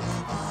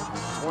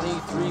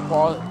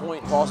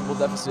 23-point possible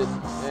deficit,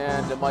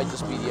 and it might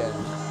just be the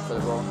end for the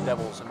Burlington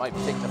Devils. It might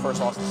take the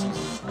first loss of the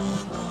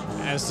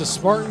season. As the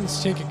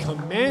Spartans take a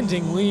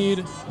commanding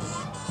lead,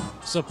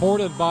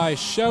 supported by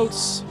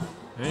shouts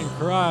and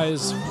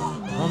cries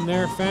from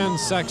their fan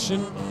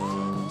section,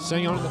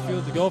 staying on the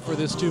field to go for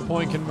this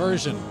 2-point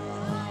conversion.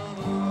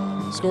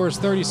 Score is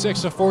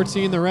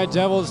 36-14. The Red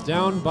Devils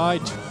down by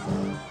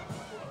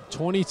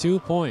 22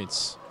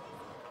 points.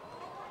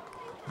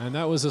 And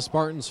that was the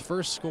Spartans'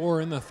 first score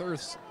in the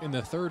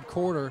third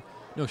quarter.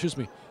 No, excuse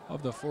me.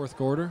 of the fourth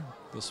quarter.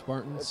 The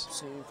Spartans.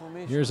 Same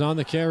formation. Here's on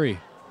the carry.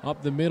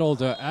 Up the middle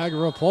to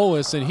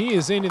Agropoulos, and he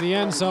is into the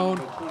end zone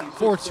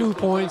for 2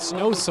 points.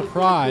 No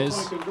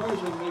surprise,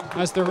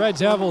 as the Red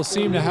Devils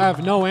seem to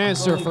have no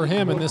answer for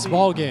him in this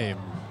ball game.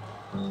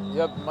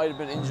 Yep, might have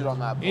been injured on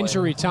that play.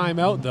 Injury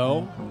timeout,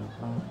 though.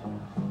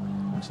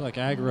 Looks like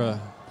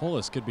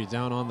Agropoulos could be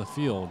down on the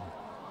field.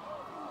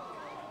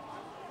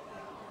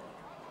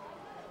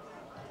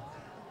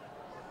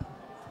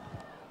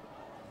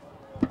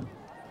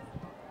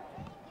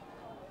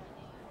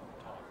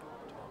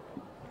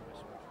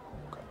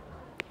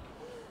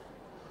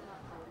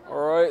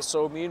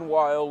 So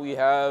meanwhile, we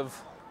have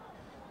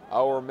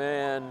our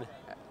man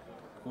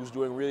who's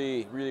doing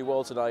really, really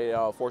well tonight.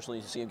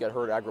 Fortunately, to see him get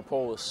hurt,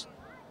 Agropoulos,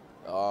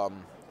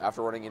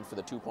 after running in for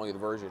the 2-point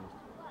conversion.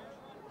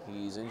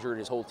 He's injured.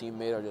 His whole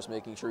teammate are just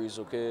making sure he's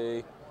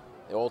okay.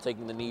 They're all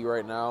taking the knee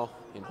right now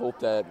in hope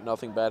that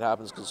nothing bad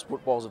happens, because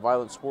football is a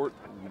violent sport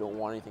and you don't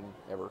want anything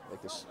ever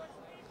like this.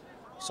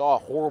 Saw a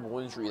horrible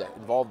injury that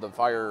involved the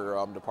fire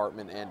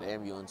department and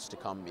ambulance to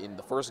come in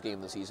the first game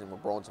of the season, where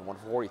Burlington won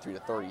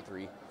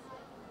 43-33.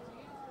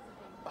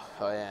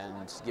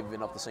 And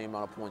giving up the same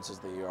amount of points as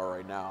they are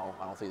right now.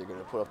 I don't think they're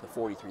going to put up the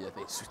 43 that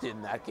they did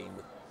in that game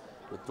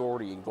with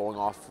Doherty going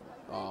off,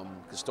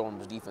 because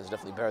Stoneham's defense is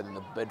definitely better than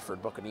the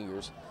Bedford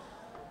Buccaneers.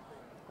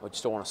 I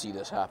just don't want to see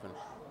this happen.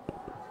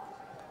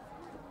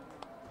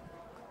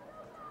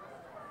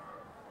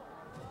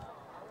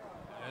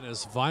 And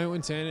as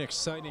violent and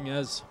exciting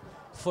as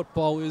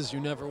football is, you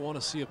never want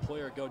to see a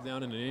player go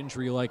down in an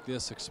injury like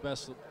this,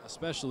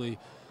 especially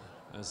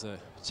as a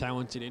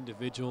talented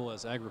individual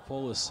as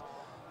Agropoulos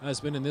has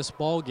been in this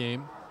ball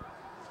game.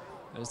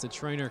 As the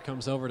trainer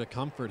comes over to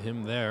comfort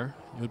him there,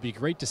 it would be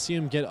great to see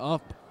him get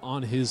up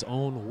on his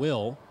own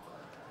will,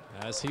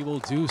 as he will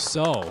do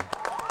so.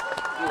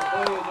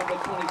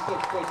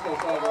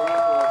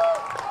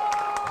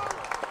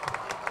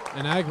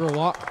 And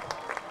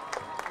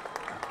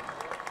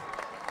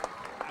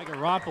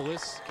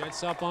Agropoulos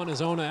gets up on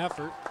his own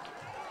effort,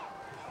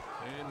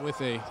 and with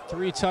a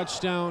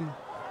 3-touchdown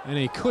and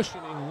a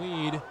cushioning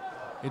lead,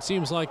 it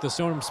seems like the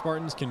Stoneham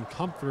Spartans can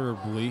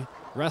comfortably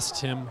rest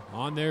him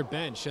on their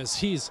bench, as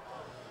he's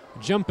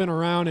jumping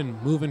around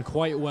and moving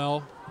quite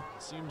well.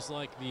 It seems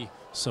like the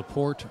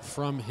support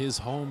from his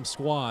home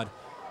squad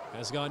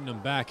has gotten him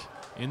back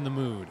in the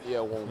mood.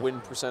 Yeah, well,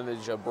 win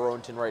percentage of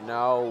Burlington right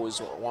now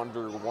is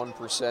under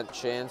 1%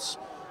 chance.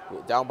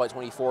 Down by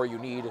 24,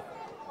 you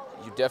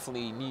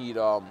definitely need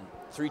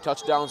 3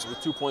 touchdowns with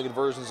 2-point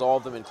conversions, all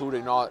of them,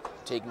 including not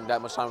taking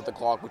that much time with the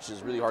clock, which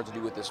is really hard to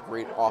do with this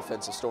great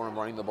offense of Stoneham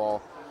running the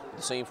ball with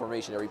the same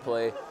formation every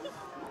play.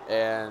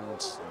 And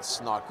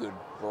it's not good.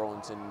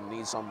 Burlington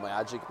needs some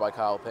magic by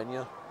Kyle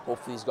Pena.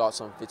 Hopefully he's got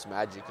some Fitz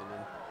magic in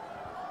him.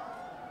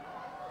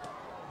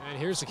 And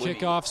here's a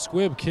kickoff,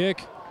 squib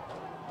kick.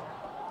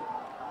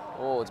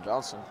 Oh, it's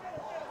bouncing.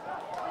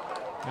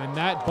 And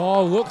that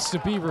ball looks to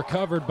be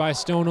recovered by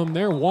Stoneham.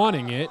 They're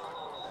wanting it.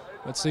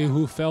 Let's see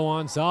who fell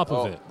on top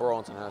of it.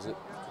 Burlington has it.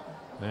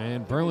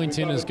 And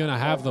Burlington is going to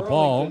have the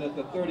ball.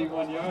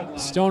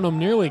 Stoneham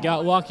nearly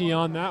got lucky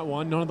on that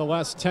one.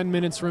 Nonetheless, 10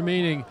 minutes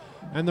remaining,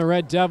 and the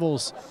Red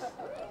Devils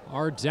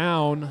are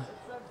down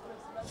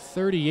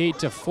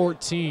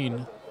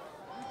 38-14.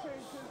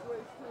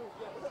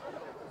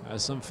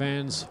 As some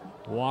fans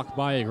walk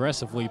by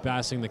aggressively,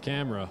 passing the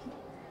camera.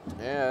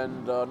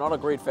 And not a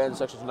great fan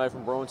section tonight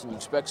from Burlington. You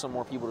expect some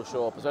more people to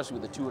show up, especially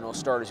with the 2-0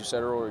 start, as you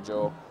said earlier,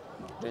 Joe.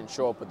 Didn't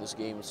show up at this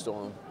game at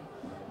Stoneham.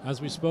 As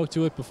we spoke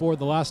to it before,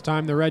 the last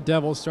time the Red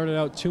Devils started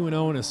out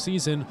 2-0 in a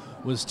season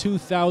was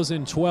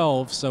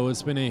 2012, so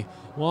it's been a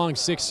long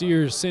 6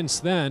 years since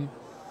then.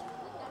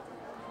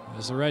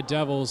 As the Red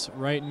Devils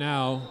right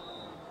now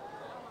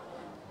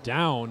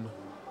down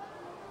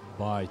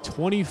by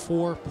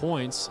 24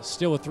 points,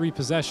 still a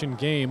 3-possession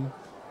game.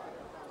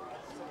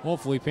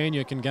 Hopefully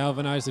Pena can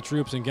galvanize the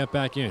troops and get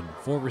back in.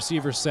 4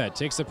 receivers set,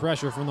 takes the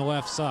pressure from the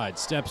left side,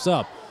 steps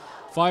up,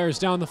 fires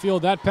down the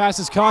field. That pass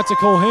is caught to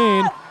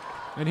Culhane,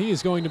 and he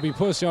is going to be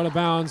pushed out of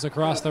bounds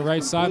across the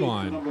right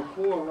sideline. Number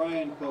 4,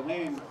 Ryan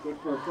Culhane, good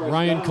for a first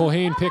Ryan down.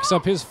 Culhane picks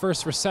up his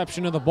first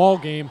reception of the ball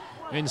game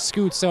and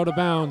scoots out of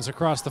bounds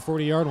across the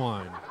 40-yard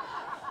line.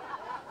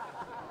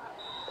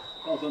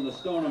 Falls on the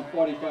Stoneham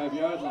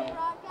 45-yard line.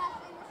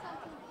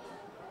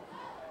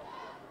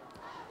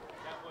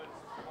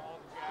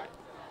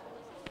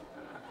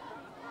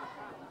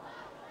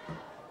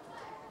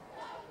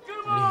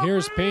 And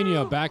here's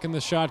Pena back in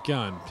the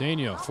shotgun.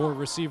 Pena, 4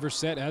 receiver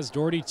set, has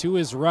Doherty to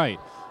his right.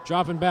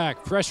 Dropping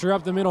back, pressure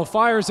up the middle,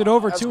 fires it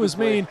over to his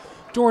main.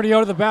 Doherty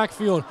out of the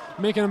backfield,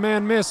 making a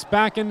man miss,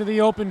 back into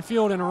the open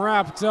field and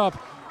wrapped up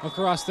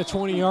across the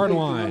 20-yard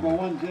line.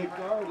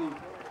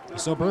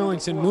 So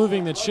Burlington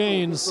moving the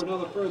chains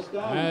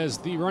as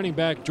the running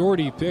back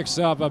Doherty picks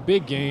up a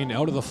big gain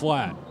out of the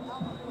flat.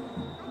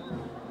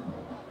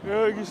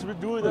 Yeah, he's been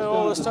doing that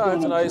all this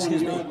time tonight,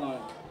 excuse me.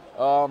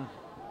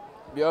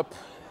 Yep.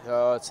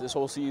 It's this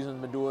whole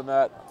season been doing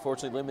that.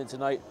 Unfortunately, limited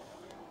tonight.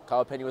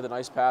 Kyle Pena with a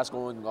nice pass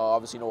going.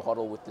 Obviously, no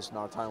huddle with this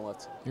amount of time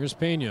left. Here's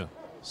Pena.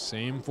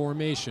 Same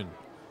formation.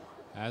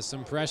 Has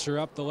some pressure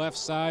up the left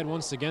side.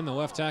 Once again, the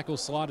left tackle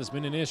slot has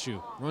been an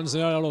issue. Runs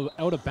it out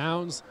of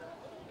bounds,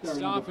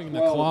 stopping the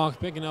clock,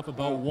 picking up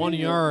about 1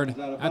 yard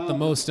at the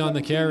most on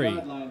the carry.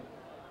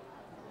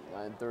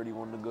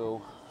 9:31 to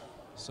go.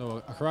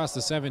 So across the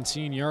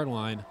 17-yard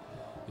line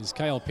is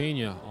Kyle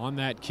Pena on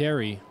that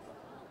carry,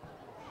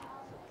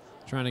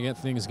 trying to get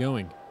things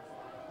going.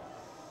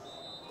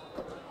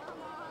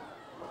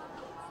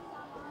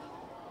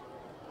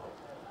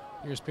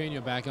 Here's Pena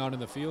back out in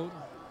the field.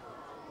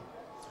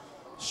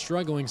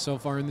 Struggling so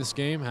far in this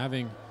game,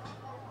 having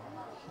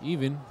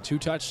even 2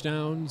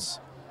 touchdowns,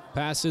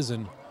 passes,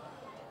 and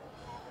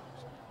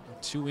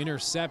 2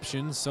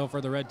 interceptions. So far,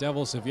 the Red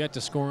Devils have yet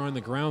to score on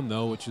the ground,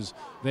 though, which is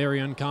very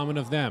uncommon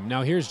of them.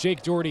 Now here's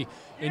Jake Doherty,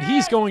 and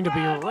he's going to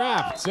be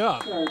wrapped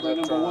up.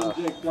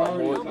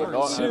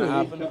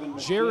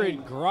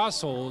 Jared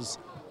Grossholz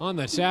on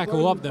the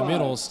tackle up the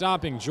middle,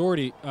 stopping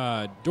Doherty,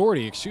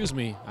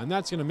 and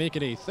that's going to make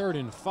it a 3rd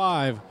and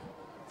 5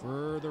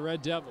 for the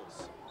Red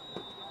Devils.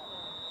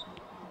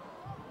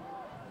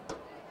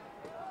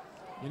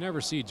 You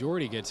never see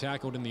Doherty get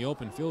tackled in the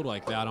open field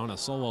like that on a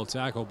solo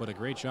tackle, but a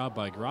great job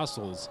by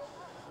Grossholz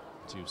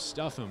to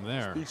stuff him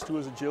there. Speaks to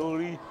his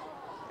agility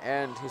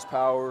and his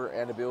power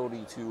and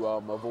ability to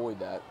avoid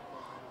that.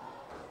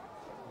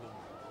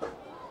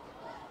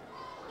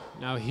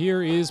 Now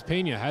here is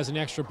Pena, has an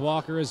extra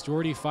blocker as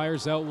Doherty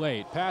fires out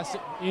late. Pass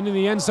into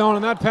the end zone,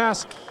 and that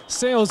pass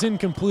sails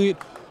incomplete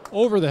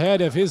over the head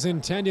of his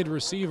intended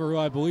receiver, who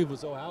I believe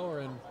was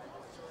O'Halloran,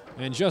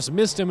 and just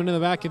missed him into the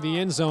back of the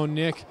end zone,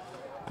 Nick.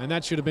 And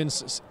that should have been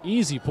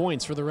easy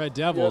points for the Red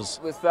Devils.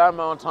 Yep, with that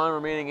amount of time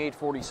remaining,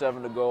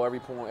 8:47 to go, every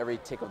point, every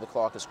tick of the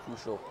clock is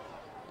crucial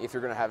if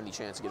you're going to have any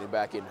chance of getting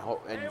back in.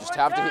 And you just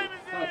have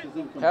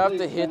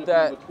to hit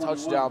that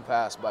touchdown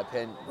pass by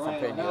Pena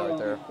right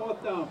there.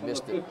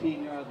 Missed it.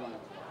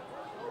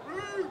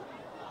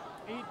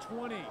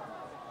 8:20.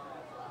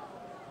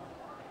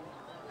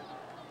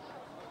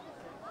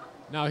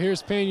 Now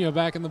here's Pena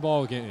back in the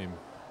ball game.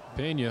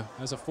 Pena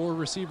has a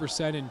 4-receiver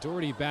set, and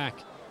Doherty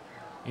back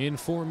in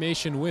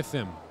formation with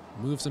him.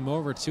 Moves him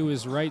over to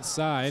his right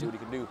side. See what he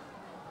can do.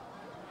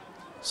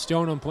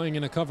 Stoneham playing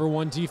in a cover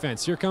 1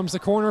 defense. Here comes the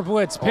corner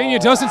blitz. Pena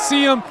doesn't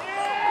see him,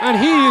 and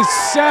he is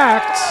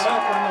sacked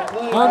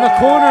on the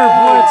corner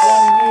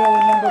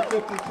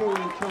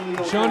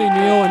blitz. Johnny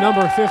Neal and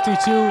number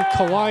 52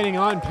 colliding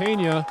on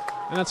Pena,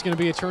 and that's going to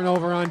be a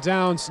turnover on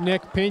downs.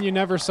 Nick, Pena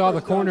never saw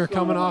the corner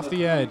coming off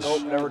the edge.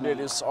 Nope, never did.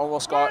 He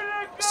almost got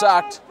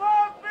sacked.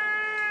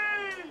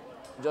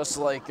 Just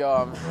like,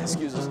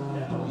 excuse us,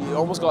 he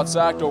almost got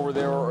sacked over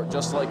there,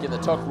 just like in the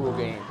tuck rule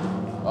game,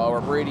 where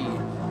Brady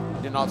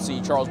did not see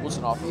Charles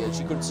Woodson off the edge.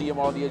 He couldn't see him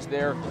on the edge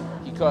there.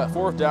 He cut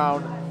 4th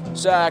down,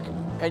 sack,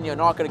 Pena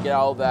not going to get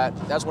out of that.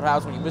 That's what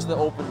happens when you miss the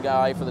open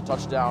guy for the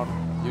touchdown.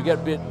 You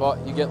get bit, but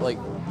you get like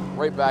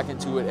right back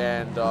into it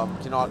and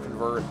cannot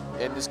convert.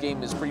 And this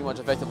game is pretty much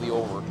effectively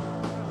over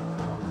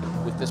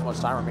with this much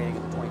time remaining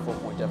in the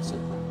 24-point deficit.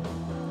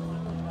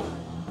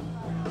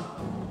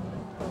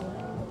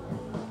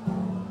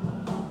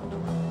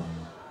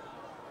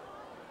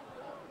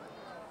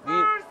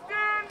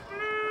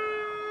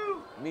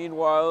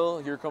 Meanwhile,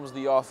 here comes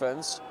the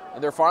offense,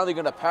 and they're finally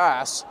going to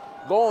pass,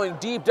 going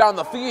deep down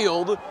the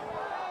field.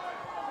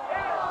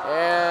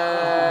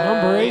 And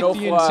number 8, no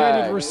the flag.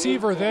 intended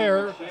receiver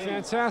there.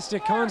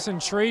 Fantastic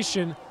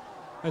concentration,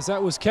 as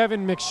that was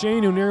Kevin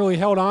McShane who nearly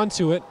held on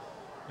to it.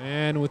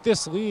 And with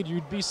this lead,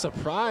 you'd be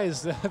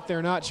surprised that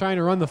they're not trying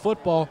to run the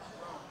football,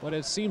 but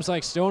it seems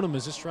like Stoneham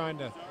is just trying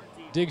to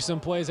dig some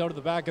plays out of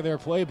the back of their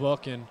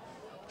playbook and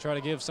try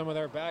to give some of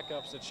their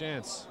backups a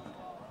chance.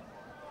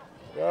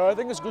 Yeah, I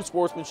think it's good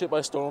sportsmanship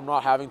by Stoneham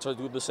not having to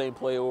do the same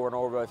play over and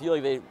over. I feel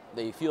like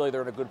they feel like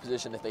they're in a good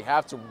position. If they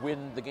have to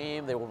win the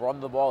game, they will run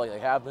the ball like they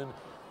have been.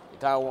 They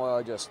kind of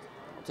want to just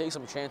take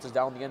some chances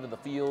down the end of the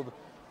field,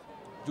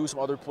 do some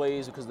other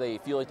plays because they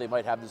feel like they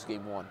might have this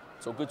game won.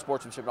 So good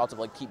sportsmanship not to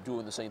like keep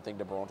doing the same thing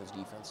to Burlington's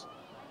defense.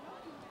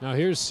 Now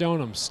here's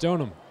Stoneham.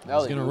 Stoneham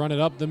is going to run it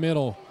up the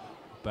middle,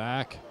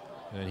 back.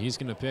 And he's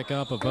going to pick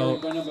up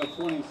about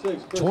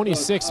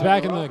 26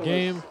 back in the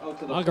game.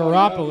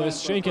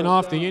 Agaropoulos shaking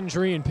off the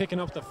injury and picking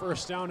up the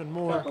 1st down and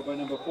more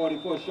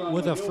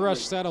with a fresh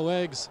set of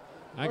legs.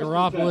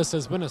 Agaropoulos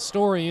has been a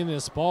story in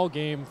this ball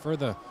game for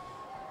the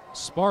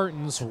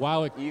Spartans.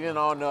 While even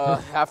on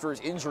after his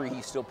injury,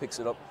 he still picks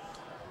it up.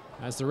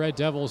 As the Red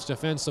Devils'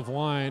 defensive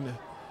line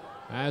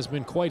has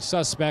been quite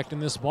suspect in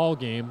this ball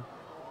game.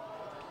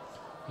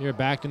 Here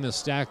back in the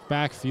stacked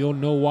backfield,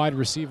 no wide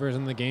receivers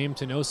in the game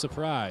to no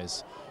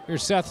surprise.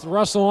 Here's Seth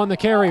Russell on the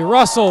carry.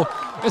 Russell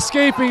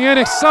escaping and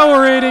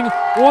accelerating.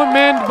 1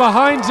 man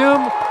behind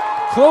him,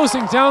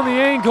 closing down the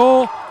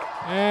angle.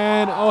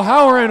 And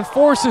O'Halloran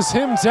forces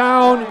him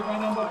down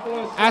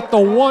at the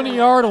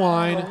 1-yard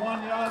line.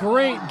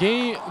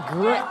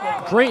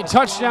 Great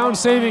touchdown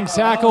saving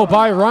tackle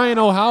by Ryan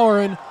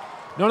O'Halloran.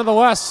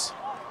 Nonetheless,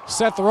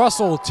 Seth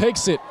Russell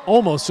takes it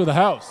almost to the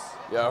house.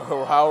 Yeah,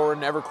 O'Halloran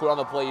never quit on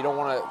the play. You don't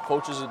want to,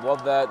 coaches would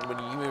love that. When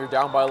you're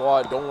down by a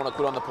lot, don't want to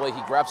quit on the play. He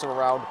grabs him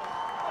around,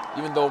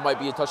 even though it might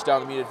be a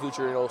touchdown in the immediate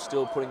future, you know,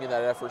 still putting in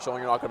that effort, showing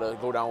you're not going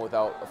to go down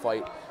without a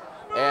fight.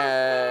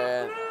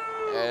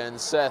 And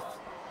Seth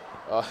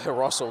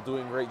Russell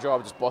doing a great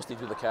job just busting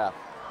through the cap.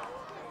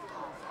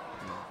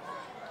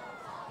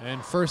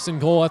 And first and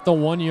goal at the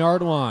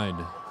 1-yard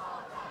line.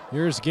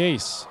 Here's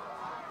Chase,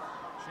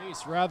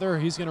 rather.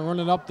 He's going to run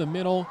it up the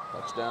middle.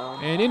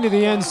 Touchdown. And into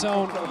the end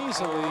zone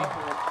easily.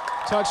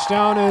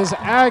 Touchdown is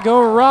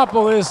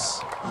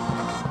Agoropoulos.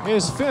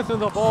 His 5th in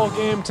the ball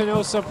game, to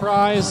no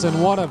surprise,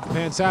 and what a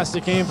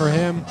fantastic game for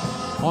him.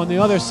 On the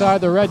other side,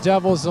 the Red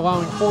Devils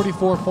allowing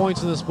 44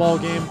 points in this ball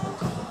game.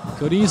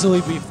 Could easily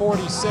be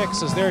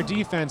 46, as their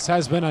defense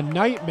has been a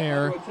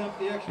nightmare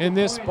in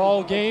this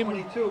ball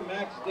game.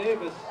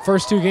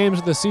 First 2 games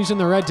of the season,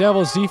 the Red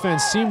Devils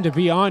defense seemed to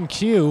be on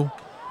cue.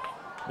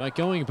 But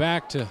going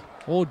back to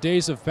old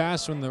days of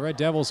past when the Red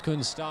Devils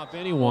couldn't stop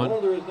anyone,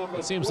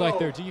 it seems like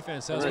their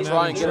defense has been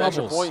having troubles. Get an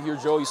extra point here,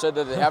 Joe. You said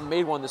that they haven't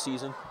made one this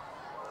season.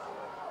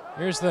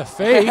 Here's the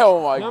fake.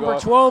 Oh my Number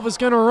God. 12 is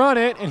going to run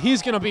it, and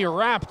he's going to be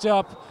wrapped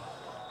up.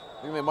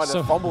 I think they might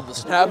have fumbled the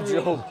snap,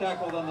 Joe.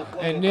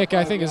 And Nick,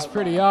 I think it's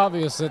pretty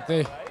obvious that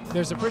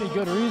there's a pretty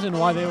good reason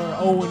why they were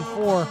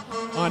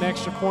 0-4 on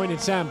extra point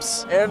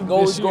attempts. And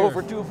goalies go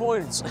for 2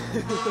 points.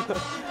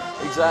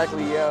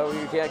 Exactly, yeah. When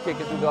you can't kick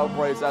it through the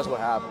uprights, that's what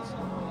happens.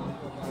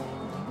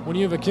 When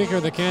you have a kicker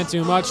that can't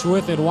do much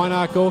with it, why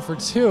not go for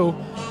 2?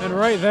 And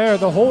right there,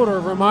 the holder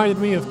reminded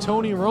me of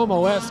Tony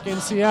Romo-esque in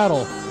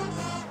Seattle.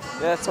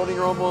 Yeah, Tony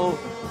Romo,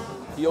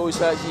 he always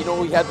had, you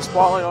know, he had the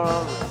spotlight on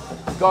him.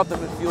 He got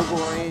them in field goal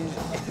range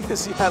in the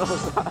Seattle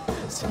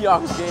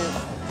Seahawks game.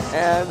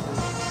 And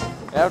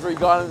after he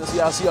got in the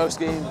Seattle Seahawks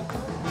game,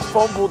 he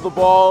fumbled the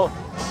ball.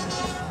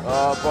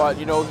 But,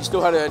 you know, he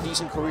still had a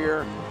decent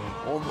career.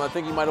 I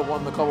think he might have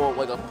won a couple,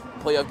 like a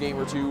playoff game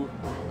or 2.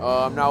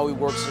 Now he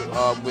works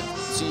with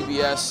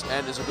CBS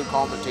and is a good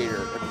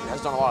commentator and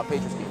has done a lot of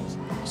Patriots games.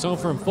 So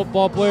from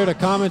football player to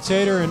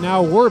commentator, and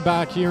now we're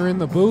back here in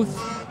the booth.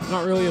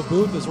 Not really a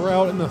booth, as we're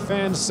out in the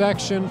fans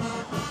section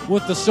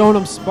with the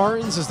Stoneham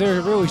Spartans, as they're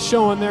really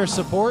showing their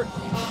support.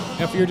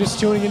 If you're just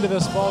tuning into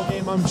this ball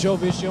game, I'm Joe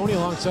Viscioni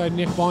alongside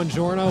Nick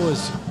Bongiorno,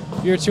 as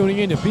you're tuning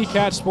into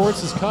BCAT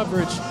Sports'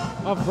 coverage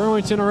of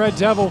Burlington Red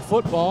Devil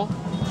football.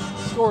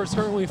 Score is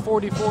currently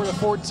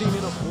 44-14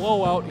 in a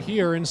blowout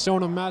here in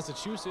Stoneham,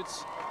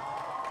 Massachusetts.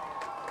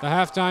 The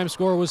halftime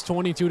score was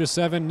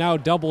 22-7, now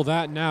double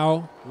that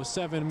now with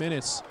 7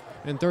 minutes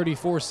and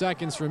 34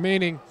 seconds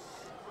remaining.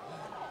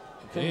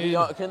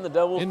 Can the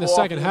Devils in the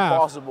second half?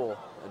 Possible.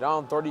 They're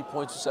down 30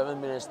 points with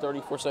 7 minutes,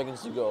 34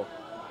 seconds to go.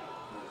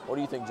 What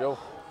do you think, Joe?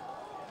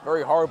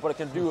 Very hard, but it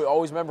can do it.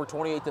 Always remember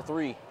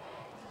 28-3.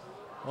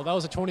 Well, that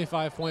was a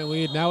 25-point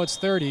lead. Now it's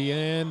 30,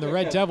 and the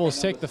Red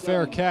Devils take the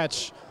fair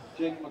catch.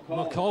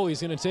 McCauley's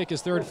going to take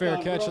his 3rd fair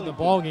catch of the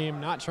ball game,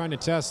 not trying to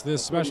test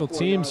this special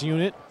teams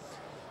unit.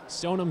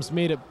 Stoneham's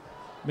made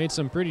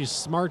some pretty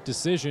smart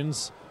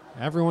decisions.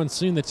 Everyone's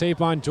seen the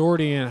tape on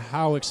Doherty and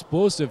how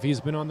explosive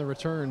he's been on the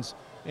returns.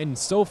 And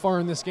so far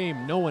in this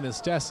game, no one has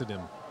tested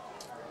him.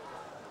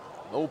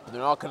 Nope,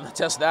 they're not going to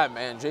test that,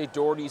 man. Jay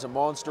Doherty's a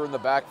monster in the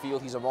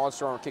backfield. He's a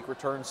monster on kick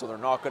returns, so they're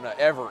not going to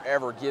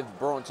ever give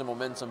Burlington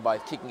momentum by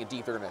kicking it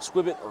deep. They're going to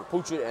squib it or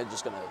pooch it and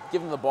just going to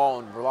give them the ball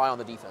and rely on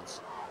the defense.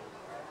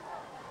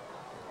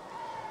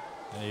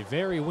 A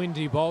very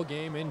windy ball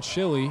game and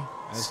chilly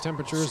as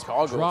temperatures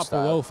Chicago drop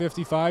style. below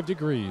 55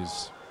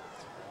 degrees.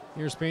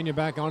 Here's Pena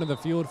back onto the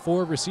field.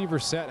 4 receiver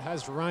set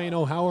has Ryan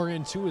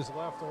O'Halloran to his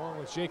left along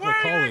with Jake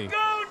McCauley.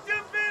 Go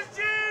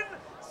Division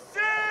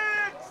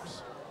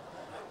 6!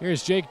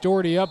 Here's Jake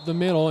Doherty up the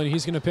middle, and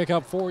he's going to pick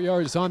up 4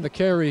 yards on the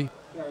carry.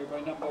 Carry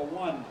by number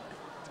 1,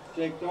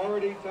 Jake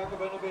Doherty. Tackle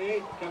by number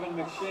 8, Kevin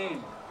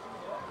McShane.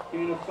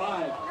 Gain of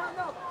 5.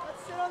 No,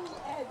 let's sit on the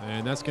edge.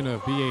 And that's going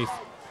to be a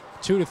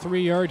 2 to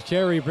 3 yard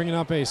carry, bringing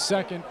up a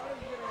 2nd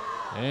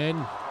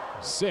and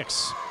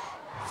 6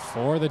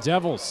 for the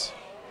Devils.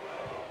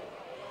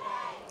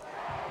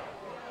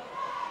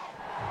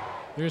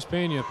 Here's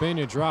Pena.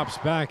 Pena drops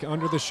back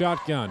under the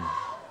shotgun.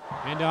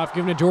 Handoff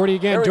given to Doherty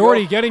again.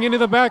 Doherty getting into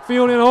the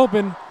backfield and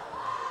open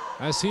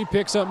as he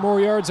picks up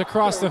more yards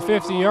across the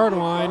 50-yard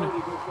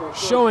line,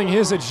 showing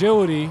his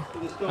agility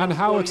and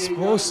how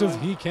explosive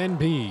he can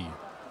be.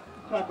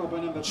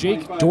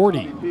 Jake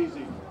Doherty.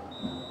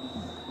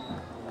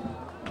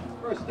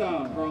 First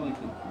down,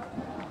 Burlington.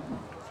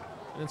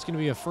 And it's going to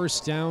be a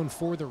first down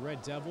for the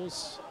Red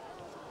Devils,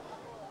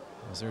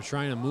 as they're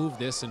trying to move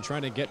this and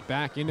trying to get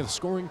back into the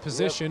scoring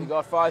position. Yep,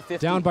 got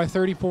 550. Down by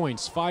 30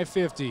 points,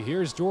 5:50.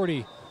 Here's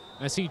Doherty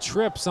as he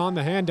trips on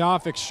the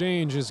handoff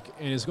exchange and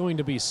is going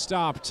to be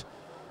stopped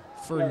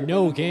for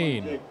no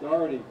gain.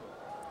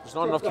 There's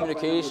not enough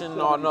communication,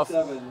 not enough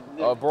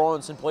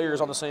Burlington players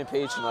on the same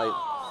page tonight.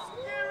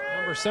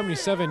 Number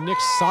 77, Nick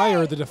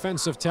Sire, the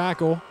defensive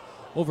tackle,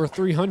 over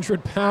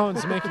 300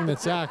 pounds making the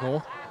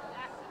tackle.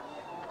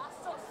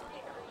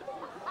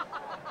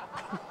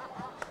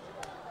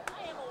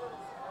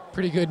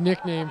 Pretty good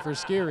nickname for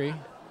Scary.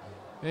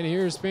 And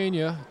here's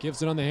Pena,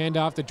 gives it on the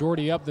handoff to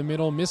Doherty up the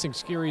middle, missing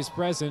Scary's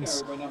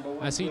presence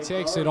as he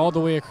takes it all the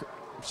way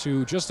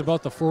to just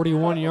about the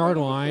 41-yard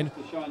line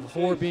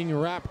before being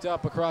wrapped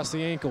up across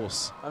the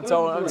ankles. I'm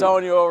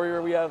telling you, over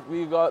here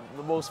we've got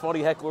the most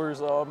funny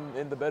hecklers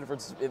in the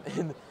Bedfords.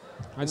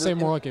 I'd say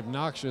more like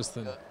obnoxious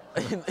than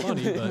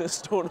funny. In the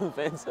Stoneham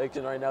fan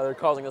section right now, they're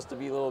causing us to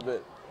be a little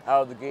bit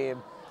out of the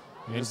game.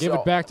 And give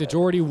it back to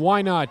Doherty.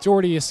 Why not?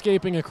 Doherty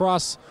escaping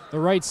across the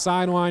right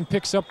sideline,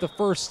 picks up the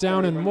first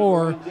down and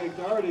more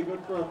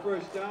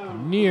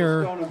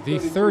near the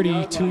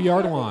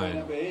 32-yard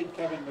line.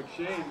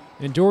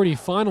 And Doherty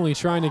finally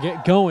trying to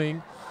get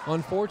going.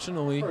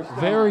 Unfortunately,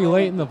 very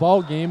late in the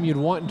ball game. You'd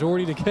want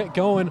Doherty to get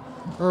going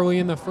early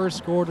in the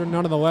first quarter.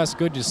 Nonetheless,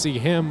 good to see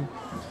him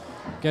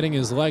getting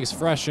his legs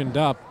freshened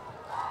up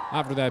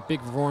after that big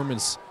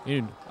performance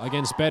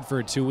against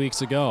Bedford 2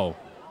 weeks ago.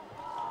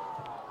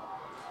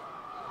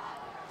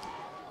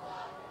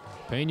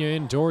 Pena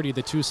and Doherty,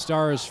 the two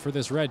stars for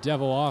this Red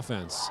Devil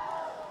offense.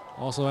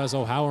 Also has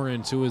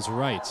O'Halloran to his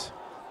right.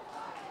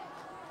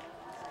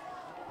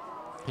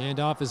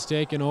 Handoff is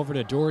taken over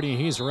to Doherty,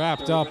 and he's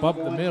wrapped up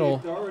the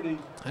middle.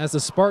 As the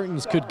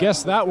Spartans could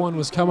guess that one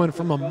was coming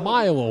from a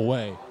mile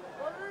away.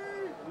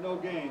 No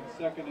gain,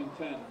 2nd and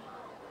 10.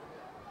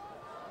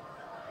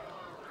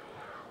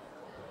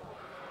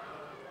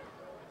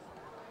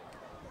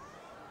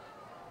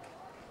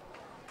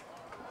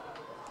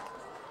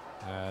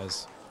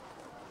 As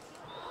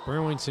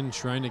Burlington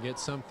trying to get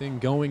something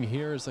going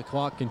here as the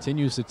clock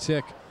continues to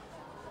tick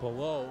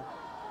below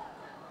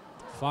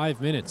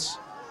 5 minutes.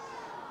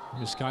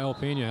 Here's Kyle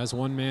Pena has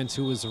one man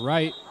to his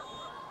right.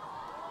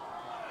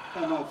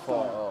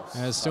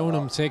 As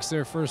Stoneham takes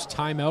their first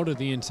timeout of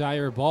the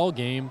entire ball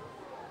game.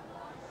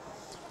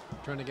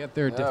 Trying to get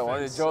their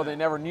defense. Joe, they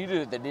never needed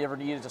it. They never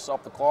needed to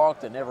stop the clock.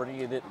 They never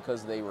needed it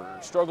because they were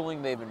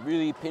struggling. They've been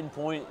really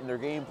pinpoint in their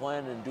game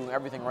plan and doing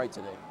everything right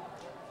today.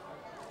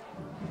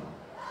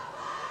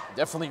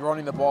 Definitely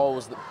running the ball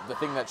was the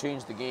thing that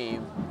changed the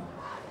game.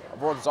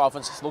 Burlington's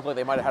offense looked like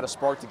they might have had a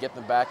spark to get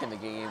them back in the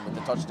game with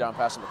the touchdown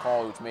pass in the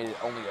call, which made it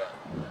only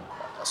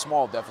a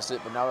small deficit,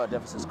 but now that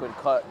deficit's been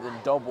cut and then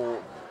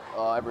double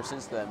ever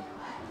since then.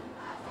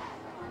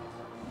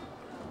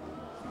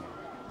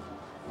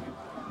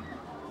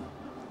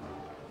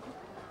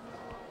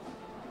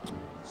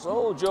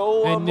 So,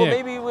 Joe, well,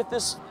 maybe with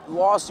this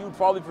loss, you would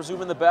probably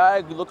presume in the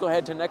bag. We look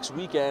ahead to next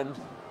weekend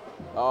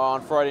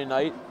on Friday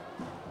night.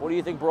 What do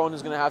you think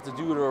Burlington's going to have to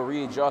do to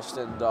readjust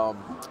and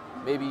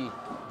maybe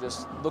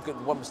just look at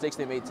what mistakes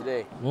they made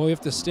today? Well,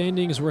 if the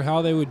standings were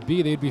how they would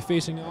be, they'd be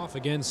facing off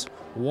against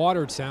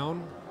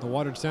Watertown. The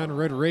Watertown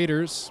Red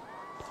Raiders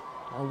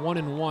are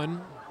 1-1.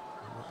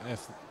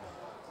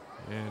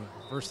 And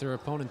versus their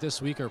opponent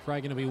this week are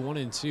probably going to be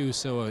 1-2,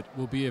 so it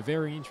will be a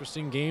very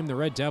interesting game. The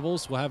Red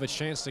Devils will have a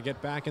chance to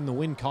get back in the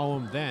win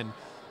column then,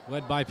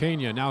 led by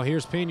Pena. Now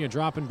here's Pena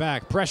dropping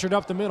back, pressured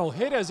up the middle,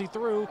 hit as he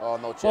threw. Oh,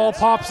 no chance. Ball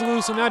pops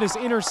loose, and that is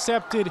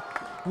intercepted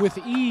with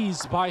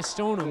ease by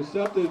Stoneham.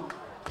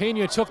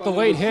 Pena took the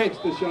late hit,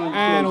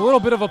 and a little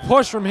bit of a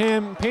push from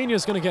him.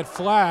 Pena's going to get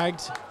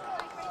flagged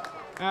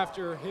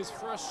after his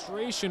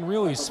frustration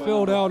really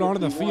spilled out onto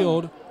the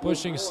field,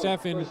 pushing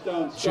Stefan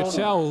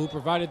Chattel, who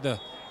provided the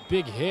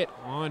big hit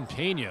on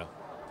Pena.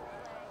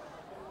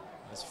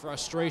 His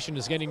frustration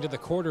is getting to the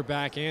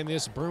quarterback and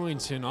this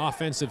Burlington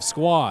offensive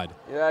squad.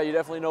 Yeah, you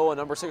definitely know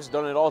number 6 has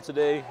done it all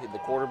today. The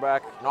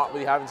quarterback not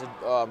really having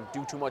to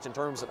do too much in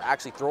terms of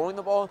actually throwing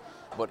the ball,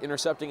 but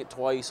intercepting it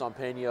twice on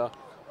Pena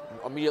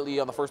immediately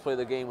on the first play of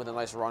the game with a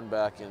nice run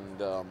back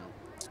and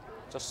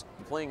just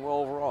playing well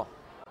overall.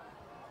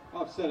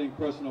 Offsetting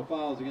personal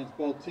fouls against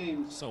both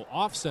teams. So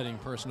offsetting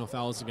personal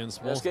fouls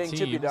against both teams. Just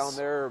getting chippy down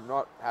there,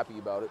 not happy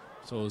about it.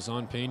 So it was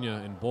on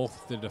Pena and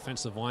both the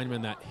defensive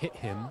linemen that hit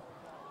him.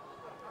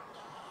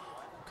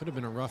 Could have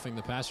been a roughing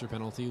the passer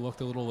penalty.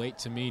 Looked a little late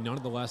to me.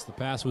 Nonetheless, the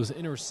pass was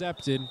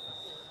intercepted.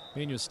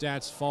 Pena's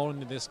stats fall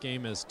into this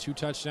game as 2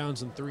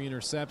 touchdowns and 3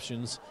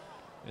 interceptions,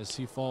 as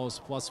he falls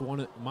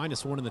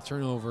 -1 in the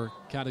turnover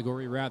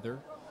category, rather.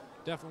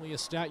 Definitely a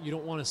stat you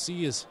don't want to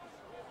see, as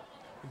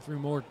he threw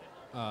more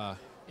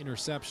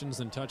interceptions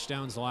than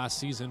touchdowns last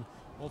season.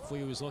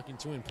 Hopefully he was looking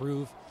to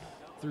improve.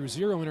 Threw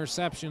 0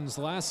 interceptions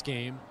last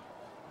game,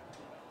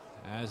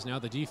 as now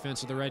the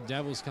defense of the Red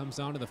Devils comes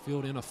onto the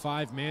field in a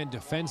 5-man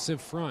defensive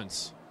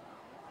front.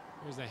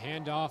 Here's the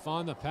handoff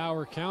on the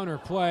power counter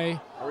play.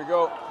 There we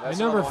go. And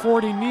number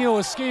 40, Neal,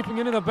 escaping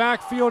into the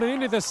backfield and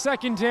into the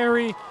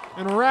secondary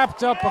and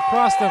wrapped up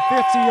across the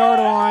 50-yard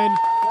line.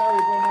 Carried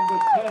by number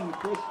 10,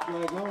 Chris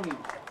Dragoni.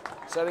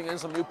 Setting in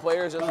some new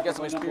players as we get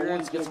some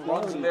experience, get some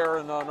runs in there,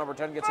 and number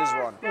 10 gets his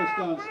run. First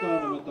down,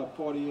 Stoneham at the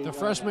 48. The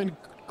freshman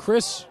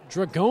Chris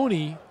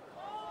Dragoni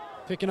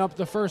picking up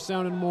the first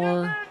down and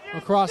more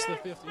across the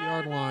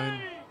 50-yard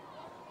line.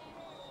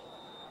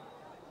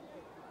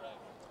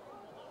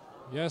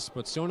 Yes,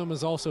 but Stoneham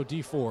is also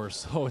D4,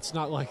 so it's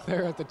not like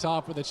they're at the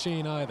top of the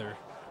chain either.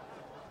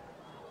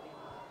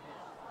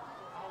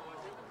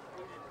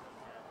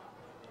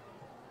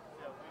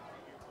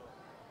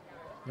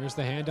 Here's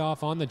the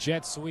handoff on the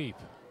jet sweep.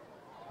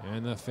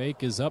 And the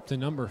fake is up to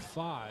number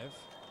 5.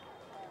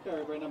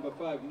 Carried by number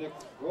 5, Nick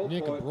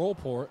Nick Rolport.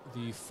 Rolport,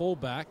 the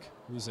fullback,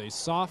 who's a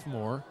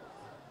sophomore,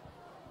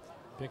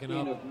 picking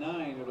Gain up of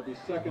 9. It'll be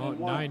second about and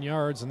 1. 9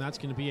 yards, and that's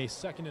going to be a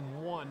 2nd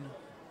and 1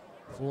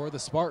 for the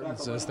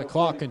Spartans as the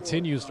clock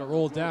continues to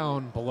roll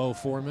down below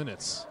 4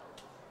 minutes.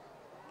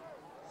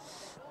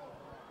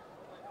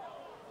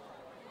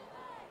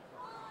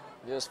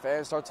 Yes,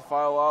 fans start to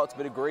file out. It's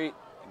been a great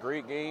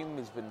game.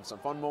 There's been some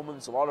fun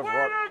moments, a lot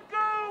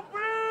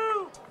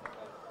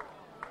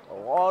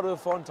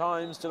of fun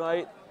times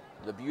tonight.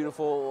 The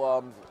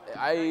beautiful,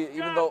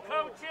 even though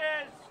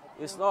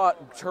it's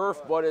not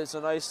turf, but it's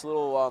a nice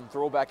little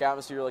throwback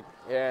atmosphere,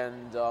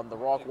 and the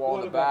rock wall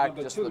in the back,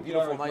 just the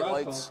beautiful night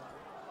lights.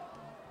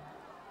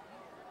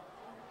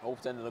 Hope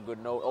to end on a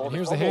good note. And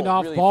here's the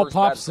handoff. Really ball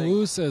pops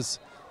loose as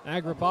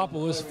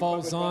Agropopoulos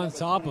falls on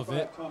top of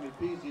it.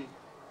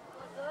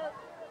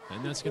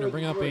 And that's going to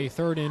bring up a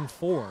 3rd and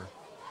 4.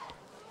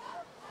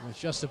 With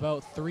just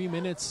about 3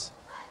 minutes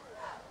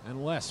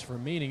and less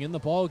remaining in the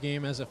ball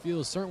game, as it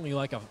feels certainly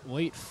like a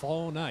late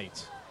fall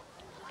night.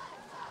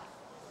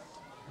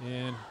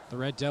 And the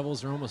Red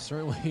Devils are almost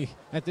certainly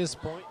at this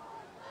point.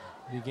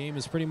 The game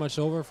is pretty much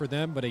over for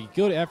them, but a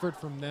good effort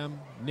from them.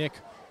 Nick,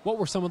 what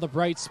were some of the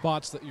bright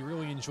spots that you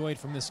really enjoyed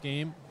from this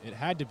game? It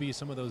had to be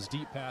some of those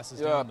deep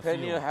passes down the field.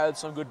 Pena had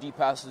some good deep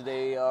passes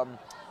today.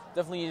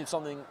 Definitely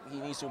something he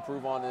needs to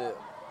improve on.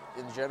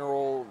 In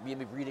general,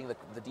 maybe reading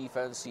the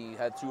defense. He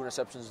had 2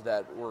 interceptions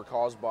that were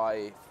caused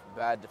by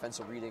bad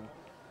defensive reading.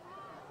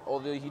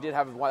 Although he did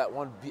have that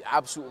one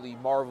absolutely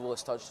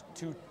marvelous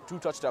two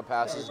touchdown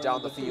passes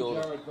down the field.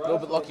 A little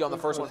bit lucky on the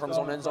first one from his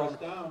own end zone,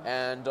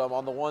 and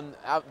on the one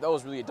that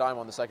was really a dime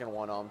on the second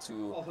one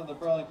to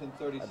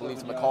I believe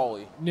to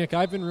McCauley. Nick,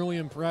 I've been really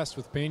impressed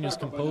with Pena's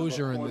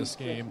composure in this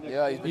game.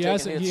 Yeah, he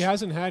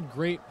hasn't had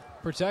great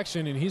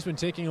protection, and he's been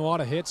taking a lot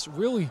of hits,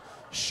 really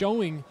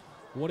showing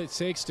what it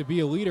takes to be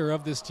a leader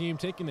of this team,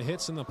 taking the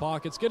hits in the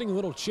pockets, getting a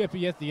little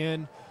chippy at the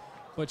end,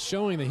 but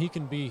showing that he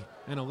can be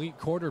an elite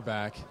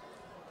quarterback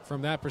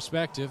from that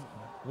perspective.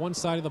 One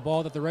side of the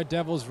ball that the Red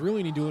Devils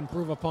really need to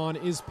improve upon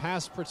is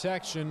pass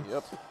protection,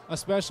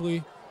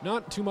 especially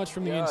not too much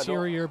from the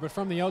interior, but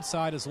from the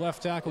outside as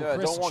left tackle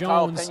Chris Jones. Don't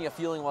want Kyle Pena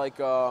feeling like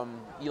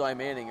Eli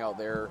Manning out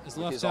there. His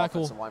left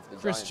tackle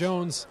Chris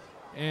Jones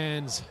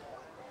and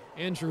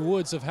Andrew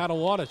Woods have had a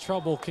lot of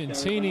trouble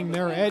containing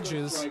their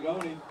edges,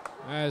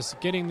 as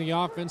getting the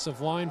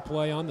offensive line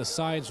play on the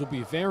sides will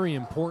be very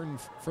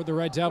important for the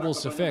Red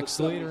Devils to fix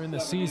later in the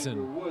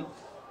season.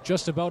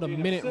 Just about a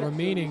minute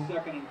remaining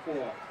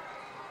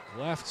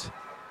left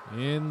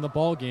in the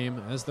ball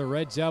game as the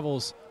Red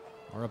Devils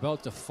are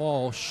about to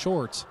fall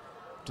short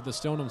to the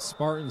Stoneham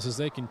Spartans as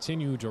they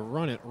continue to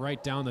run it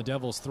right down the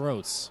Devils'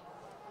 throats.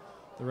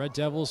 The Red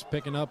Devils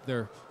picking up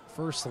their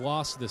first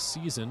loss of the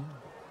season.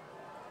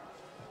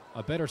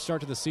 A better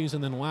start to the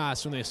season than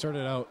last when they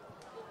started out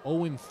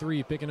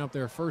 0-3, picking up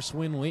their first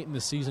win late in the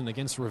season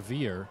against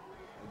Revere.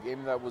 A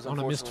game that was on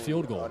a missed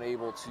field goal.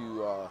 Unable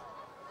to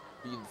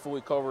be fully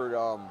covered,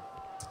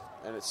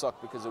 and it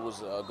sucked because it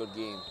was a good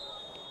game.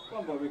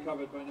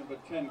 Recovered by number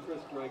 10, Chris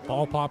Dragoni.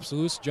 Ball pops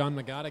loose. John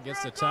Magada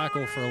gets the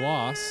tackle for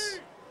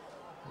loss.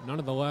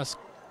 Nonetheless,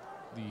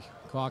 the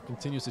clock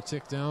continues to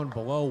tick down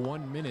below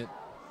 1 minute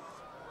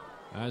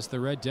as the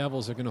Red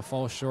Devils are going to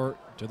fall short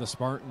to the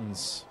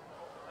Spartans.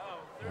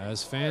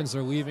 As fans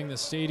are leaving the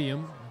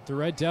stadium, the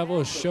Red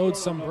Devils showed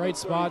some bright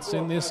spots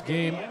in this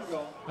game,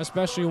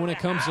 especially when it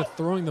comes to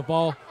throwing the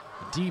ball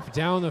deep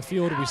down the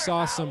field. We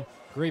saw some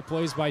great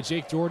plays by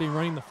Jake Doherty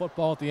running the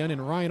football at the end,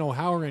 and Ryan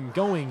O'Halloran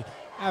going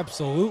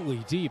absolutely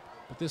deep.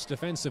 But this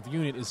defensive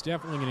unit is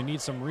definitely going to need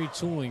some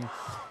retooling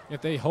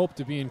if they hope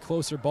to be in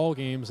closer ball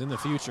games in the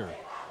future.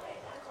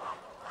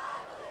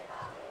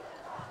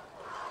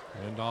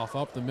 And off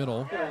up the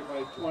middle. Carried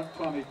by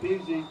Tommy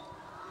Peasy.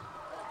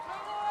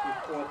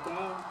 4th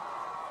down.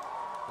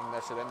 I think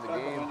that should end the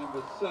game. By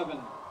number 7,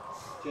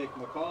 Jake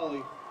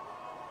McCauley.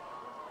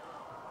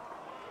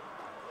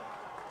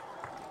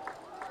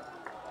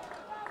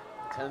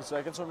 Ten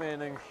seconds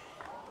remaining.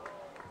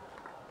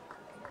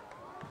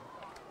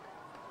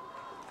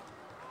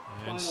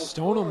 And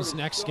Stoneham's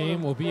next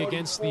game will be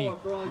against the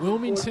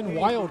Wilmington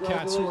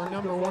Wildcats, who are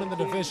 #1 in the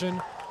division.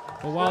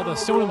 But while the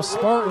Stoneham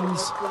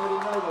Spartans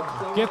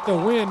get the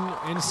win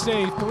and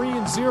stay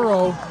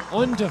 3-0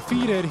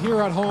 undefeated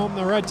here at home,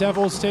 the Red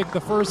Devils take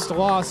the first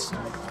loss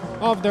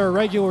of their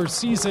regular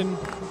season,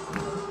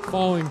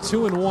 falling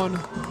 2-1,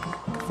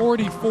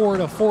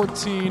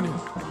 44-14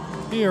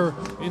 here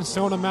in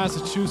Stoneham,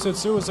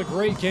 Massachusetts. It was a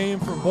great game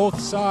from both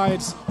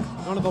sides.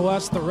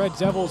 Nonetheless, the Red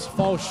Devils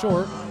fall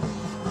short.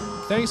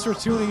 Thanks for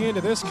tuning in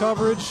to this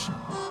coverage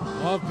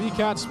of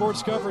BCAT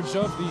Sports coverage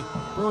of the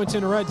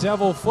Burlington Red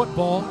Devil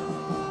football.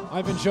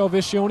 I've been Joe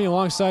Viscioni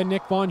alongside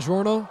Nick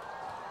Bongiorno.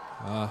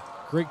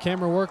 Great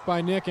camera work by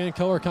Nick and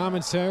color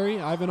commentary.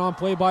 I've been on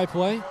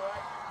play-by-play.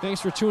 Thanks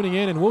for tuning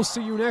in, and we'll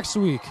see you next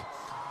week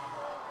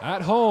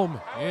at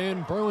home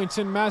in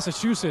Burlington,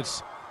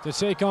 Massachusetts to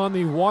take on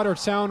the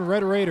Watertown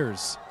Red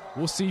Raiders.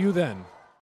 We'll see you then.